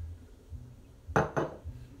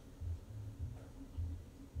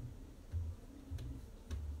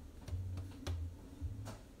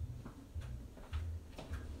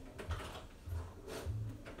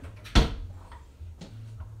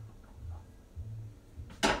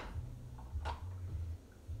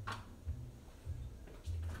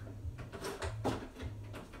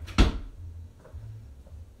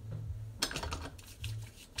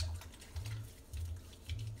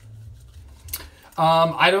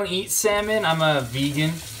 I don't eat salmon. I'm a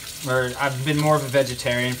vegan, or I've been more of a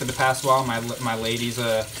vegetarian for the past while. My lady's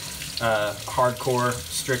a hardcore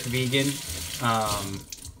strict vegan.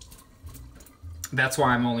 That's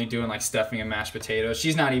why I'm only doing, like, stuffing and mashed potatoes.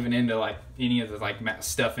 She's not even into, like, any of the, like,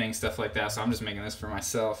 stuffing, stuff like that, so I'm just making this for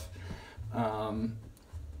myself.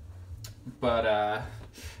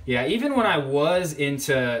 Yeah, even when I was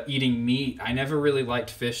into eating meat, I never really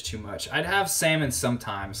liked fish too much. I'd have salmon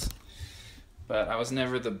sometimes, but I was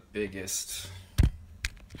never the biggest.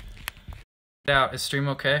 Is stream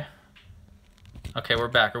okay? Okay, we're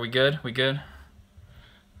back. Are we good? We good?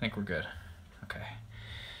 I think we're good. Okay.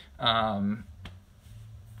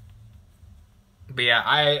 But yeah,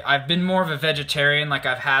 I've been more of a vegetarian. Like,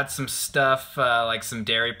 I've had some stuff, like some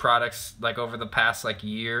dairy products, like, over the past, like,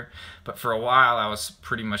 year. But for a while, I was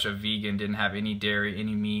pretty much a vegan. Didn't have any dairy,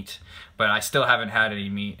 any meat. But I still haven't had any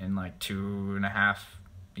meat in, like, 2.5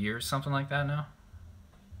 years, something like that now.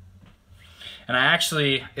 And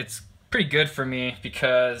it's pretty good for me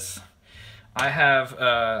because I have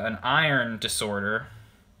an iron disorder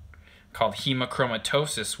called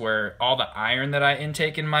hemochromatosis, where all the iron that I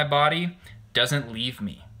intake in my body doesn't leave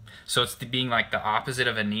me. So it's being like the opposite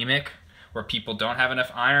of anemic, where people don't have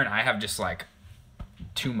enough iron. I have just like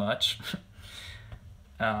too much.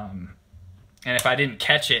 And if I didn't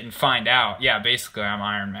catch it and find out, yeah, basically I'm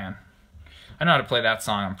Iron Man. I know how to play that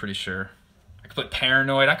song, I'm pretty sure. I can play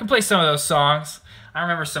Paranoid. I can play some of those songs. I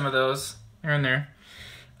remember some of those here and there.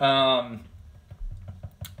 What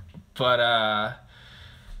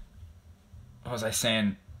was I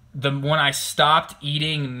saying? When I stopped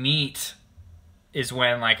eating meat is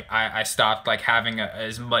when like I stopped like having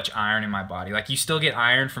as much iron in my body. Like you still get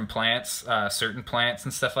iron from plants, certain plants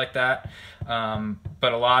and stuff like that,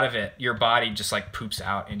 but a lot of it your body just like poops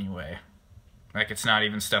out anyway. Like it's not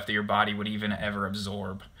even stuff that your body would even ever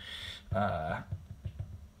absorb. But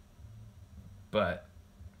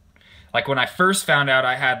like when I first found out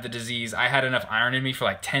I had the disease, I had enough iron in me for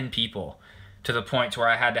like 10 people, to the point where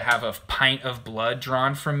I had to have a pint of blood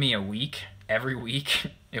drawn from me every week.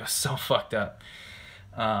 It was so fucked up.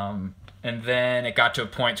 And then it got to a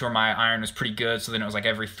point to where my iron was pretty good, so then it was like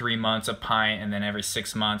every 3 months a pint, and then every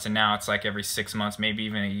 6 months, and now it's like every 6 months, maybe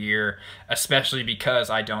even a year, especially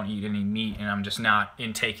because I don't eat any meat and I'm just not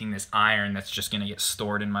intaking this iron that's just gonna get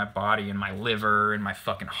stored in my body and my liver and my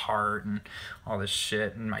fucking heart and all this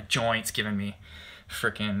shit, and my joints giving me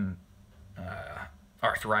freaking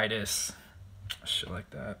arthritis, shit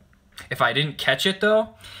like that. If I didn't catch it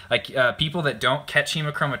though, like people that don't catch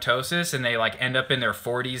hemochromatosis and they like end up in their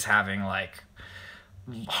 40s having like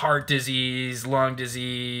heart disease, lung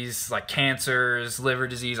disease, like cancers, liver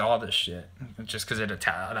disease, all this shit, just because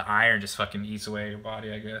the iron just fucking eats away your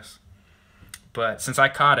body, I guess. But since I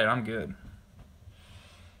caught it, I'm good.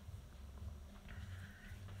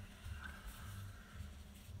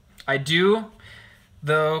 I do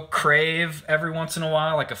though crave every once in a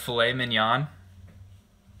while like a filet mignon.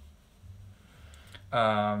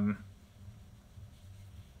 Every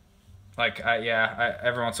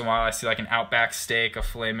once in a while I see like an Outback steak, a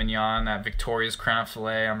filet mignon, that Victoria's Crown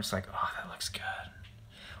filet. I'm just like, oh, that looks good.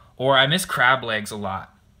 Or I miss crab legs a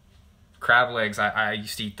lot. Crab legs, I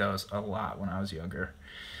used to eat those a lot when I was younger.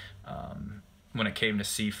 When it came to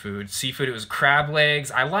seafood, it was crab legs.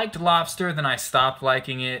 I liked lobster, then I stopped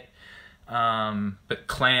liking it. But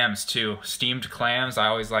clams too, steamed clams, I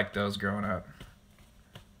always liked those growing up.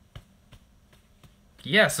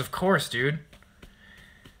 Yes, of course, dude.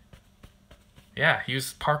 Yeah, he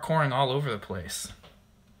was parkouring all over the place.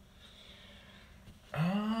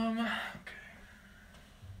 Okay.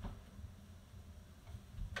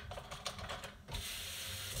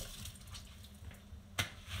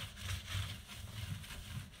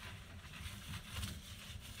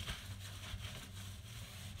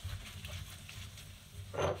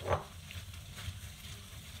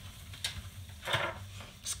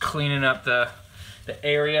 Just cleaning up the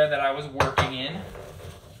area that I was working in,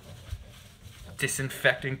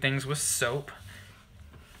 disinfecting things with soap.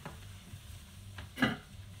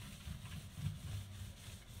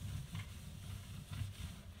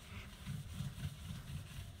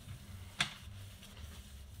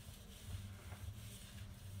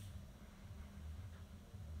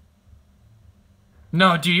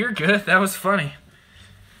 No, dude, you're good. That was funny.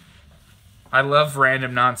 I love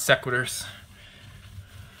random non sequiturs.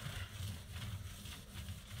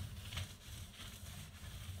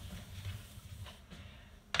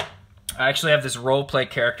 I actually have this roleplay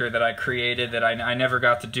character that I created that I never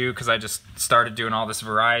got to do because I just started doing all this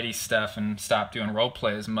variety stuff and stopped doing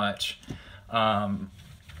roleplay as much. But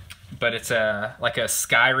it's like a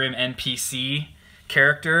Skyrim NPC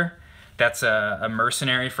character that's a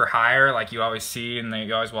mercenary for hire, like you always see, and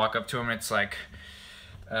you always walk up to him. It's like,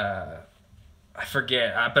 I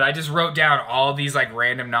forget, but I just wrote down all these like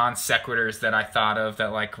random non sequiturs that I thought of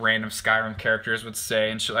that like random Skyrim characters would say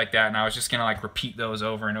and shit like that, and I was just gonna like repeat those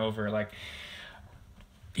over and over, like,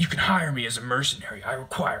 you can hire me as a mercenary, I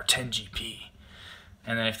require 10 GP.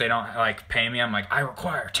 And then if they don't like pay me, I'm like, I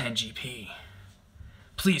require 10 GP.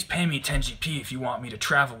 Please pay me 10 GP if you want me to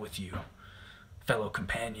travel with you, fellow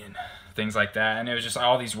companion. Things like that. And it was just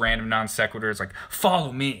all these random non sequiturs like,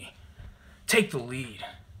 follow me, take the lead.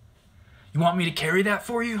 You want me to carry that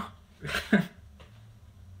for you?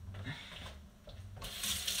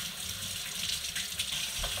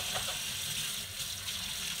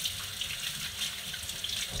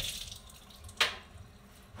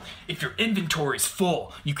 If your inventory's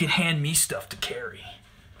full, you can hand me stuff to carry.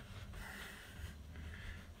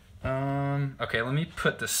 Okay, let me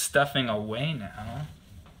put the stuffing away now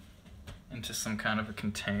into some kind of a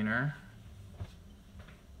container.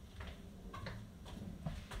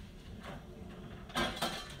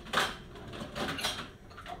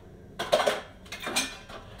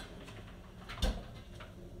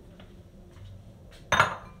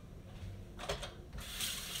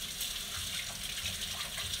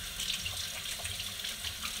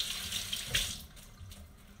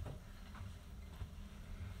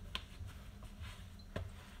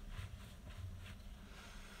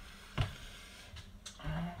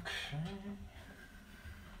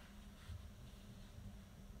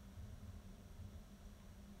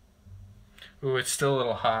 Ooh, it's still a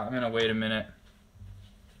little hot. I'm gonna wait a minute.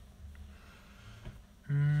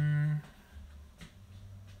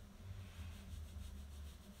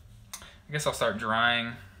 I guess I'll start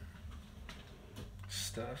drying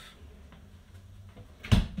stuff.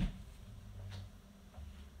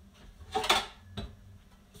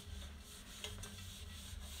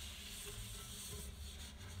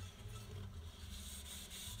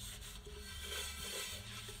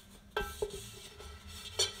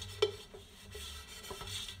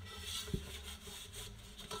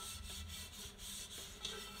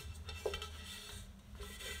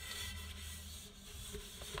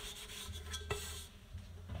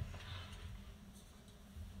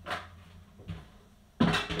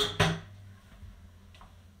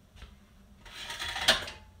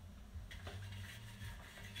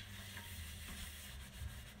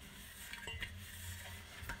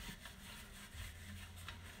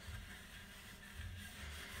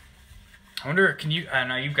 I wonder, I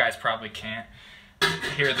know you guys probably can't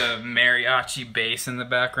hear the mariachi bass in the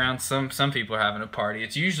background. Some people are having a party.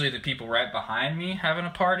 It's usually the people right behind me having a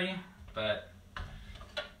party, but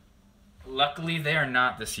luckily they are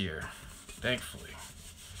not this year, thankfully.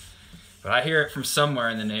 But I hear it from somewhere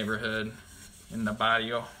in the neighborhood, in the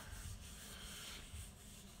barrio.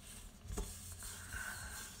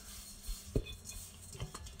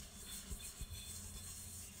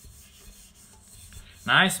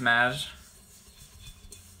 Nice, Maj.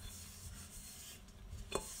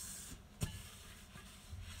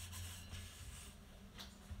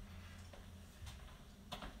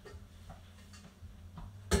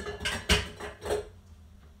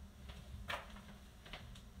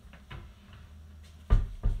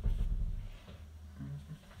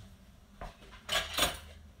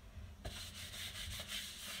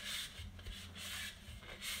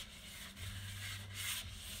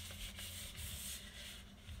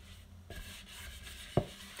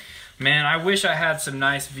 Man, I wish I had some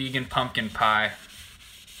nice vegan pumpkin pie.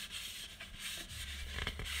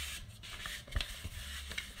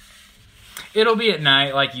 It'll be at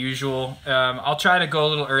night, like usual. I'll try to go a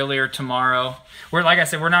little earlier tomorrow. Like I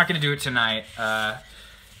said, we're not going to do it tonight.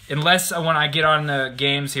 Unless when I get on the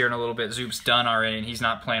games here in a little bit, Zoop's done already and he's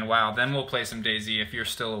not playing WoW. Then we'll play some DayZ if you're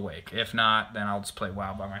still awake. If not, then I'll just play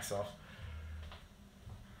WoW by myself.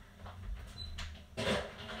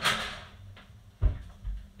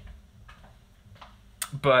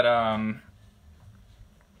 But I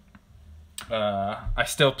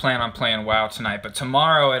still plan on playing WoW tonight. But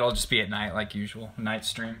tomorrow it'll just be at night like usual, night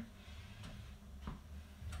stream.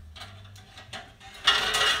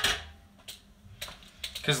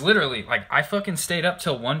 Because literally, like, I fucking stayed up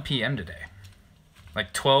till 1 p.m. today.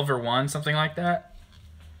 Like 12 or 1, something like that.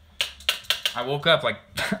 I woke up like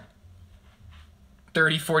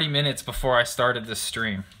 30, 40 minutes before I started this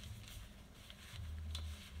stream.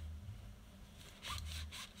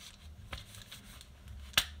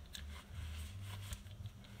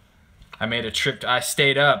 I made a trip. I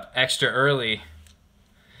stayed up extra early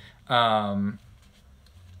so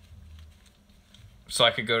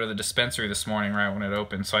I could go to the dispensary this morning right when it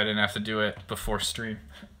opened, so I didn't have to do it before stream.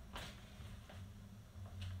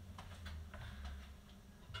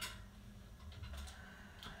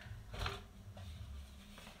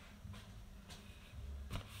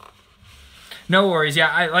 No worries.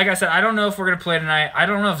 Yeah, like I said, I don't know if we're going to play tonight. I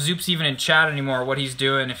don't know if Zoop's even in chat anymore, what he's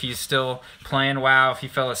doing, if he's still playing WoW, if he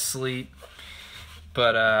fell asleep.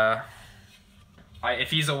 But if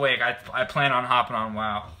he's awake, I plan on hopping on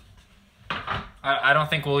WoW. I don't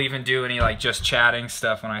think we'll even do any like just chatting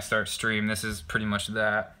stuff when I start stream. This is pretty much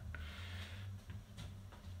that.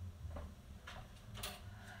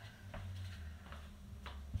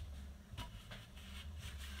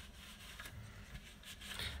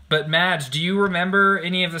 But Madge, do you remember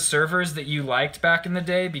any of the servers that you liked back in the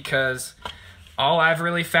day? Because all I've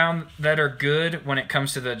really found that are good when it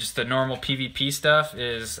comes to just the normal PvP stuff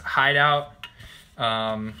is Hideout,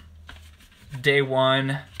 Day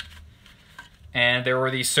 1, and there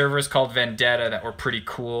were these servers called Vendetta that were pretty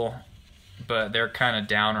cool, but they're kind of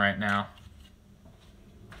down right now.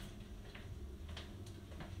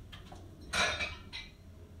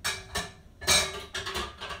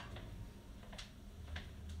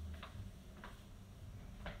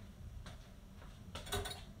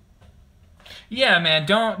 Yeah, man,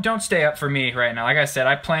 don't stay up for me right now. Like I said,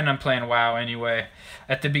 I plan on playing WoW anyway.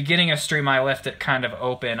 At the beginning of stream, I left it kind of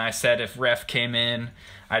open. I said if Ref came in,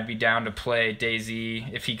 I'd be down to play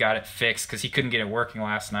DayZ if he got it fixed, because he couldn't get it working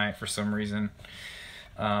last night for some reason.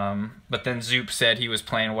 But then Zoop said he was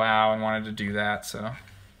playing WoW and wanted to do that, so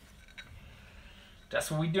that's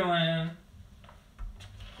what we doing.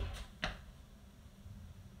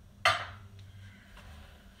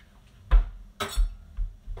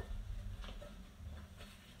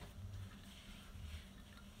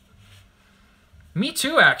 Me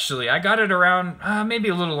too, actually. I got it around maybe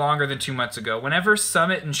a little longer than 2 months ago. Whenever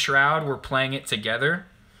Summit and Shroud were playing it together,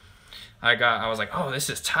 I was like, oh, this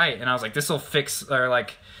is tight, and I was like, this will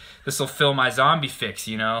fill my zombie fix,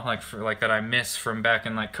 you know, like that I miss from back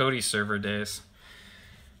in like Cody's server days.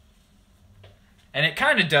 And it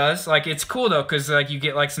kind of does. Like, it's cool though, because like you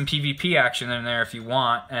get like some PvP action in there if you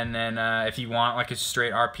want, and then if you want like a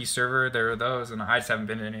straight RP server, there are those, and I just haven't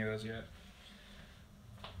been to any of those yet.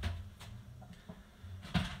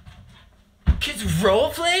 Kids,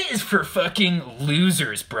 roleplay is for fucking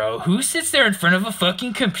losers, bro. Who sits there in front of a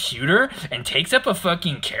fucking computer and takes up a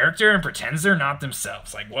fucking character and pretends they're not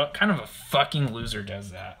themselves? Like, what kind of a fucking loser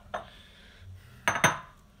does that?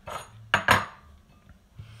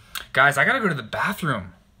 Guys, I gotta go to the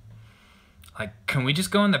bathroom. Like, can we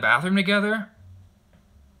just go in the bathroom together?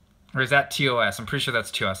 Or is that TOS? I'm pretty sure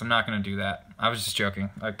that's TOS. I'm not gonna do that. I was just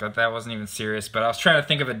joking. Like, that wasn't even serious. But I was trying to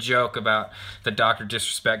think of a joke about the Dr.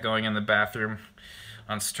 Disrespect going in the bathroom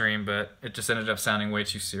on stream, but it just ended up sounding way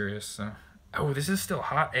too serious. So, oh, this is still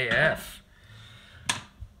hot AF.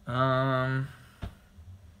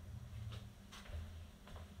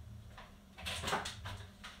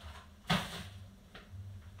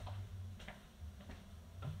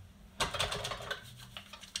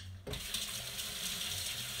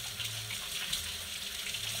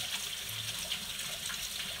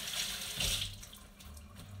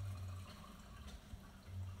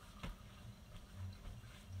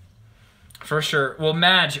 For sure. Well,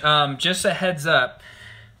 Madge, just a heads up,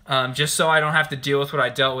 just so I don't have to deal with what I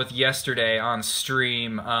dealt with yesterday on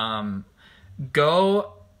stream,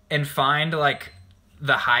 go and find like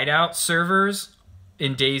the hideout servers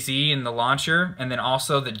in DayZ in the launcher, and then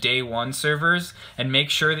also the day one servers, and make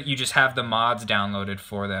sure that you just have the mods downloaded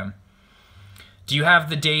for them. Do you have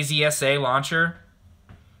the DayZ SA launcher,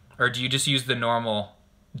 or do you just use the normal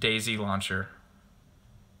DayZ launcher?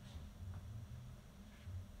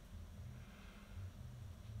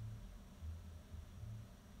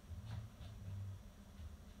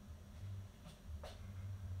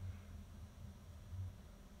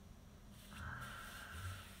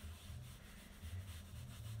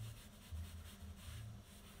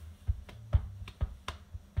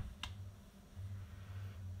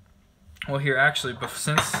 Well, here, actually, but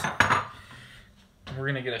since we're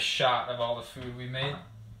going to get a shot of all the food we made.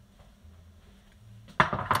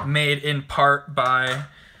 Made in part by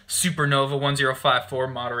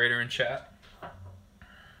Supernova1054, moderator in chat.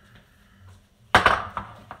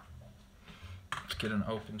 Let's get an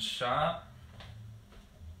open shot.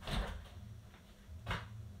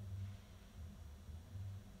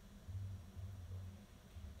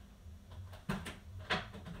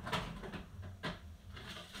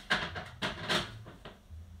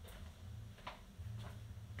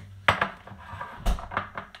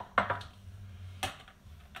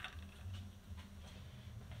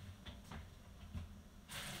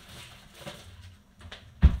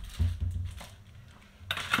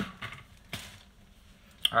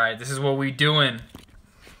 All right, this is what we doing.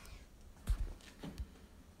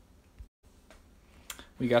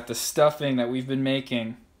 We got the stuffing that we've been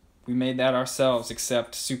making. We made that ourselves,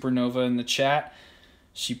 except Supernova in the chat,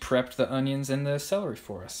 she prepped the onions and the celery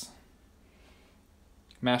for us.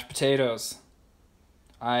 Mashed potatoes.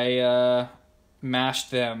 I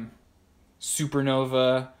mashed them.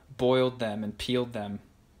 Supernova boiled them and peeled them.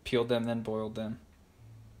 Peeled them, then boiled them.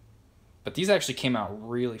 But these actually came out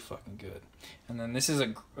really fucking good. And then this is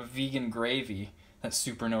a vegan gravy that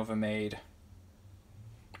Supernova made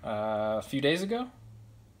a few days ago.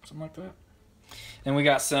 Something like that. And we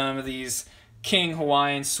got some of these King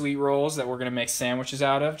Hawaiian sweet rolls that we're going to make sandwiches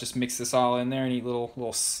out of. Just mix this all in there and eat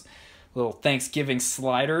little Thanksgiving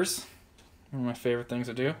sliders. One of my favorite things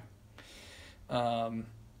to do. What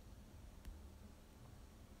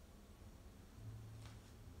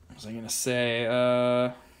was I going to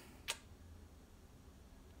say?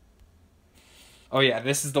 Oh yeah,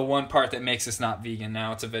 this is the one part that makes us not vegan.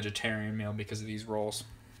 Now it's a vegetarian meal because of these rolls.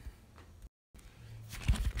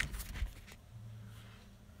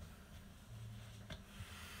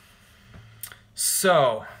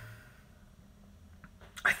 So,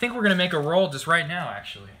 I think we're going to make a roll just right now,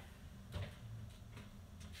 actually.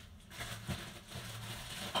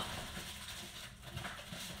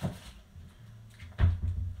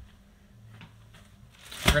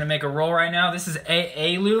 We're going to make a roll right now. This is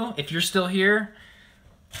Alu. If you're still here,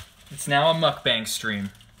 it's now a mukbang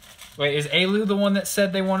stream. Wait, is Alu the one that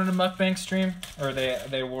said they wanted a mukbang stream? Or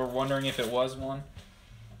they were wondering if it was one?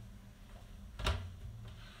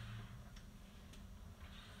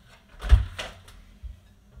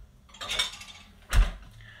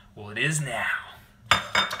 Well, it is now.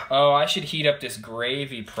 Oh, I should heat up this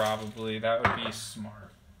gravy probably. That would be smart.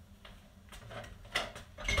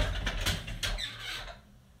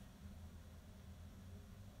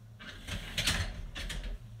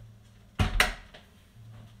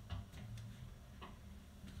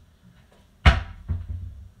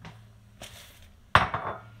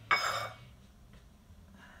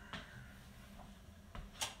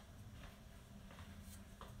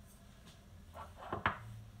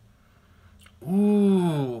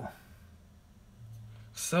 Ooh.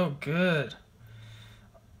 So good.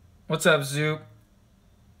 What's up, Zoop?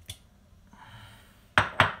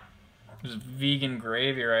 There's vegan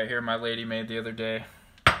gravy right here my lady made the other day.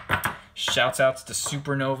 Shouts outs to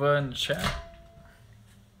Supernova in the chat.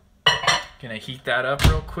 Gonna heat that up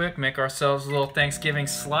real quick, make ourselves a little Thanksgiving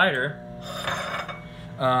slider.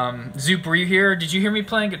 Zoop, were you here? Did you hear me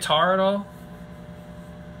playing guitar at all?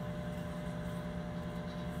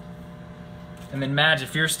 And then Madge,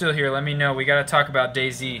 if you're still here, let me know. We gotta talk about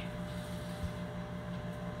DayZ.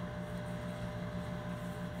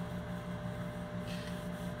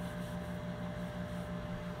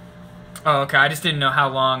 Oh, okay. I just didn't know how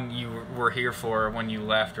long you were here for when you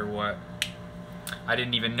left or what. I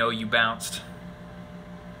didn't even know you bounced.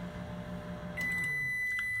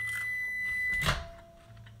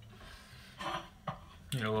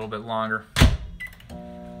 Need a little bit longer.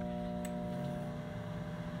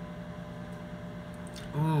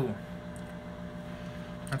 Ooh.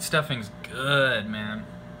 That stuffing's good, man.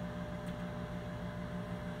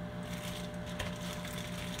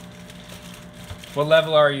 What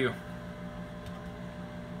level are you?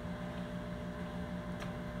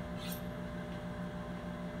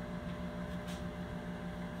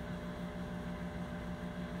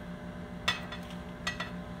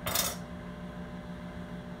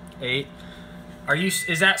 Eight. Are you?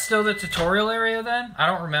 Is that still the tutorial area then? I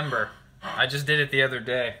don't remember. I just did it the other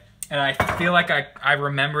day. And I feel like I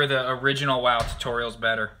remember the original WoW tutorials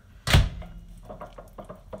better.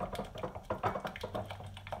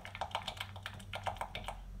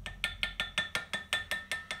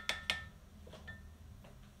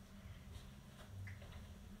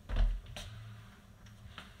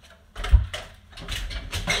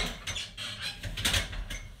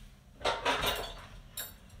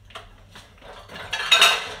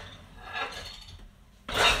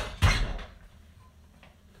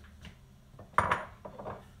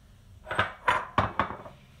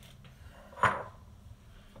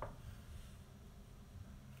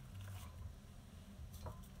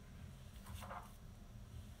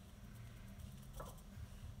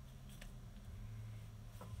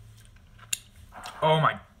 Oh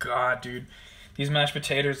my god, dude. These mashed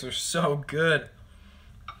potatoes are so good.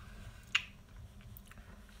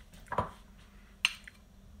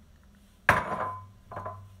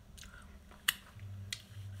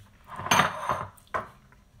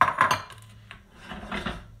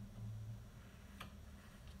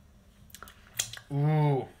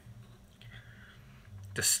 Ooh.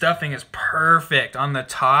 The stuffing is perfect on the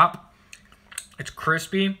top. It's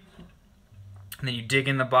crispy. And then you dig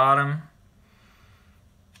in the bottom.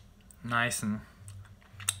 Nice and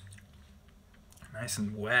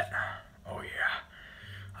wet. Oh yeah,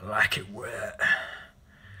 I like it wet.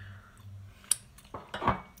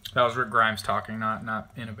 That was Rick Grimes talking,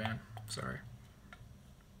 not Inaband. Sorry.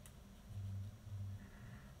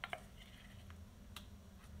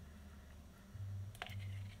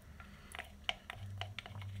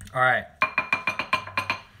 All right.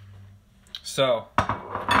 So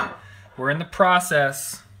we're in the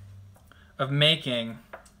process of making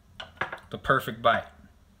the perfect bite,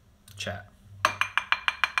 chat.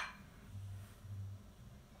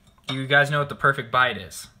 Do you guys know what the perfect bite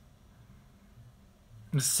is?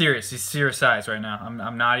 I'm serious. It's serious eyes right now.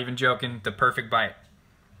 I'm not even joking. The perfect bite.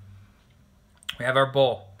 We have our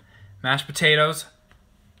bowl. Mashed potatoes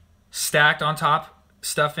stacked on top,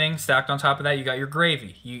 stuffing stacked on top of that. You got your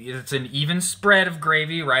gravy. It's an even spread of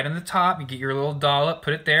gravy right on the top. You get your little dollop,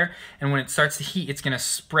 put it there, and when it starts to heat, it's going to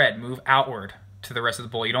spread, move outward to the rest of the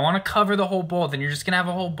bowl. You don't want to cover the whole bowl, then you're just going to have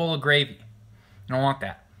a whole bowl of gravy. You don't want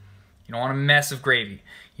that. You don't want a mess of gravy.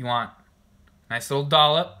 You want a nice little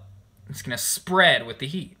dollop. It's going to spread with the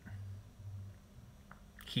heat.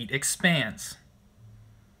 Heat expands.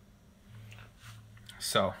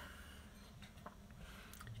 So,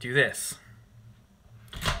 do this.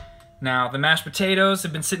 Now, the mashed potatoes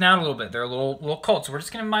have been sitting out a little bit. They're a little cold, so we're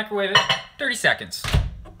just going to microwave it 30 seconds.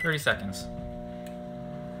 30 seconds.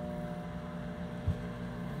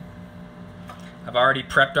 I've already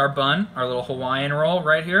prepped our bun, our little Hawaiian roll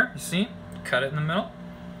right here. You see? Cut it in the middle.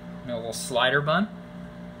 A little slider bun.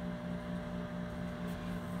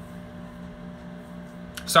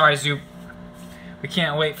 Sorry, Zoop. We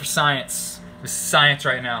can't wait for science. This is science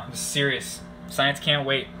right now. This is serious. Science can't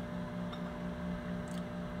wait.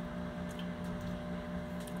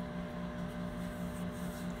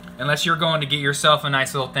 Unless you're going to get yourself a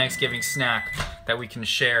nice little Thanksgiving snack that we can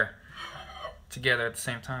share together at the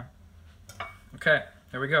same time. Okay,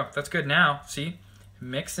 there we go. That's good now. See?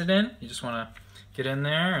 Mix it in. You just want to get in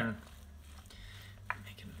there and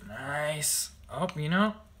make it nice. Oh, you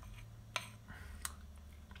know.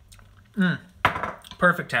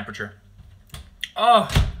 Perfect temperature. Oh.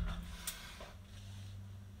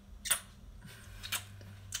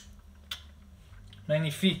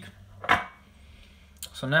 Magnifique.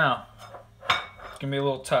 So now, it's gonna be a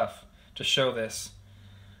little tough to show this.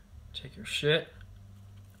 Take your shit.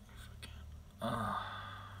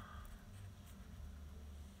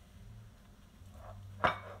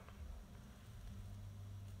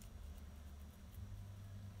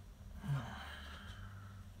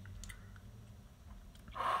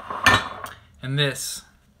 And this,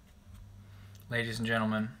 ladies and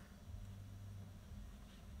gentlemen,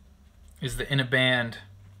 is the Inaband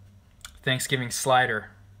Thanksgiving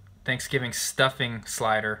slider, Thanksgiving stuffing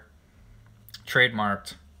slider,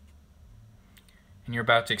 trademarked. And you're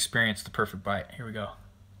about to experience the perfect bite. Here we go.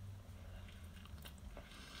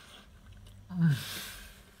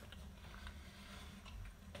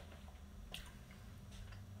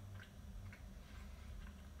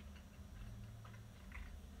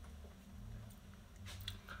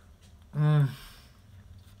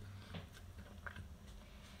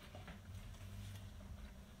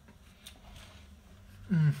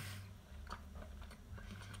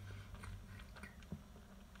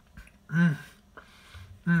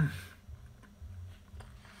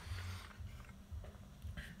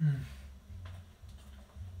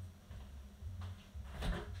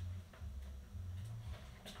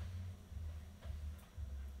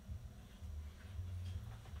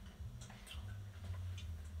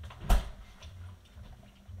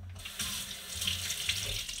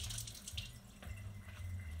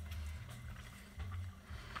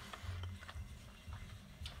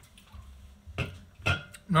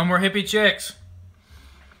 No more hippie chicks.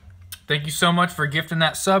 Thank you so much for gifting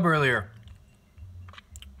that sub earlier.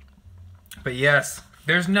 But yes,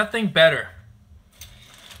 there's nothing better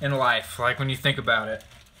in life, like when you think about it,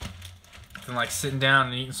 than like sitting down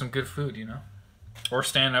and eating some good food, you know? Or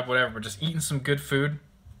standing up, whatever, but just eating some good food.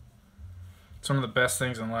 It's one of the best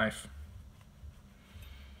things in life.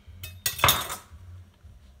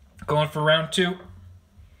 Going for round 2.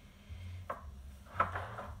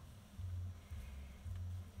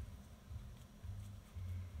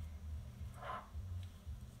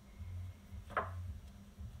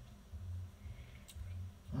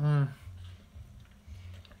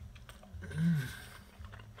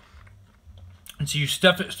 And so you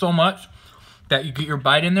stuff it so much that you get your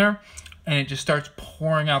bite in there and it just starts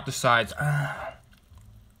pouring out the sides.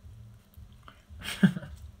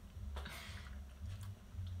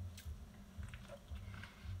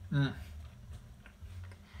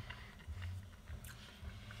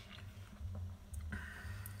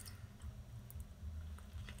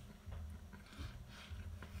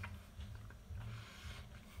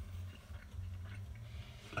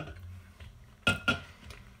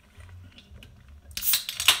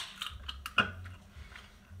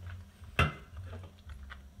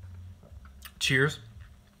 Cheers.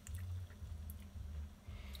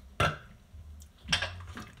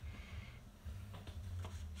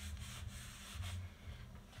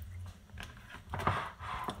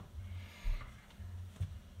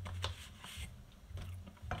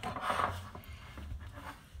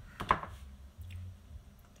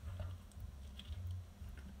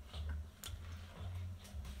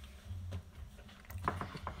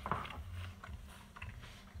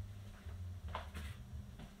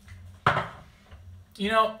 You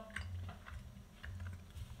know,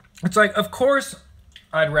 it's like, of course,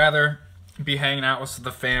 I'd rather be hanging out with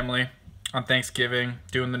the family on Thanksgiving,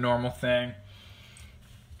 doing the normal thing,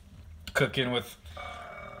 cooking with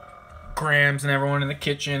Grams and everyone in the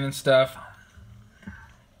kitchen and stuff.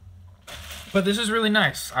 But this is really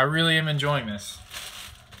nice. I really am enjoying this.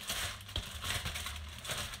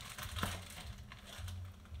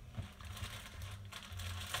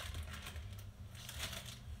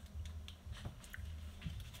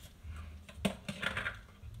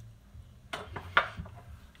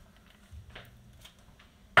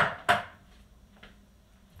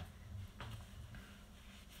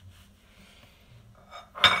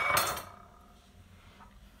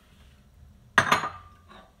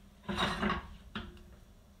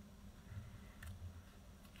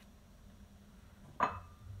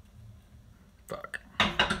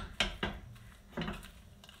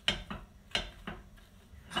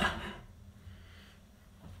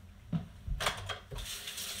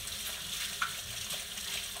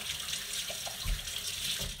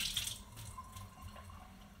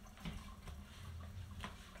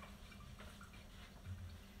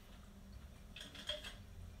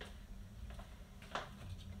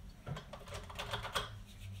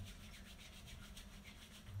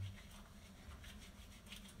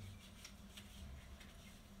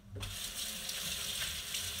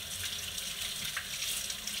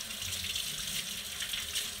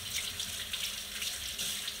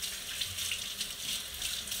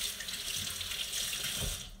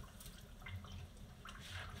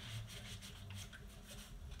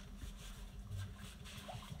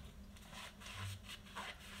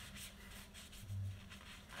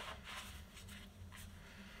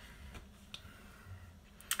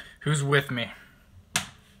 Who's with me?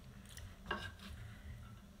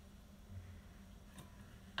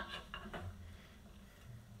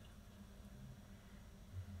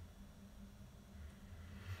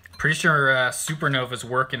 Pretty sure Supernova's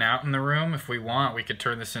working out in the room. If we want, we could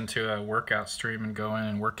turn this into a workout stream and go in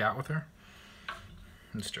and work out with her.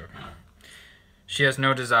 I'm just joking. She has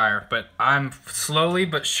no desire, but I'm slowly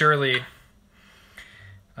but surely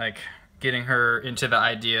like getting her into the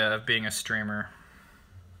idea of being a streamer.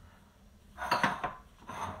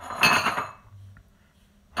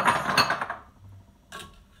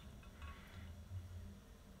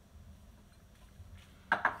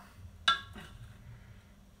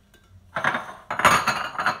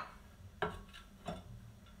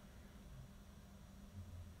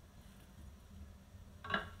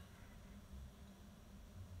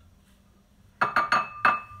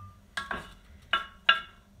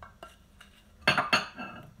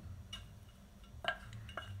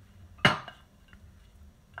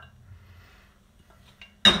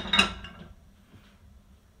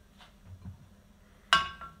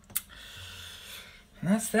 And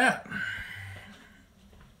that's that.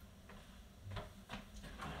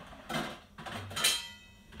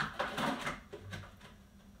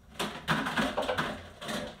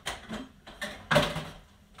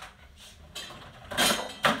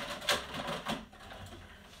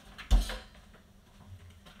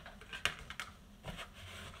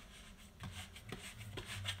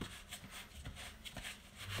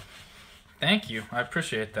 Thank you. I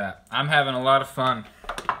appreciate that. I'm having a lot of fun.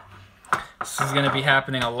 This is going to be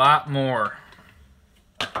happening a lot more.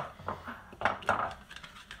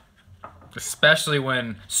 Especially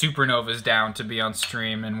when Supernova's down to be on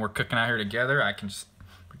stream and we're cooking out here together, we can just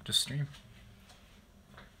stream.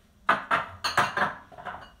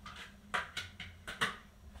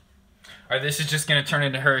 Or this is just going to turn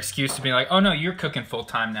into her excuse to be like, oh no, you're cooking full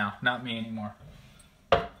time now, not me anymore.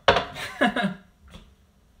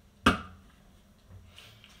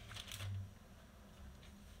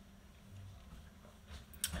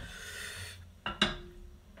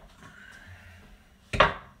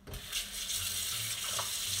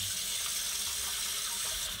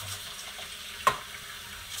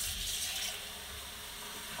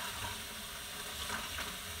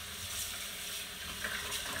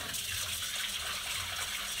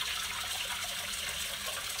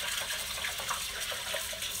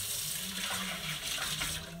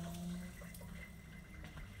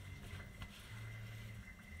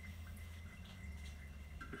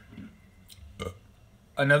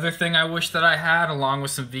 Another thing I wish that I had, along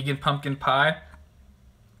with some vegan pumpkin pie,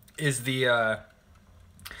 is the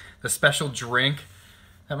special drink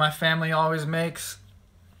that my family always makes.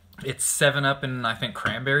 It's 7-Up and I think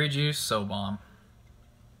cranberry juice, so bomb.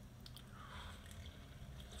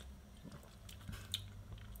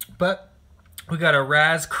 But we got a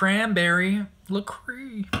Raz cranberry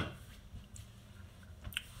liqueur.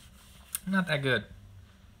 Not that good.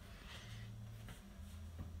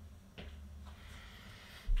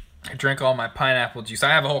 I drank all my pineapple juice.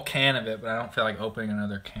 I have a whole can of it, but I don't feel like opening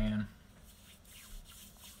another can.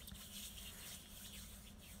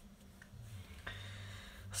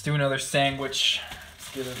 Let's do another sandwich.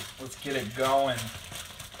 Let's get it going.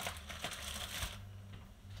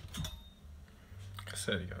 Like I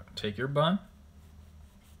said, you gotta take your bun,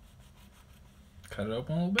 cut it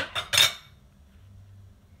open a little bit.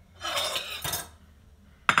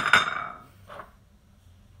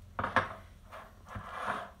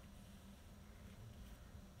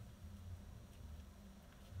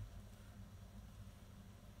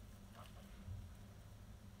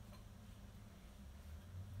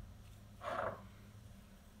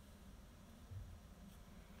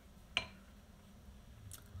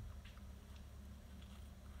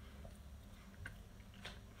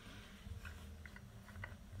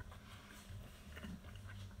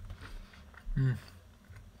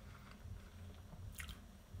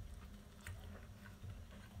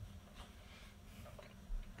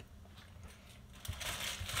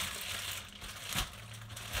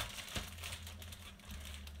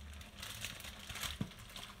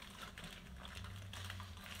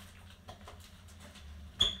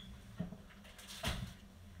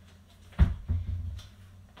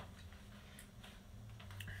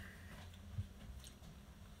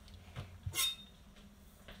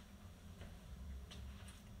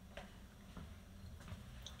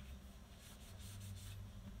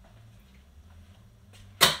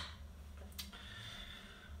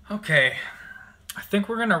 Okay, I think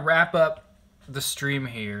we're gonna wrap up the stream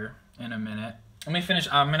here in a minute. Let me finish.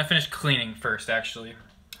 I'm gonna finish cleaning first, actually,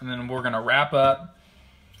 and then we're gonna wrap up.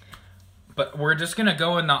 But we're just gonna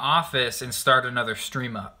go in the office and start another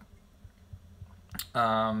stream up. But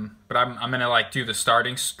I'm gonna like do the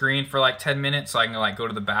starting screen for like 10 minutes so I can like go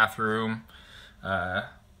to the bathroom,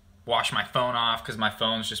 wash my phone off because my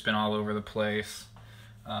phone's just been all over the place,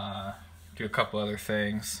 do a couple other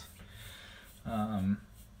things. But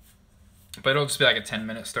it'll just be like a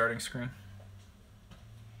 10-minute starting screen.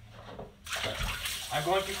 I'm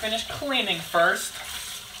going to finish cleaning first.